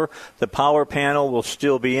hour. The power panel will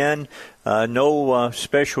still be in. No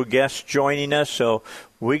special guests joining us, so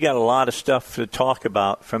we got a lot of stuff to talk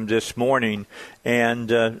about from this morning. And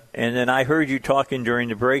then I heard you talking during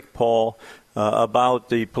the break, Paul, about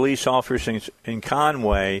the police officers in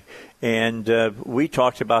Conway, and we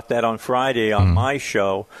talked about that on Friday on my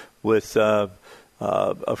show with,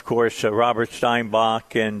 of course, Robert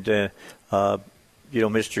Steinbach and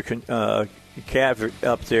Mr. Cavert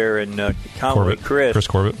up there in Conway, Chris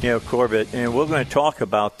Corbett. Yeah, Corbett, and we're going to talk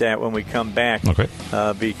about that when we come back. Okay.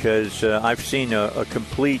 Because I've seen a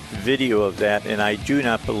complete video of that, and I do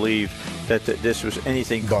not believe that this was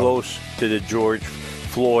anything close to the George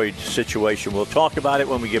Floyd situation. We'll talk about it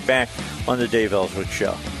when we get back on the Dave Elswick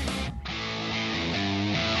Show.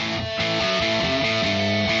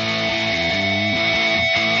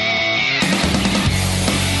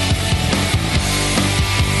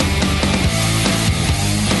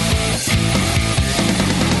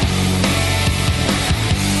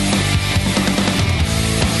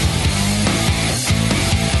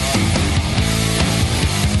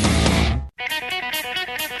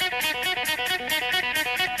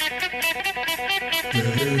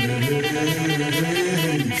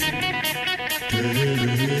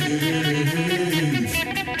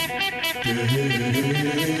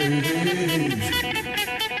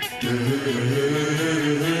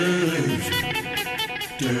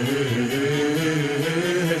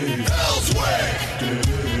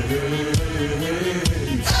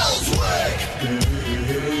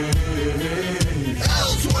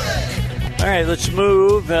 Let's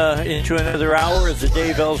move into another hour of the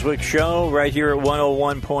Dave Elswick Show right here at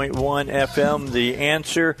 101.1 FM. The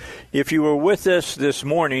Answer. If you were with us this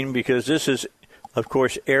morning, because this is, of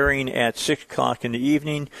course, airing at 6 o'clock in the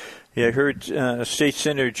evening, you heard State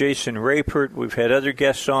Senator Jason Raypert. We've had other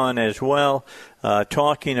guests on as well,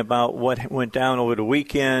 talking about what went down over the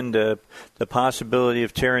weekend, the possibility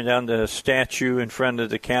of tearing down the statue in front of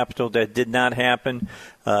the Capitol. That did not happen.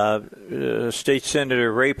 State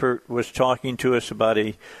Senator Raypert was talking to us about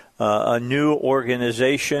a new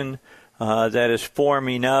organization that is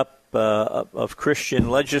forming up of Christian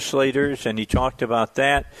legislators, and he talked about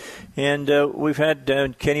that. And we've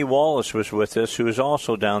had Kenny Wallace was with us, who was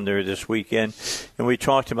also down there this weekend, and we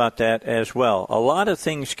talked about that as well. A lot of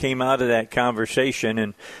things came out of that conversation,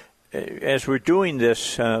 and as we're doing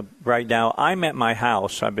this right now, I'm at my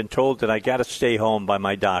house. I've been told that I got to stay home by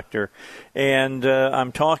my doctor, and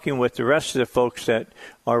I'm talking with the rest of the folks that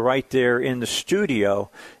are right there in the studio.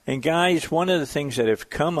 And guys, one of the things that have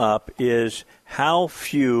come up is how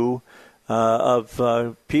few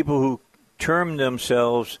of people who term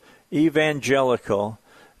themselves evangelical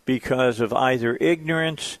because of either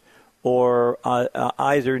ignorance or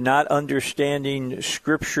either not understanding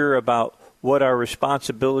Scripture about what our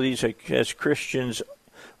responsibilities as Christians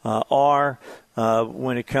are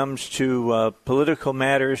when it comes to political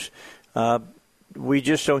matters. We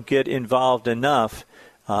just don't get involved enough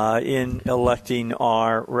in electing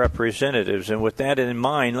our representatives. And with that in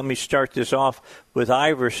mind, let me start this off with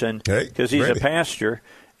Iverson, because he's a pastor.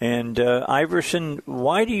 And Iverson,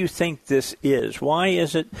 why do you think this is? Why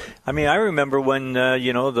is it? I mean, I remember when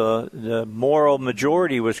the moral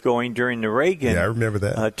majority was going during the Reagan I remember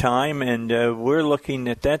that. time, and we're looking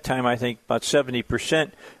at that time, I think, about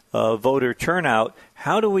 70% voter turnout.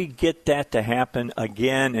 How do we get that to happen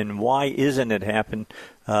again, and why isn't it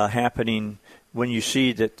happening when you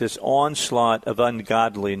see that this onslaught of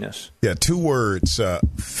ungodliness? Yeah, 2 words: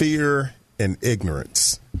 fear and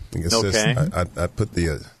ignorance. I put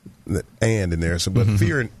the and in there. So, but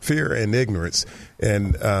fear and ignorance,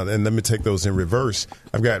 and let me take those in reverse.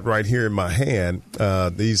 I've got right here in my hand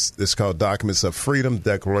this called Documents of Freedom,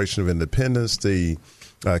 Declaration of Independence, the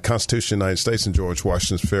Constitution of the United States, and George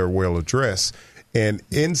Washington's Farewell Address. And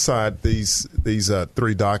inside these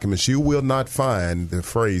 3 documents, you will not find the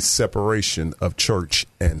phrase separation of church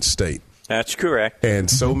and state. That's correct. And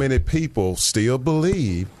so many people still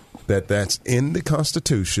believe that that's in the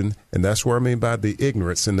Constitution, and that's what I mean by the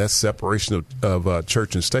ignorance, and that's separation of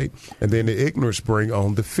church and state. And then the ignorance bring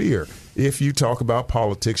on the fear. If you talk about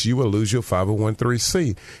politics, you will lose your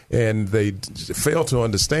 501(c)(3). And they fail to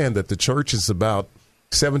understand that the church is about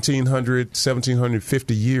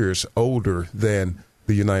 1,750 years older than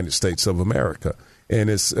the United States of America. And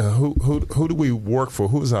it's who do we work for?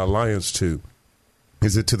 Who is our alliance to?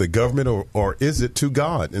 Is it to the government or is it to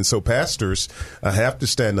God? And so pastors have to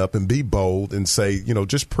stand up and be bold and say,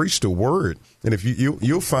 just preach the word. And if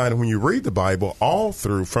you'll find when you read the Bible all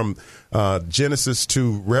through from Genesis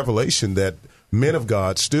to Revelation that men of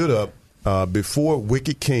God stood up before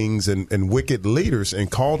wicked kings and wicked leaders and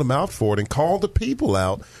called them out for it and called the people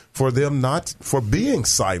out for being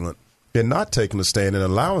silent and not taking a stand and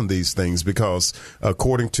allowing these things, because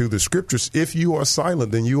according to the Scriptures, if you are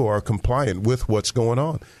silent, then you are compliant with what's going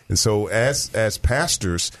on. And so as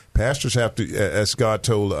pastors have to, as God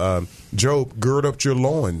told Job, gird up your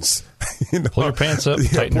loins. Pull your pants up,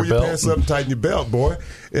 tighten your belt. Pull your pants up and tighten your belt, boy,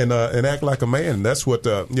 and act like a man. And that's what,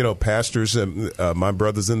 pastors and my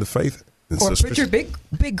brothers in the faith. Or put your big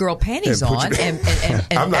girl panties on and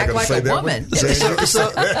act like a woman. So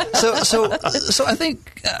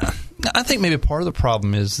I think maybe part of the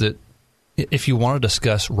problem is that if you want to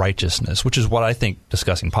discuss righteousness, which is what I think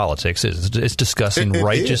discussing politics is, it's discussing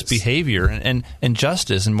righteous behavior and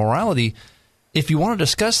justice and morality. If you want to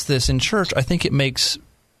discuss this in church, I think it makes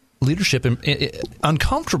leadership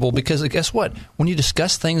uncomfortable, because guess what? When you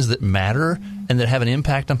discuss things that matter and that have an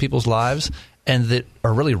impact on people's lives and that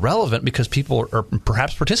are really relevant because people are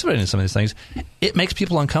perhaps participating in some of these things, it makes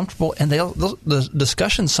people uncomfortable, and the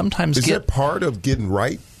discussions sometimes Is that part of getting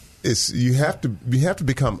right? You have to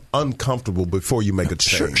become uncomfortable before you make a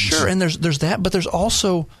change. Sure, and there's that, but there's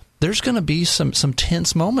going to be some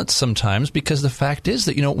tense moments sometimes, because the fact is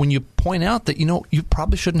that when you point out that you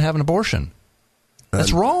probably shouldn't have an abortion.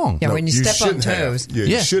 That's wrong. Yeah, when you step on toes.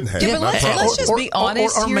 You shouldn't have. Yeah, but let's just be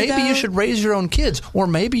honest or maybe here, you should raise your own kids, or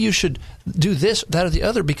maybe you should do this, that, or the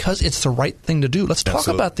other, because it's the right thing to do. Let's talk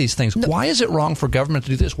about these things. No. Why is it wrong for government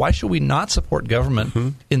to do this? Why should we not support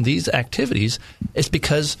government in these activities? It's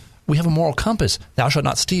because we have a moral compass. Thou shalt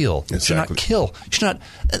not steal. You should not kill. You should not.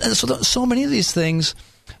 And so many of these things,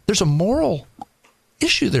 there's a moral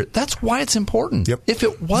issue there. That's why it's important. Yep. If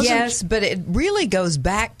it wasn't... Yes, but it really goes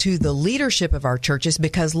back to the leadership of our churches,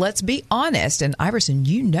 because let's be honest, and Iverson,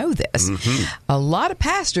 you know this, a lot of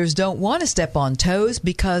pastors don't want to step on toes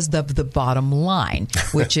because of the bottom line,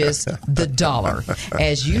 which is the dollar.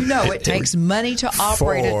 As you know, it takes money to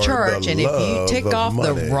operate a church, and if you tick off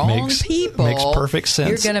the wrong people... Makes perfect sense.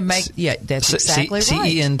 You're going to make... Yeah, that's exactly right.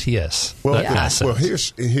 CENTS. Well,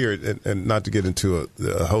 here, and not to get into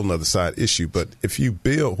a whole nother side issue, but if you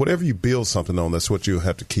build, whatever you build something on, that's what you'll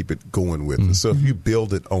have to keep it going with. So if you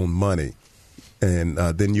build it on money, and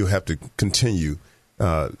then you have to continue,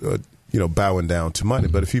 bowing down to money.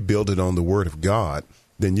 But if you build it on the Word of God,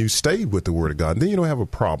 then you stay with the Word of God, and then you don't have a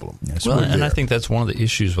problem. I think that's one of the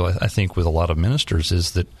issues. I think with a lot of ministers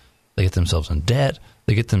is that They get themselves in debt.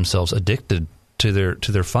 They get themselves addicted to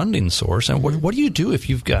their funding source. And what do you do if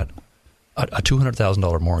you've got a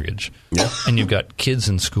 $200,000 mortgage and you've got kids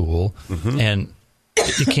in school and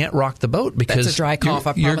you can't rock the boat because that's a dry cough.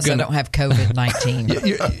 I promise I don't have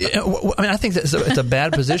COVID-19. I think it's a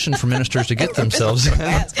bad position for ministers to get themselves in.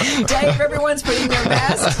 Dave, everyone's putting their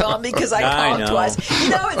masks on because I coughed twice.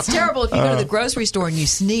 It's terrible if you go to the grocery store and you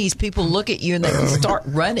sneeze. People look at you and they start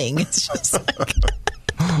running. It's just like...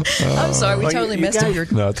 I'm sorry, we totally messed up your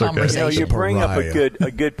conversation. Okay. You bring up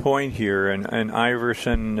a good point here, and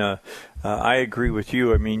Iverson, I agree with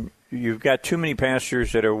you. I mean, you've got too many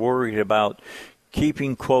pastors that are worried about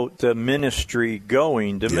keeping, quote, the ministry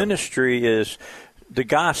going. The ministry is the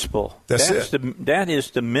gospel. That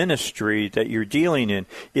is the ministry that you're dealing in.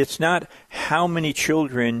 It's not how many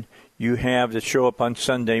children you have that show up on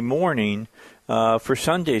Sunday morning for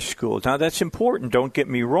Sunday school. Now, that's important. Don't get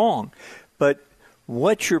me wrong. But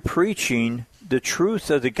what you're preaching, the truth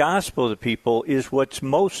of the gospel to people, is what's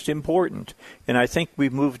most important. And I think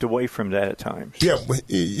we've moved away from that at times. Yeah,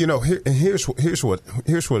 here's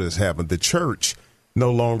what has happened. The church no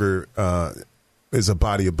longer is a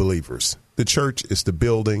body of believers. The church is the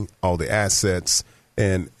building, all the assets,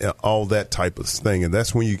 and all that type of thing. And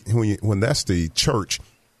that's when that's the church,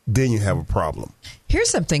 then you have a problem. Here's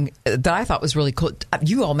something that I thought was really cool.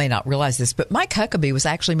 You all may not realize this, but Mike Huckabee was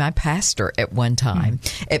actually my pastor at one time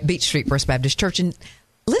at Beach Street First Baptist Church. And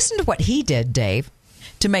listen to what he did, Dave,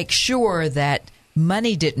 to make sure that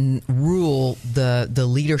money didn't rule the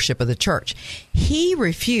leadership of the church. He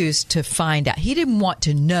refused to find out. He didn't want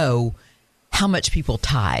to know how much people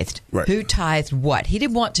tithed, who tithed what. He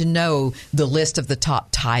didn't want to know the list of the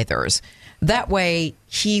top tithers. That way,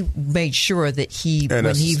 he made sure that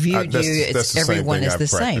when he viewed you, everyone is the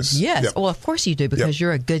same. Yes. Yep. Well, of course you do, because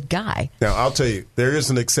you're a good guy. Now, I'll tell you, there is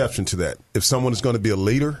an exception to that. If someone is going to be a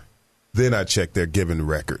leader, then I check their giving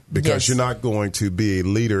record, because you're not going to be a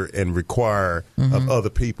leader and require of other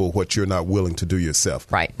people what you're not willing to do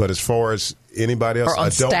yourself. Right. But as far as anybody else, or on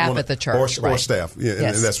staff at the church, or staff,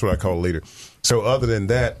 and that's what I call a leader. So other than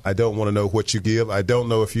that, I don't want to know what you give. I don't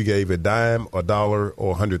know if you gave a dime, a dollar,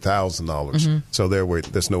 or $100,000. So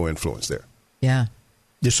there's no influence there. Yeah.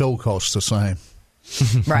 Your soul costs the same.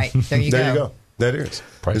 Right. There you go. That is.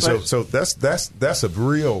 So that's a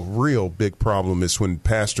real big problem, is when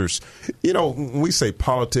pastors, when we say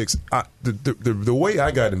politics, the way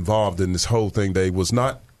I got involved in this whole thing, Dave,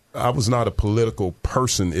 I was not a political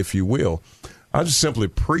person, if you will. I was just simply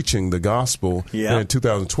preaching the gospel. Yeah. And in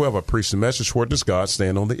 2012, I preached the message, where does God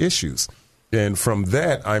stand on the issues? And from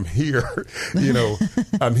that, I'm here,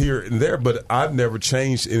 I'm here and there, but I've never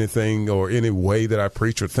changed anything or any way that I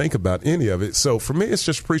preach or think about any of it. So for me, it's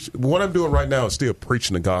just what I'm doing right now is still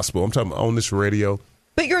preaching the gospel. I'm talking on this radio.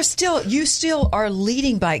 But you still are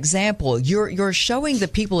leading by example. You're showing the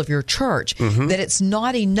people of your church that it's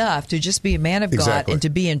not enough to just be a man of God and to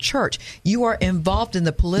be in church. You are involved in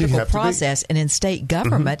the political process and in state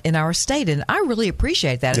government in our state, and I really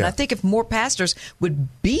appreciate that. And I think if more pastors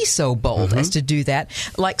would be so bold as to do that,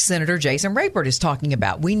 like Senator Jason Rayburn is talking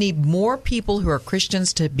about, we need more people who are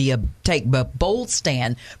Christians to take a bold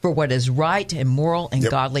stand for what is right and moral and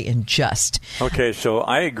godly and just. Okay, so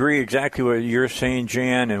I agree exactly what you're saying,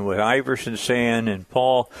 Jan, and what Iverson's saying, and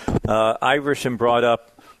Paul. Iverson brought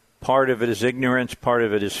up part of it is ignorance, part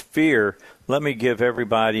of it is fear. Let me give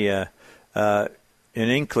everybody an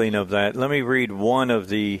inkling of that. Let me read one of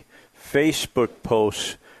the Facebook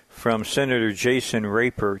posts from Senator Jason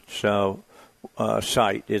Rayburn's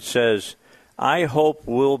site. It says, "I hope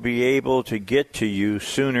we'll be able to get to you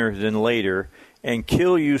sooner than later and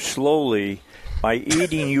kill you slowly by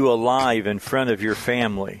eating you alive in front of your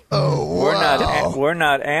family. Oh, wow. We're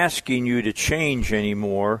not asking you to change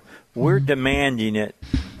anymore. We're demanding it.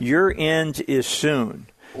 Your end is soon."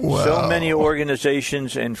 Wow. So many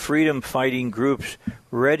organizations and freedom-fighting groups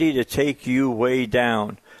ready to take you way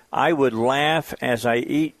down. I would laugh as I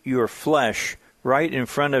eat your flesh right in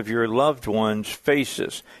front of your loved ones'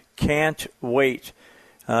 faces. Can't wait.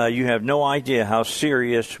 You have no idea how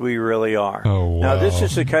serious we really are. Oh, wow. Now, this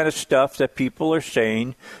is the kind of stuff that people are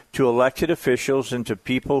saying to elected officials and to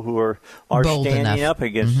people who are standing up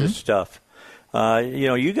against this stuff.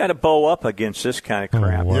 You got to bow up against this kind of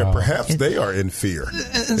crap. Oh, wow. Yeah, perhaps they are in fear.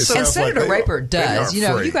 And Senator Rayburn does.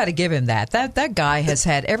 You got to give him that. That guy has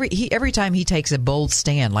had every time he takes a bold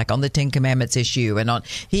stand, like on the Ten Commandments issue, and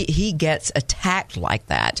he gets attacked like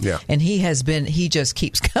that. Yeah. And he just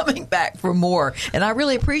keeps coming back for more. And I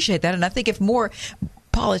really appreciate that. And I think if more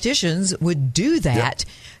politicians would do that,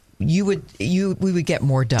 we would get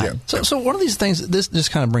more done. Yeah. So one of these things, this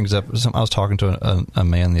just kind of brings up. I was talking to a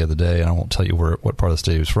man the other day, and I won't tell you what part of the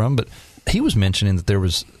state he was from, but he was mentioning that there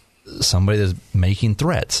was somebody that's making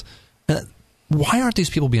threats. Why aren't these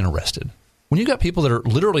people being arrested? When you got people that are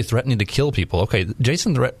literally threatening to kill people, okay,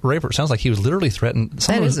 Jason the Raper sounds like he was literally threatening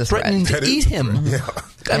to eat him. Yeah.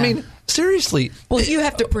 I mean, seriously. Well, you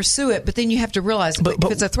have to pursue it, but then you have to realize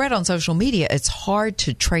if it's a threat on social media, it's hard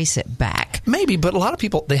to trace it back. Maybe, but a lot of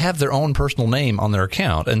people, they have their own personal name on their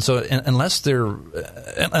account, and so unless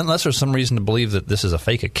there's some reason to believe that this is a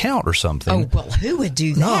fake account or something. Oh, well, who would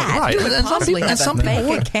do that? No, right. Who would possibly have a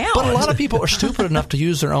fake account? But a lot of people are stupid enough to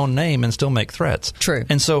use their own name and still make threats. True.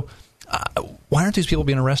 And so why aren't these people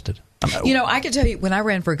being arrested? I can tell you, when I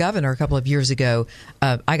ran for governor a couple of years ago,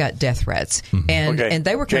 I got death threats, and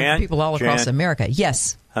they were coming from people all across America.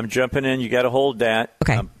 Yes. I'm jumping in. You got to hold that.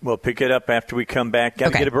 Okay. We'll pick it up after we come back.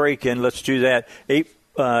 Got to get a break in. Let's do that.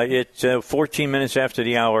 It's 14 minutes after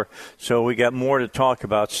the hour, so we got more to talk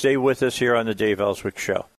about. Stay with us here on the Dave Elswick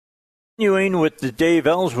Show. Continuing with the Dave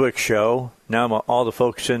Elswick Show. Now all the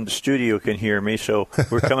folks in the studio can hear me, so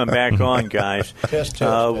we're coming back on, guys.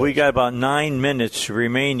 We got about 9 minutes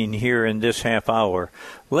remaining here in this half hour.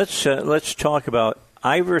 Let's talk about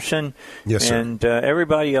Iverson and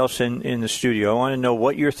everybody else in the studio. I want to know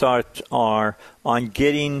what your thoughts are on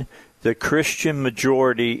getting the Christian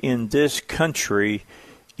majority in this country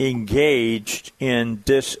engaged in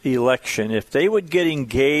this election. If they would get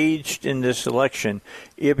engaged in this election,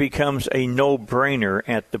 it becomes a no-brainer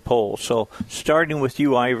at the polls. So starting with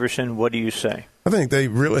you, Iverson, what do you say? I think they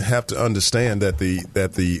really have to understand that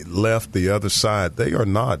the left, the other side, they are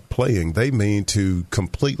not playing. They mean to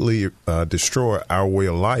completely destroy our way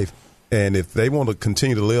of life. And if they want to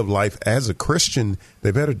continue to live life as a Christian, they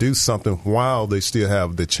better do something while they still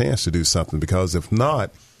have the chance to do something. Because if not,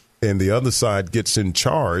 and the other side gets in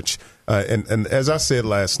charge. And as I said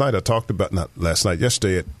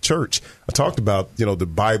yesterday at church, I talked about, the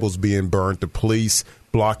Bibles being burned, the police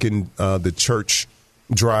blocking the church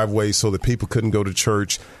driveway so that people couldn't go to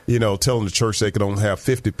church, telling the church they could only have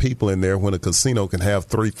 50 people in there when a casino can have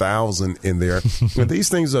 3,000 in there. And these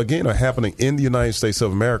things, again, are happening in the United States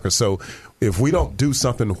of America. So if we don't do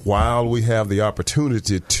something while we have the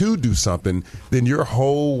opportunity to do something, then your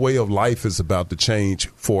whole way of life is about to change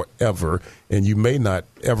forever, and you may not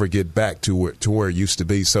ever get back to where it used to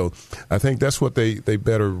be. So I think that's what they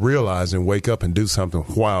better realize and wake up and do something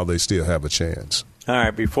while they still have a chance. All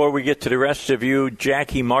right, before we get to the rest of you,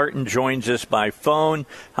 Jackie Martin joins us by phone.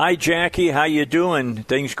 Hi, Jackie. How you doing?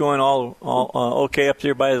 Things going all okay up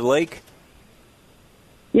there by the lake?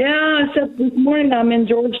 Yeah, except this morning I'm in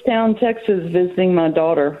Georgetown, Texas, visiting my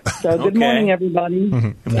daughter. So good morning, everybody.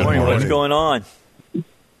 Good morning. What's going on?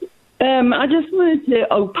 I just wanted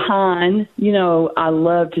to opine, I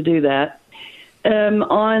love to do that,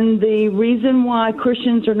 on the reason why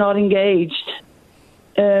Christians are not engaged.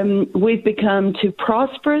 We've become too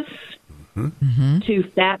prosperous, too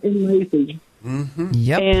fat and lazy.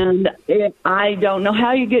 Yep. And I don't know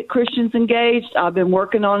how you get Christians engaged. I've been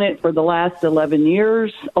working on it for the last 11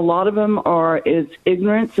 years. A lot of them is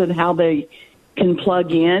ignorance of how they can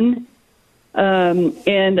plug in.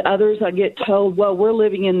 And others I get told, well, we're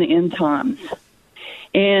living in the end times.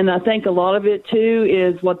 And I think a lot of it, too,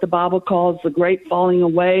 is what the Bible calls the great falling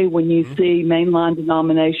away when you see mainline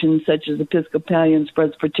denominations such as Episcopalians,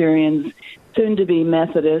 Presbyterians, soon to be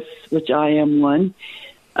Methodists, which I am one,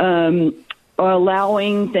 are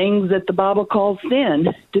allowing things that the Bible calls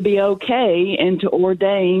sin to be okay and to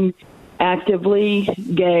ordain actively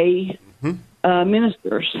gay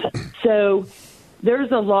ministers. So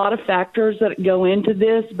there's a lot of factors that go into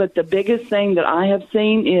this, but the biggest thing that I have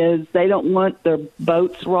seen is they don't want their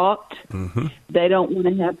boats rocked. They don't want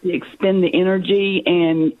to have to expend the energy,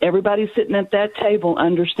 and everybody sitting at that table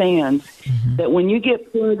understands that when you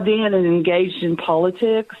get plugged in and engaged in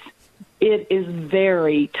politics, it is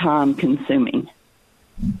very time-consuming.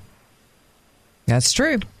 That's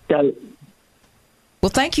true. So,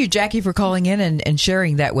 well, thank you, Jackie, for calling in and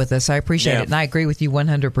sharing that with us. I appreciate it, and I agree with you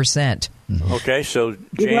 100%. Okay, so,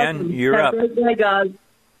 Jan, you're up. Have a great day, guys.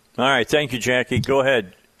 All right, thank you, Jackie. Go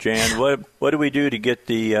ahead, Jan. What do we do to get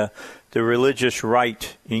the religious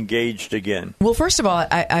right engaged again? Well, first of all,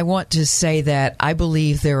 I want to say that I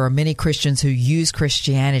believe there are many Christians who use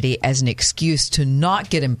Christianity as an excuse to not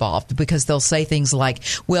get involved because they'll say things like,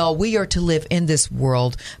 well, we are to live in this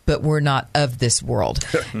world, but we're not of this world.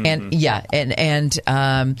 And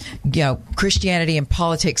Christianity and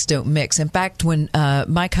politics don't mix. In fact, when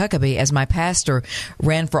Mike Huckabee, as my pastor,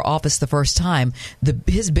 ran for office the first time,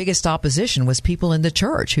 his biggest opposition was people in the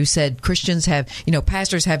church who said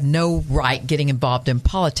pastors have no right getting involved in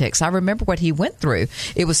politics. politics. I remember what he went through.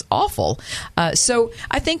 It was awful. So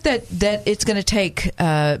I think that it's going to take,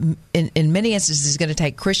 in many instances, it's going to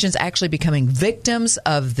take Christians actually becoming victims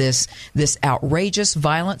of this outrageous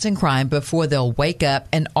violence and crime before they'll wake up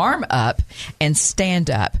and arm up and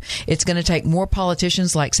stand up. It's going to take more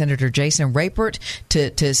politicians like Senator Jason Rapert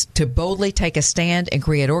to boldly take a stand and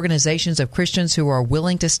create organizations of Christians who are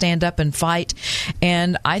willing to stand up and fight.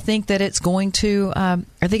 And I think that it's going to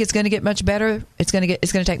get much better. It's going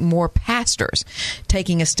to take more pastors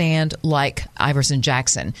taking a stand like Iverson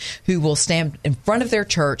Jackson, who will stand in front of their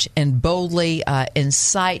church and boldly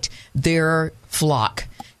incite their flock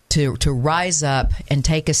to rise up and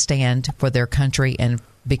take a stand for their country, and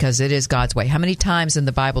because it is God's way. How many times in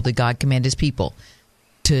the Bible did God command his people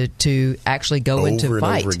to actually go into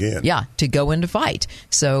fight? Over again. Yeah, to go into fight.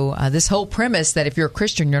 So this whole premise that if you're a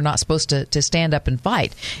Christian, you're not supposed to stand up and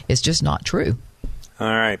fight is just not true. All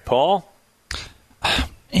right, Paul? I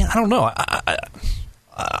don't know.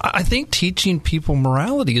 I think teaching people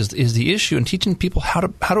morality is the issue, and teaching people how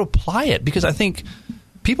to apply it. Because I think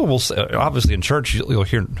people will say, obviously in church you'll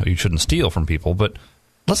hear you shouldn't steal from people, but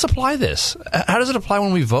let's apply this. How does it apply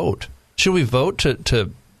when we vote? Should we vote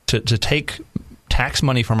to take tax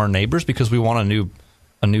money from our neighbors because we want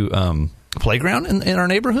a new playground in our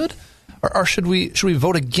neighborhood, or should we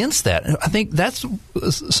vote against that? And I think that's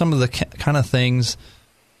some of the kind of things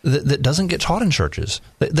that doesn't get taught in churches.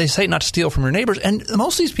 They say not to steal from your neighbors, and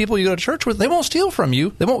most of these people you go to church with, they won't steal from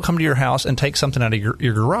you. They won't come to your house and take something out of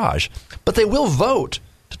your garage, but they will vote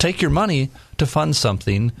to take your money to fund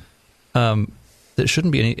something that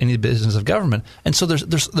shouldn't be any business of government. And so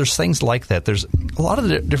there's things like that. There's a lot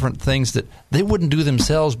of different things that they wouldn't do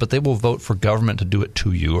themselves, but they will vote for government to do it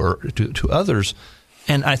to you or to others.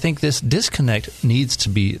 And I think this disconnect needs to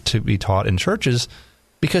be taught in churches,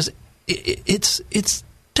 because it's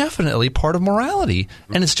definitely part of morality,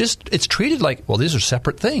 and it's treated like, well, these are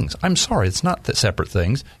separate things. I'm sorry, it's not separate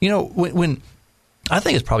things. You know, when I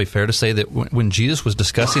think it's probably fair to say that when Jesus was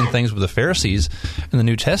discussing things with the Pharisees in the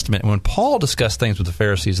New Testament, and when Paul discussed things with the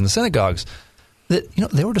Pharisees in the synagogues, that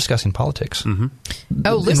they were discussing politics. Mm-hmm.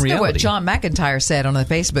 Oh, listen to what John McIntyre said on a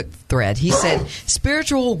Facebook thread. He said,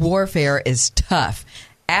 "Spiritual warfare is tough.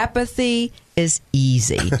 Apathy is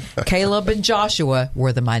easy." Caleb and Joshua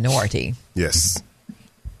were the minority. Yes.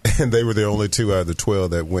 And they were the only 2 out of the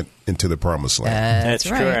 12 that went into the promised land. That's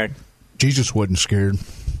right. Correct. Jesus wasn't scared.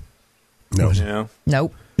 No.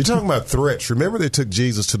 Nope. You're talking about threats. Remember, they took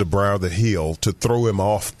Jesus to the brow of the hill to throw him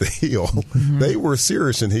off the hill. Mm-hmm. They were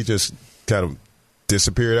serious, and he just kind of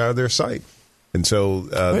disappeared out of their sight. And so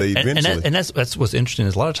they eventually... And that's what's interesting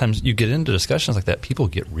is a lot of times you get into discussions like that, people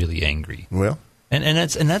get really angry. Well... And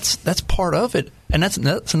that's part of it. And that's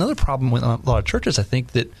another problem with a lot of churches, I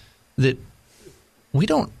think, that we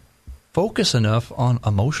don't focus enough on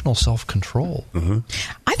emotional self-control. Mm-hmm.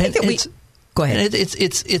 I think that go ahead.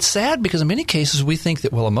 It's sad because in many cases we think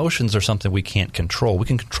that, well, emotions are something we can't control. We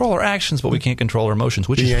can control our actions, but we can't control our emotions,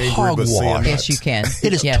 which is hogwash. Yes, you can.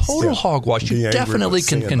 It is total hogwash. You definitely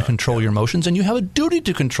can control your emotions, and you have a duty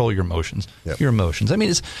to control your emotions. Yep. Your emotions. I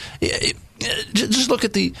mean, just look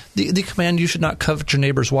at the command, you should not covet your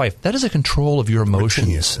neighbor's wife. That is a control of your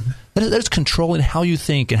emotions. That is controlling how you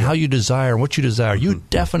think and how you desire and what you desire. Mm-hmm. You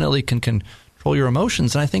definitely can control your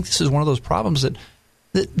emotions. And I think this is one of those problems that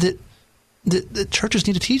the churches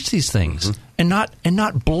need to teach these things, mm-hmm. and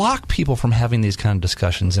not block people from having these kind of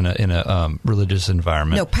discussions in a religious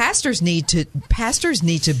environment. No, pastors need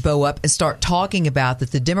to bow up and start talking about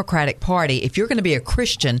that the Democratic Party. If you're going to be a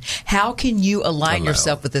Christian, how can you align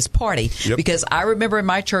yourself with this party? Yep. Because I remember in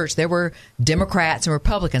my church there were Democrats and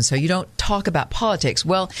Republicans, so you don't talk about politics.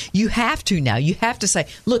 Well, you have to now. You have to say,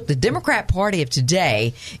 look, the Democrat Party of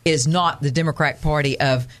today is not the Democratic Party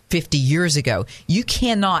of 50 years ago. You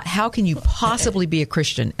cannot. How can you possibly be a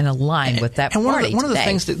Christian and align with that party? One of the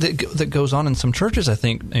things that goes on in some churches, I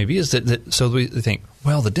think, maybe, is that so we think,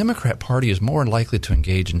 well, the Democrat Party is more likely to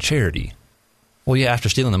engage in charity. Well, yeah, after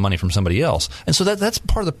stealing the money from somebody else. And so that's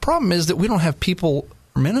part of the problem, is that we don't have people,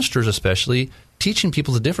 ministers especially, teaching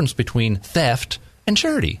people the difference between theft and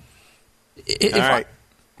charity. All right.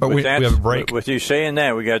 We have a break. With you saying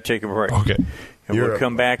that, we got to take a break. Okay. And we'll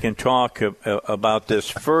come back and talk about this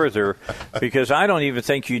further, because I don't even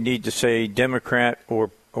think you need to say Democrat or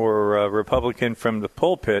Republican from the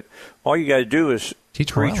pulpit. All you got to do is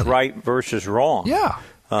preach right versus wrong. Yeah.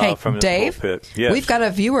 Hey, from Dave, the pulpit. Yes. We've got a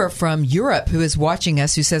viewer from Europe who is watching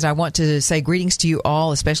us who says, I want to say greetings to you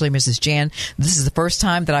all, especially Mrs. Jan. This is the first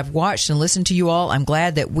time that I've watched and listened to you all. I'm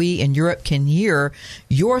glad that we in Europe can hear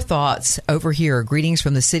your thoughts over here. Greetings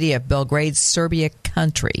from the city of Belgrade, Serbia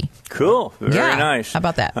country. Cool. Very nice. How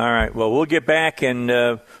about that? All right. Well, we'll get back,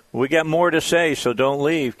 and we got more to say, so don't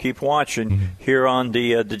leave. Keep watching here on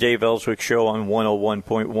the Dave Elswick Show on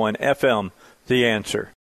 101.1 FM, The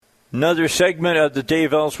Answer. Another segment of the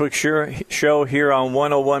Dave Elswick Show here on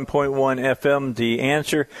 101.1 FM, The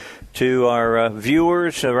Answer. To our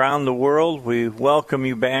viewers around the world, we welcome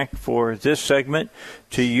you back for this segment.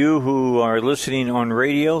 To you who are listening on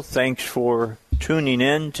radio, thanks for tuning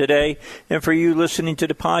in today. And for you listening to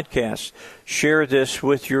the podcast, share this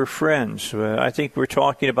with your friends. I think we're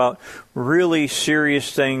talking about really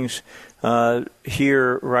serious things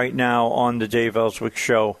here right now on the Dave Elswick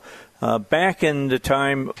Show. Back in the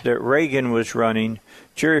time that Reagan was running,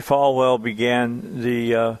 Jerry Falwell began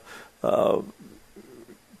the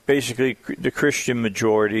basically the Christian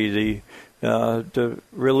majority, the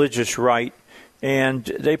religious right, and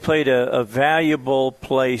they played a valuable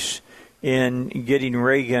place in getting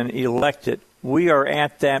Reagan elected. We are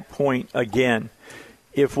at that point again.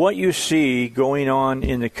 If what you see going on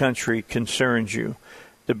in the country concerns you,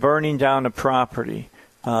 the burning down of property,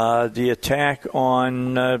 the attack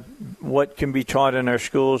on what can be taught in our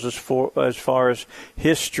schools as far as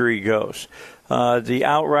history goes, the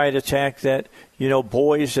outright attack that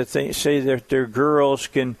boys that say that their girls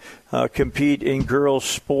can compete in girls'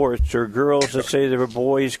 sports, or girls that say their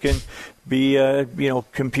boys can be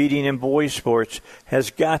competing in boys' sports,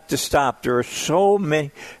 has got to stop. There are so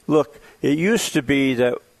many. Look, it used to be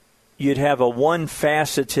that you'd have a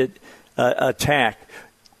one-faceted attack.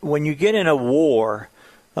 When you get in a war,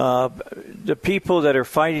 the people that are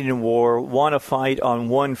fighting in war want to fight on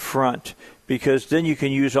one front, because then you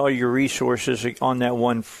can use all your resources on that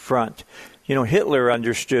one front. Hitler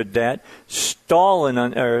understood that. Stalin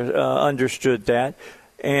understood that.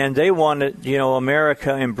 And they wanted,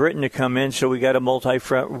 America and Britain to come in, so we got a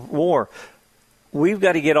multi-front war. We've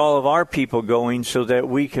got to get all of our people going so that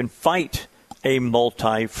we can fight a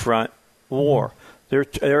multi-front war.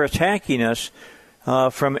 They're attacking us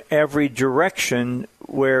from every direction,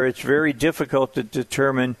 where it's very difficult to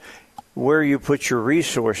determine where you put your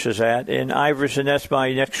resources at. And Iverson, that's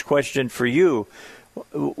my next question for you.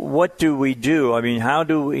 What do we do? I mean, how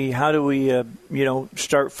do we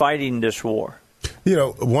start fighting this war?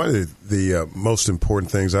 One of the most important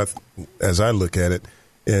things, as I look at it,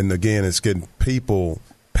 and again, it's getting people,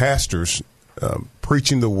 pastors,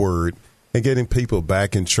 preaching the word, and getting people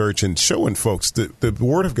back in church and showing folks the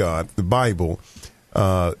Word of God, the Bible,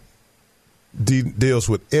 deals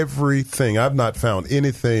with everything. I've not found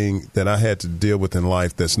anything that I had to deal with in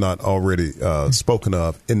life that's not already spoken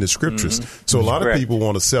of in the Scriptures. Mm-hmm. So a lot of people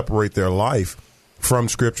want to separate their life from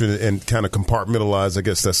Scripture and kind of compartmentalize. I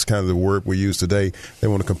guess that's kind of the word we use today. They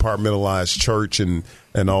want to compartmentalize church and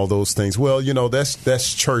all those things. Well,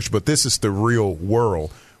 that's church, but this is the real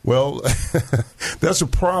world. Well, that's a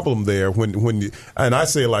problem there when you, and I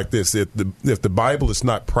say it like this: if the Bible is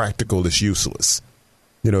not practical, it's useless.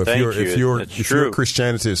 If your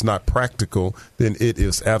Christianity is not practical, then it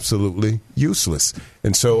is absolutely useless.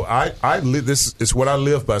 And so I live. This is what I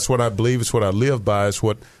live by. It's what I believe. It's what I live by. It's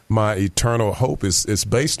what my eternal hope is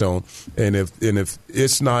based on. And if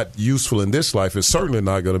it's not useful in this life, it's certainly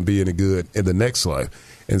not going to be any good in the next life.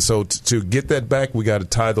 And so to get that back, we got to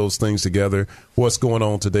tie those things together. What's going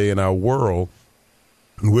on today in our world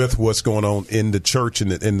with what's going on in the church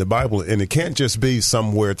and in the Bible. And it can't just be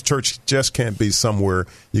somewhere. The church just can't be somewhere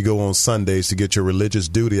you go on Sundays to get your religious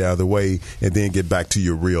duty out of the way and then get back to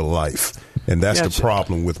your real life. And that's the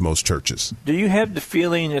problem with most churches. Do you have the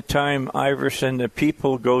feeling at time, Iverson, that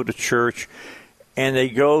people go to church and they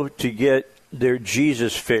go to get their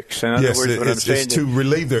Jesus fix? In other words, what I'm saying, it's to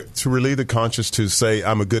relieve the conscience, to say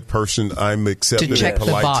I'm a good person, I'm accepted in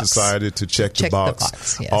polite society, to check the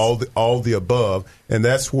box, yes. all the above, and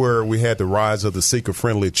that's where we had the rise of the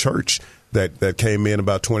seeker-friendly church that came in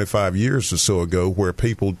about 25 years or so ago, where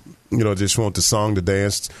people just want the song, the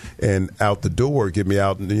dance, and out the door, get me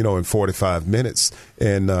out in 45 minutes,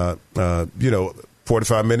 and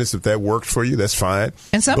 45 minutes, if that works for you, that's fine.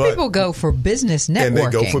 And some people go for business networking. And they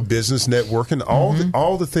go for business networking,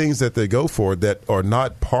 all the things that they go for that are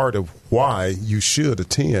not part of why you should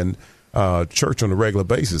attend church on a regular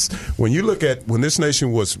basis. When you look at when this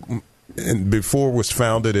nation was and before it was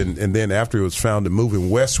founded, and then after it was founded, moving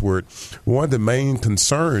westward, one of the main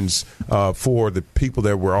concerns for the people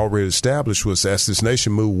that were already established was, as this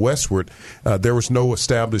nation moved westward, there was no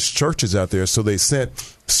established churches out there, so they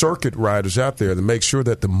sent circuit riders out there to make sure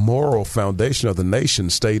that the moral foundation of the nation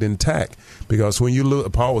stayed intact. Because when you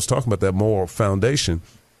Paul was talking about that moral foundation,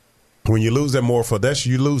 when you lose that moral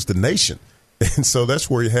foundation, you lose the nation. And so that's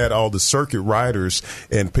where you had all the circuit riders,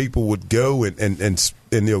 and people would go and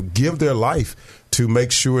they'll give their life to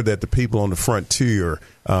make sure that the people on the frontier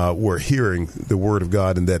were hearing the word of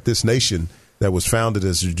God, and that this nation that was founded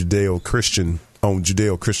as a Judeo-Christian on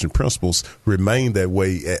Judeo-Christian principles remained that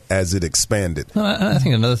way as it expanded. Well, I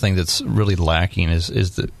think another thing that's really lacking is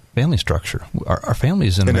the family structure. Our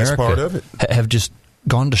families in America that's part of it. Have just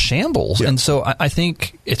gone to shambles. Yeah. And so I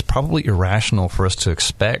think it's probably irrational for us to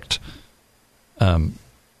expect in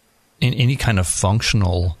any kind of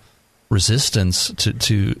functional resistance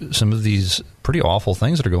to some of these pretty awful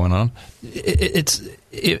things that are going on.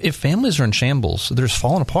 If families are in shambles, they're just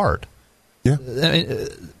falling apart. Yeah. I mean,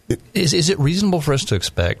 is it reasonable for us to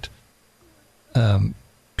expect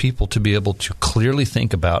people to be able to clearly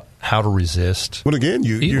think about how to resist? Well, again,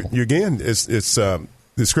 evil? It's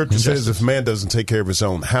the scripture says if man doesn't take care of his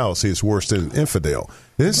own house, he's worse than an infidel.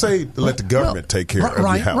 It didn't say let the government take care of your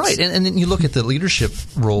house. Right, and then you look at the leadership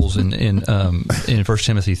roles in 1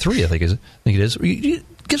 Timothy 3, I think it is. You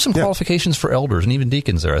give some qualifications for elders and even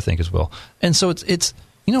deacons there, I think, as well. And so it's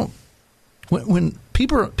when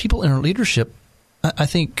people in our leadership, I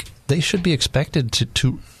think they should be expected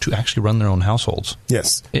to actually run their own households.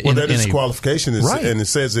 Yes. Well, that is qualification, and it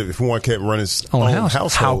says that if one can't run his own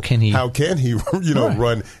household, how can he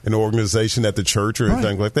run an organization at the church or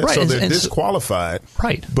anything like that? Right. So they're disqualified.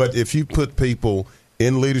 Right. But if you put people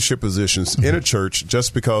in leadership positions in a church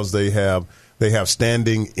just because they have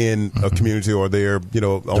standing in a community, or they're on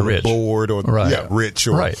the board, or rich,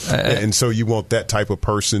 or and so you want that type of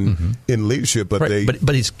person in leadership, but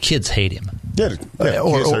his kids hate him.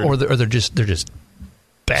 Or they're just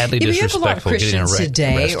badly disrespectful. You have a lot of Christians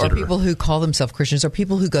today, or arrested people who call themselves Christians, or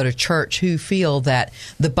people who go to church who feel that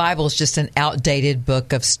the Bible is just an outdated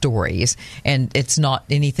book of stories, and it's not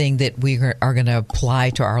anything that we are going to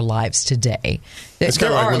apply to our lives today. It's there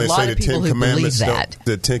kind of like are when a they lot say of the people Ten who believe Commandments, that.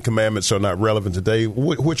 the Ten Commandments are not relevant today.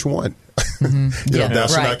 Which one? Thou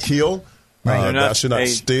shalt not kill. Thou shalt not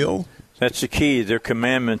steal. That's the key. They're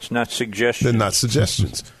commandments, not suggestions. They're not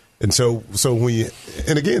suggestions. And so when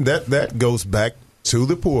and again, that goes back to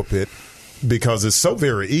the pulpit, because it's so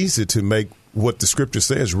very easy to make what the scripture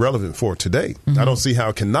says relevant for today. I don't see how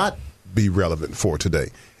it cannot be relevant for today.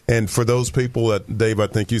 And for those people that, Dave, I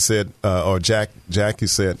think you said, or Jack, you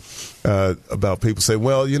said about people say,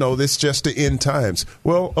 well, this is just the end times.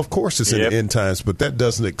 Well, of course it's in the end times, but that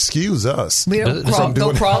doesn't excuse us. We don't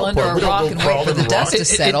go crawl under a rock and wait for the dust to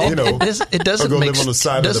settle. It doesn't or go make, live on the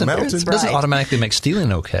side of the mountain. It doesn't automatically make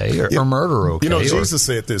stealing okay or murder okay. Jesus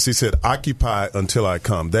said this. He said, occupy until I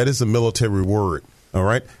come. That is a military word. All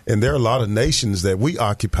right. And there are a lot of nations that we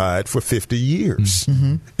occupied for 50 years.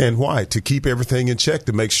 And why? To keep everything in check,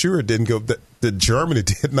 to make sure it didn't go, that Germany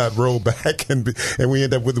did not roll back and we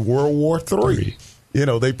end up with World War III.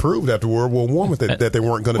 They proved after World War I that they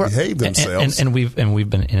weren't going to behave themselves. And we've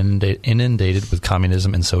been inundated with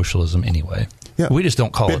communism and socialism anyway. Yeah. We just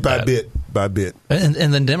don't call it that. Bit by bit. And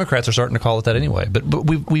then Democrats are starting to call it that anyway. But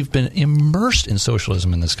we've been immersed in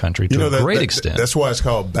socialism in this country to a great extent. That's why it's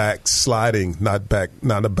called backsliding, not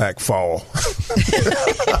a backfall.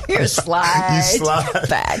 You slide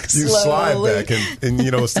back slowly. You slide back, and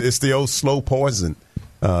it's the old slow poison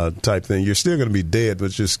type thing. You're still going to be dead, but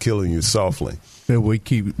it's just killing you softly. We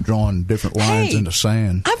keep drawing different lines in the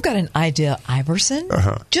sand. I've got an idea, Iverson.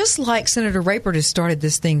 Just like Senator Rayford has started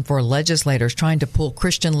this thing for legislators, trying to pull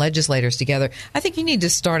Christian legislators together, I think you need to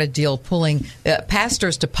start a deal pulling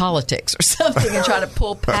pastors to politics or something, and try to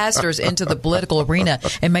pull pastors into the political arena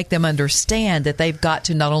and make them understand that they've got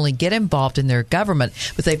to not only get involved in their government,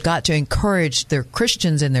 but they've got to encourage their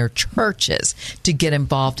Christians in their churches to get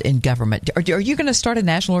involved in government. Are you going to start a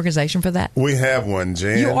national organization for that? We have one,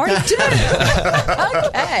 Jan. You already do.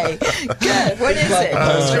 Okay, good. What is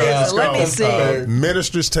it? Let me see.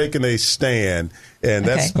 Ministers taking a stand, and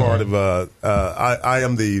that's part of. I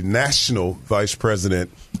am the national vice president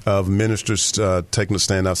of ministers taking a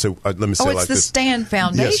stand. Let me say it like this. It's the Stand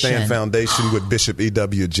Foundation. Yeah, Stand Foundation with Bishop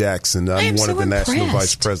E.W. Jackson. I'm one of the national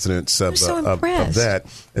vice presidents of that,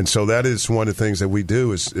 and so that is one of the things that we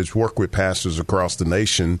do is work with pastors across the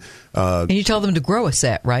nation. And you tell them to grow a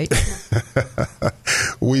set, right?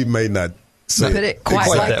 We may not put it quite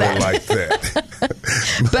exactly like that.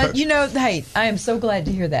 But hey, I am so glad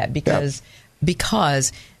to hear that because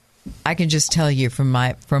I can just tell you from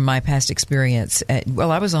my past experience. I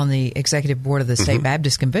was on the executive board of the State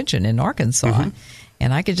Baptist Convention in Arkansas,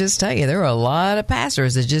 and I could just tell you there are a lot of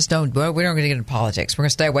pastors that just don't. Well, we don't going to get into politics. We're going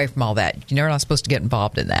to stay away from all that. You're not supposed to get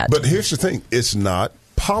involved in that. But here's the thing: it's not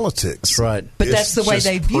politics. That's right. But that's the way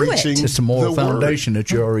they view it. It's a moral foundation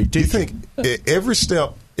that you're already teaching. You think every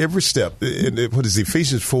step. What is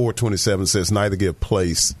Ephesians 4:27 says? Neither give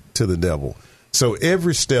place to the devil. So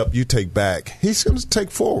every step you take back, he's going to take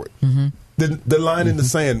forward. The line in the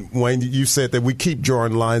sand, Wayne, you said that we keep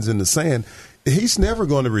drawing lines in the sand. He's never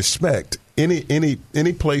going to respect any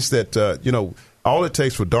place that, all it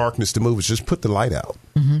takes for darkness to move is just put the light out.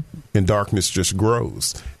 And darkness just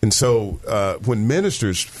grows. And so when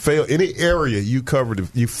ministers fail, any area you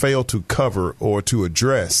fail to cover or to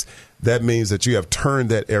address, that means that you have turned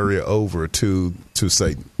that area over to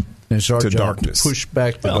Satan. And it's our to job darkness. To push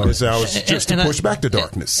back the darkness. It's ours just to push back the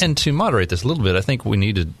darkness. And to moderate this a little bit, I think we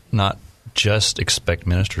need to not just expect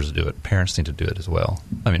ministers to do it. Parents need to do it as well.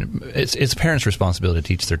 I mean, it's parents' responsibility to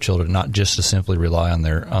teach their children, not just to simply rely on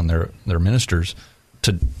their ministers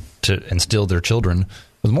to instill their children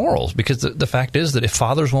with morals. Because the fact is that if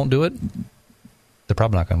fathers won't do it, they're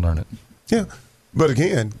probably not going to learn it. Yeah. But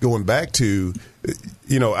again, going back to,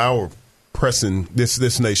 our pressing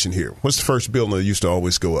this nation here. What's the first building that used to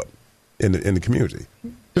always go up in the community?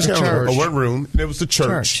 There's a one room, and it was the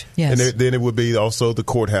church. Yes. And then it would be also the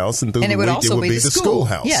courthouse, and through the week it would be the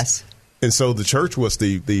schoolhouse. Yes. And so the church was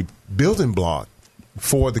the building block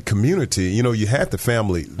for the community. You had the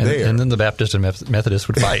family there. And then the Baptist and Methodist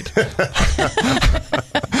would fight. But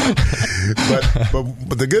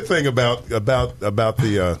the good thing about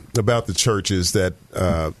the church is that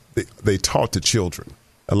they taught the children.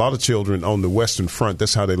 A lot of children on the Western Front,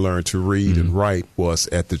 that's how they learned to read and write, was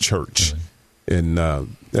at the church. And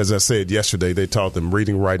as I said yesterday, they taught them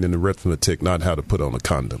reading, writing, and arithmetic, not how to put on a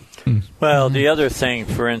condom. Well, the other thing,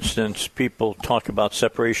 for instance, people talk about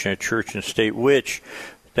separation of church and state, which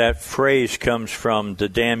that phrase comes from the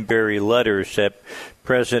Danbury letters that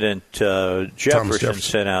President Jefferson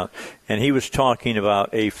sent out. And he was talking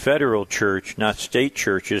about a federal church, not state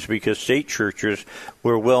churches, because state churches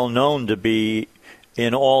were well known to be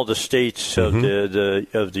in all the states of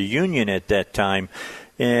the Union at that time.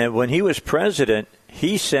 And when he was president,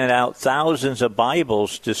 he sent out thousands of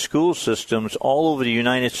Bibles to school systems all over the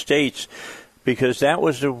United States because that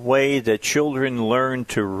was the way that children learned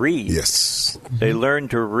to read. Yes. They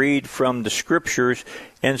learned to read from the scriptures.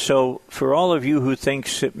 And so for all of you who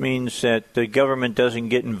thinks it means that the government doesn't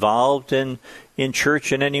get involved in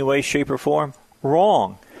church in any way, shape, or form,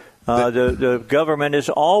 wrong. The government is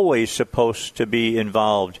always supposed to be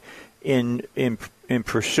involved in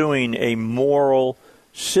pursuing a moral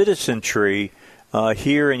citizenry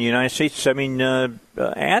here in the United States. I mean,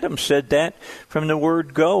 Adam said that from the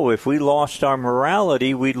word go. If we lost our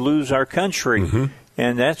morality, we'd lose our country.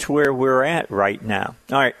 And that's where we're at right now.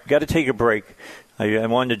 All right, got to take a break. I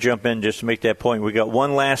wanted to jump in just to make that point. We got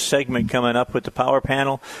one last segment coming up with the Power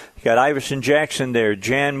Panel. You got Iverson Jackson there,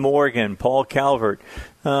 Jan Morgan, Paul Calvert.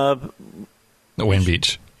 Wayne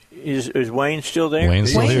Beach. Is Wayne still there?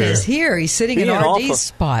 Wayne's still Wayne here. is here. He's sitting in RD's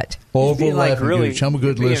spot. I'm a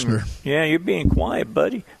good listener. Yeah, you're being quiet,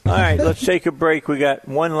 buddy. All right, let's take a break. We got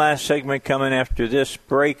one last segment coming after this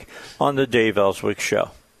break on the Dave Elswick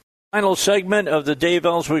Show. Final segment of the Dave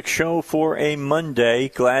Elswick Show for a Monday.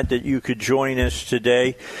 Glad that you could join us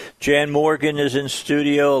today. Jan Morgan is in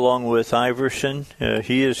studio along with Iverson.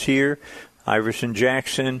 He is here. Iverson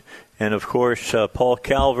Jackson. And, of course, Paul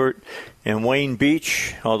Calvert and Wayne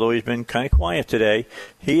Beach, although he's been kind of quiet today,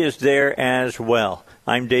 he is there as well.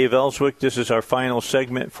 I'm Dave Elswick. This is our final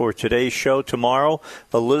segment for today's show. Tomorrow,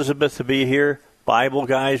 Elizabeth will be here. Bible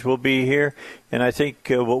guys will be here. And I think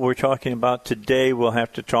what we're talking about today, we'll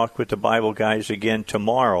have to talk with the Bible guys again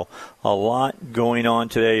tomorrow. A lot going on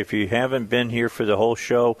today. If you haven't been here for the whole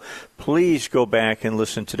show, please go back and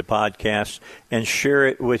listen to the podcast and share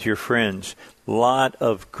it with your friends. A lot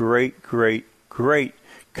of great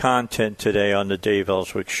content today on the Dave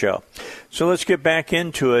Elswick Show. So let's get back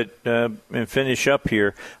into it and finish up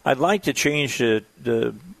here. I'd like to change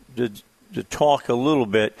the talk a little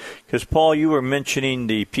bit because, Paul, you were mentioning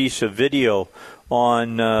the piece of video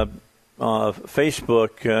on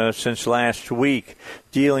Facebook since last week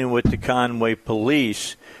dealing with the Conway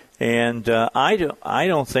police. And I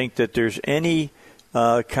don't think that there's any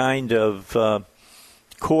kind of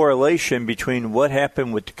correlation between what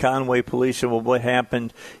happened with the Conway police and what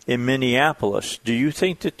happened in Minneapolis. Do you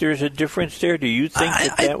think that there's a difference there? Do you think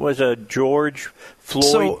that was a George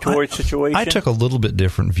Floyd situation? I took a little bit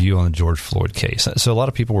different view on the George Floyd case. So a lot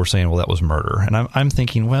of people were saying, well, that was murder. And I'm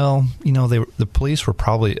thinking, well, the police were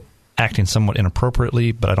probably acting somewhat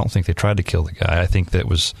inappropriately, but I don't think they tried to kill the guy. I think that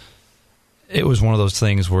it was one of those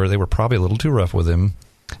things where they were probably a little too rough with him,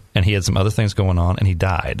 and he had some other things going on, and he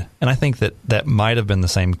died. And I think that might have been the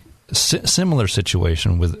same similar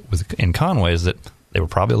situation in Conway, is that they were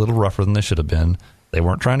probably a little rougher than they should have been. They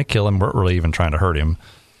weren't trying to kill him, weren't really even trying to hurt him,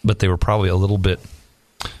 but they were probably a little bit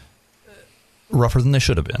rougher than they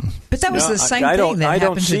should have been. But that was the same thing that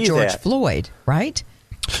happened to George Floyd, right?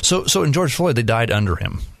 So in George Floyd, they died under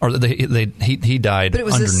him, or he died underneath them. But it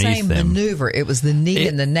was the same maneuver. It was the knee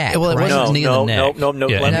in the neck. Well, it right? wasn't the knee in the neck. No.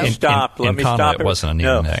 Yeah, Let me stop. In Conway, it wasn't a knee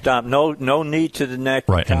in the neck. Stop. No knee to the neck.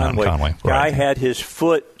 Right, in and not in Conway. Guy had his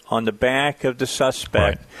foot on the back of the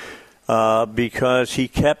suspect because he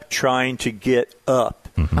kept trying to get up.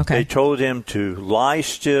 Mm-hmm. Okay. They told him to lie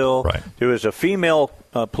still. Right. There was a female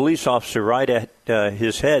police officer right at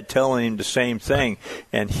his head telling him the same thing,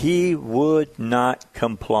 and he would not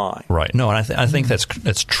comply. Right. No, and I think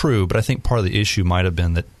that's true, but I think part of the issue might have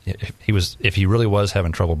been that if he really was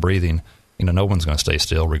having trouble breathing, no one's going to stay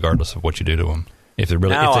still regardless of what you do to him. If they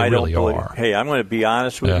really are. Hey, I'm going to be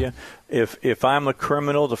honest with you. If I'm a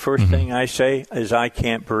criminal, the first thing I say is I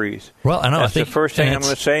can't breathe. Well, I know. That's the first thing I'm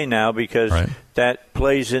going to say now, because that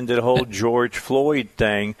plays into the whole George Floyd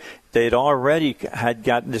thing. They'd already had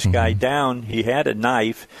gotten this guy down. He had a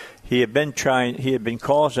knife. He had been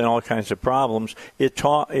causing all kinds of problems. It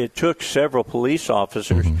took several police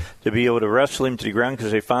officers to be able to wrestle him to the ground,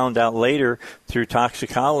 because they found out later through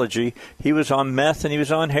toxicology he was on meth and he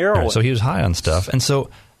was on heroin. Right, so he was high on stuff,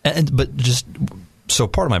 so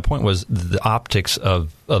part of my point was the optics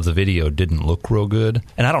of the video didn't look real good,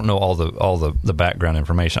 and I don't know all the background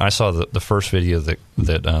information. I saw the first video that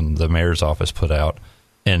the mayor's office put out,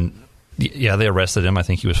 and they arrested him. I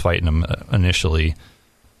think he was fighting him initially.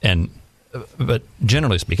 But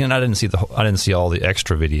generally speaking, I didn't see all the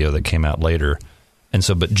extra video that came out later,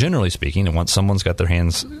 but generally speaking, and once someone's got their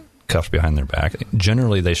hands cuffed behind their back,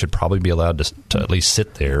 generally they should probably be allowed to at least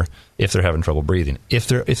sit there if they're having trouble breathing, if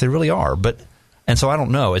they really are. And so I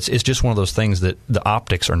don't know. It's just one of those things that the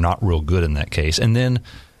optics are not real good in that case. And then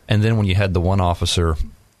when you had the one officer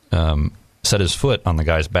set his foot on the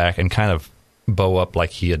guy's back and kind of bow up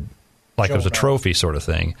like it was a trophy sort of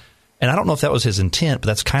thing. And I don't know if that was his intent, but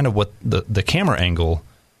that's kind of what the camera angle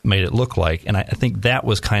made it look like. And I think that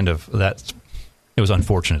was it was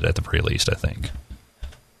unfortunate at the very least, I think.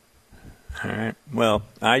 All right. Well,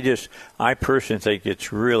 I personally think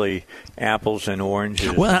it's really apples and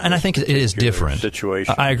oranges. Well, and I think it is different.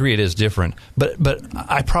 Situation. I agree, it is different. But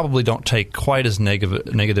I probably don't take quite as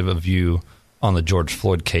negative a view on the George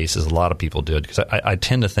Floyd case as a lot of people did, because I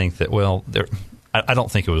tend to think that, I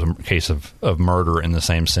don't think it was a case of murder in the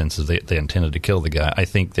same sense as they intended to kill the guy. I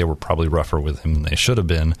think they were probably rougher with him than they should have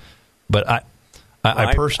been. But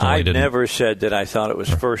I personally didn't. I never said that I thought it was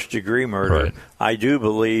first-degree murder. Right. I do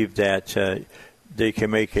believe that they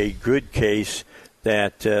can make a good case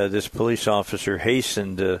that this police officer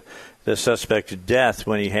hastened the suspect's death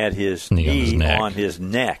when he had his knee on his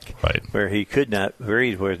neck, where he could not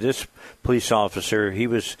breathe. Where this police officer, he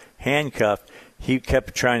was handcuffed. He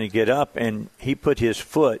kept trying to get up, and he put his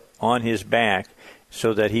foot on his back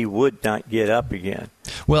so that he would not get up again.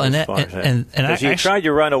 Well, because he tried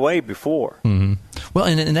to run away before. Mm-hmm. Well,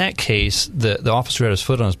 in that case, the officer had his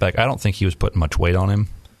foot on his back. I don't think he was putting much weight on him.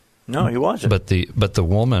 No, he wasn't. But the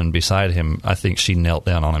woman beside him, I think she knelt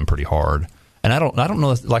down on him pretty hard. And I don't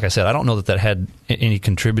know. Like I said, I don't know that had any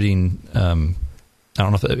contributing. I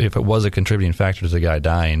don't know if it was a contributing factor to the guy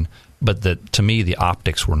dying. But to me, the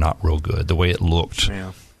optics were not real good. The way it looked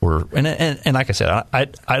were, and like I said,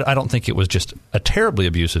 I don't think it was just a terribly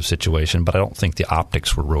abusive situation, but I don't think the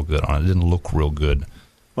optics were real good on it. It didn't look real good.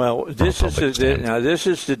 Well, this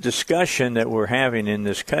is the discussion that we're having in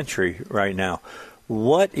this country right now.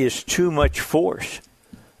 What is too much force?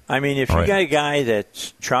 I mean, if you got a guy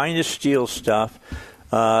that's trying to steal stuff,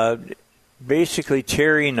 basically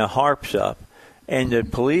tearing the harps up, and the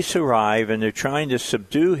police arrive and they're trying to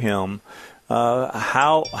subdue him,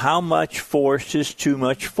 how much force is too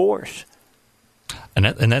much force? And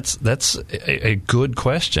that's a good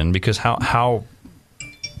question, because how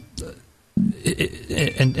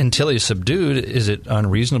until he's subdued, is it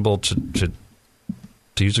unreasonable to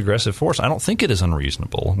use aggressive force? I don't think it is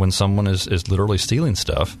unreasonable when someone is literally stealing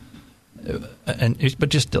stuff, but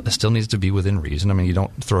it still needs to be within reason. I mean, you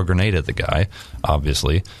don't throw a grenade at the guy,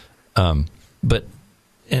 obviously. But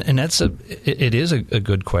it is a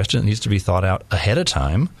good question. It needs to be thought out ahead of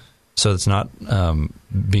time, so it's not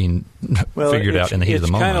being figured out in the heat of the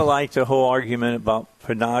moment. It's kind of like the whole argument about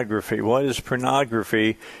pornography. What is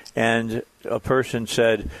pornography? And a person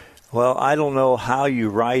said, Well, I don't know how you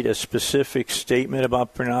write a specific statement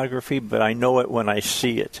about pornography, but I know it when I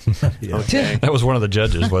see it. Okay? That was one of the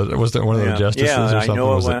judges. Was that one of the justices or something? I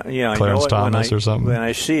know was it when, Clarence Thomas or something? When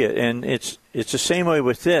I see it. And it's the same way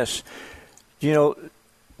with this. You know,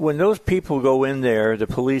 when those people go in there, the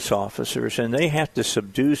police officers, and they have to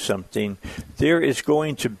subdue something, there is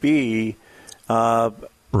going to be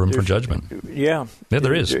room for judgment. Yeah. Yeah,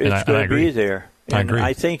 there is. It's going to be there. And I agree.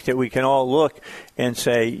 I think that we can all look and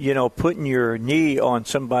say, you know, putting your knee on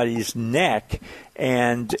somebody's neck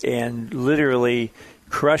and literally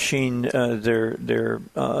crushing their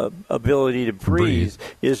ability to breathe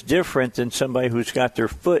is different than somebody who's got their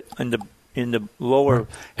foot in the lower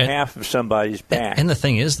half of somebody's back. And the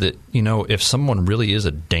thing is that, you know, if someone really is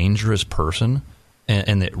a dangerous person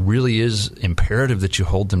and it really is imperative that you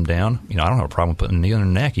hold them down, you know, I don't have a problem putting a knee on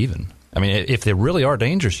their neck even. I mean, if they really are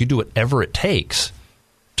dangerous, you do whatever it takes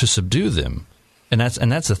to subdue them, and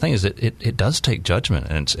that's the thing is that it does take judgment,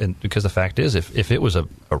 and because the fact is, if it was a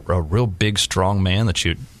real big strong man that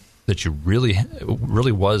you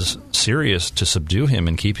really was serious to subdue him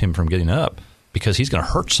and keep him from getting up because he's going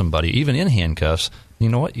to hurt somebody even in handcuffs, you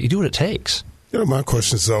know what, you do what it takes. You know, my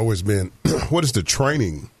question has always been, what is the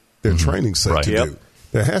training? Their training set to do.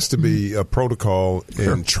 There has to be a protocol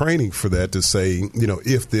and training for that to say, you know,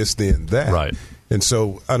 if this, then that. Right. And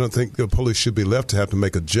so I don't think the police should be left to have to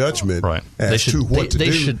make a judgment as to what to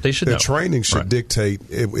do. They should Their know. training should dictate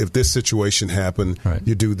if this situation happened,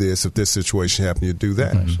 you do this. If this situation happened, you do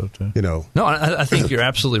that. I think so too. You know. No, I think you're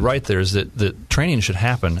absolutely right there is that training should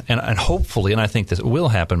happen. And hopefully, and I think this will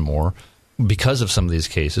happen more because of some of these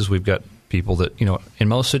cases. We've got people that, you know, in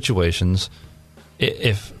most situations,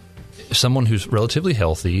 if someone who's relatively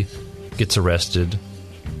healthy gets arrested,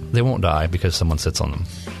 they won't die because someone sits on them.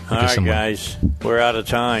 All right, guys, we're out of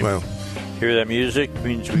time. Well, hear that music?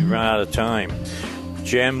 Means we run out of time.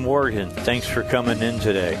 Jen Morgan, thanks for coming in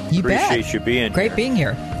today. Appreciate you being Great here. being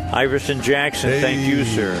here. Iverson Jackson, thank you,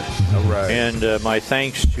 sir. All right. And my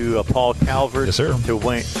thanks to Paul Calvert, yes, sir. to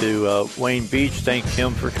Wayne Beach. Thank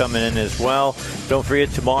him for coming in as well. Don't forget,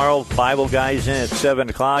 tomorrow, Bible Guys in at 7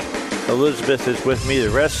 o'clock. Elizabeth is with me the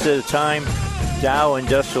rest of the time. Dow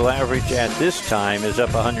Industrial Average at this time is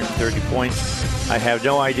up 130 points. I have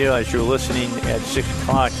no idea, as you're listening at 6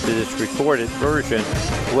 o'clock to this recorded version,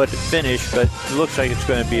 what it finished, but it looks like it's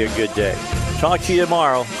going to be a good day. Talk to you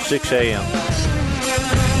tomorrow, 6 a.m.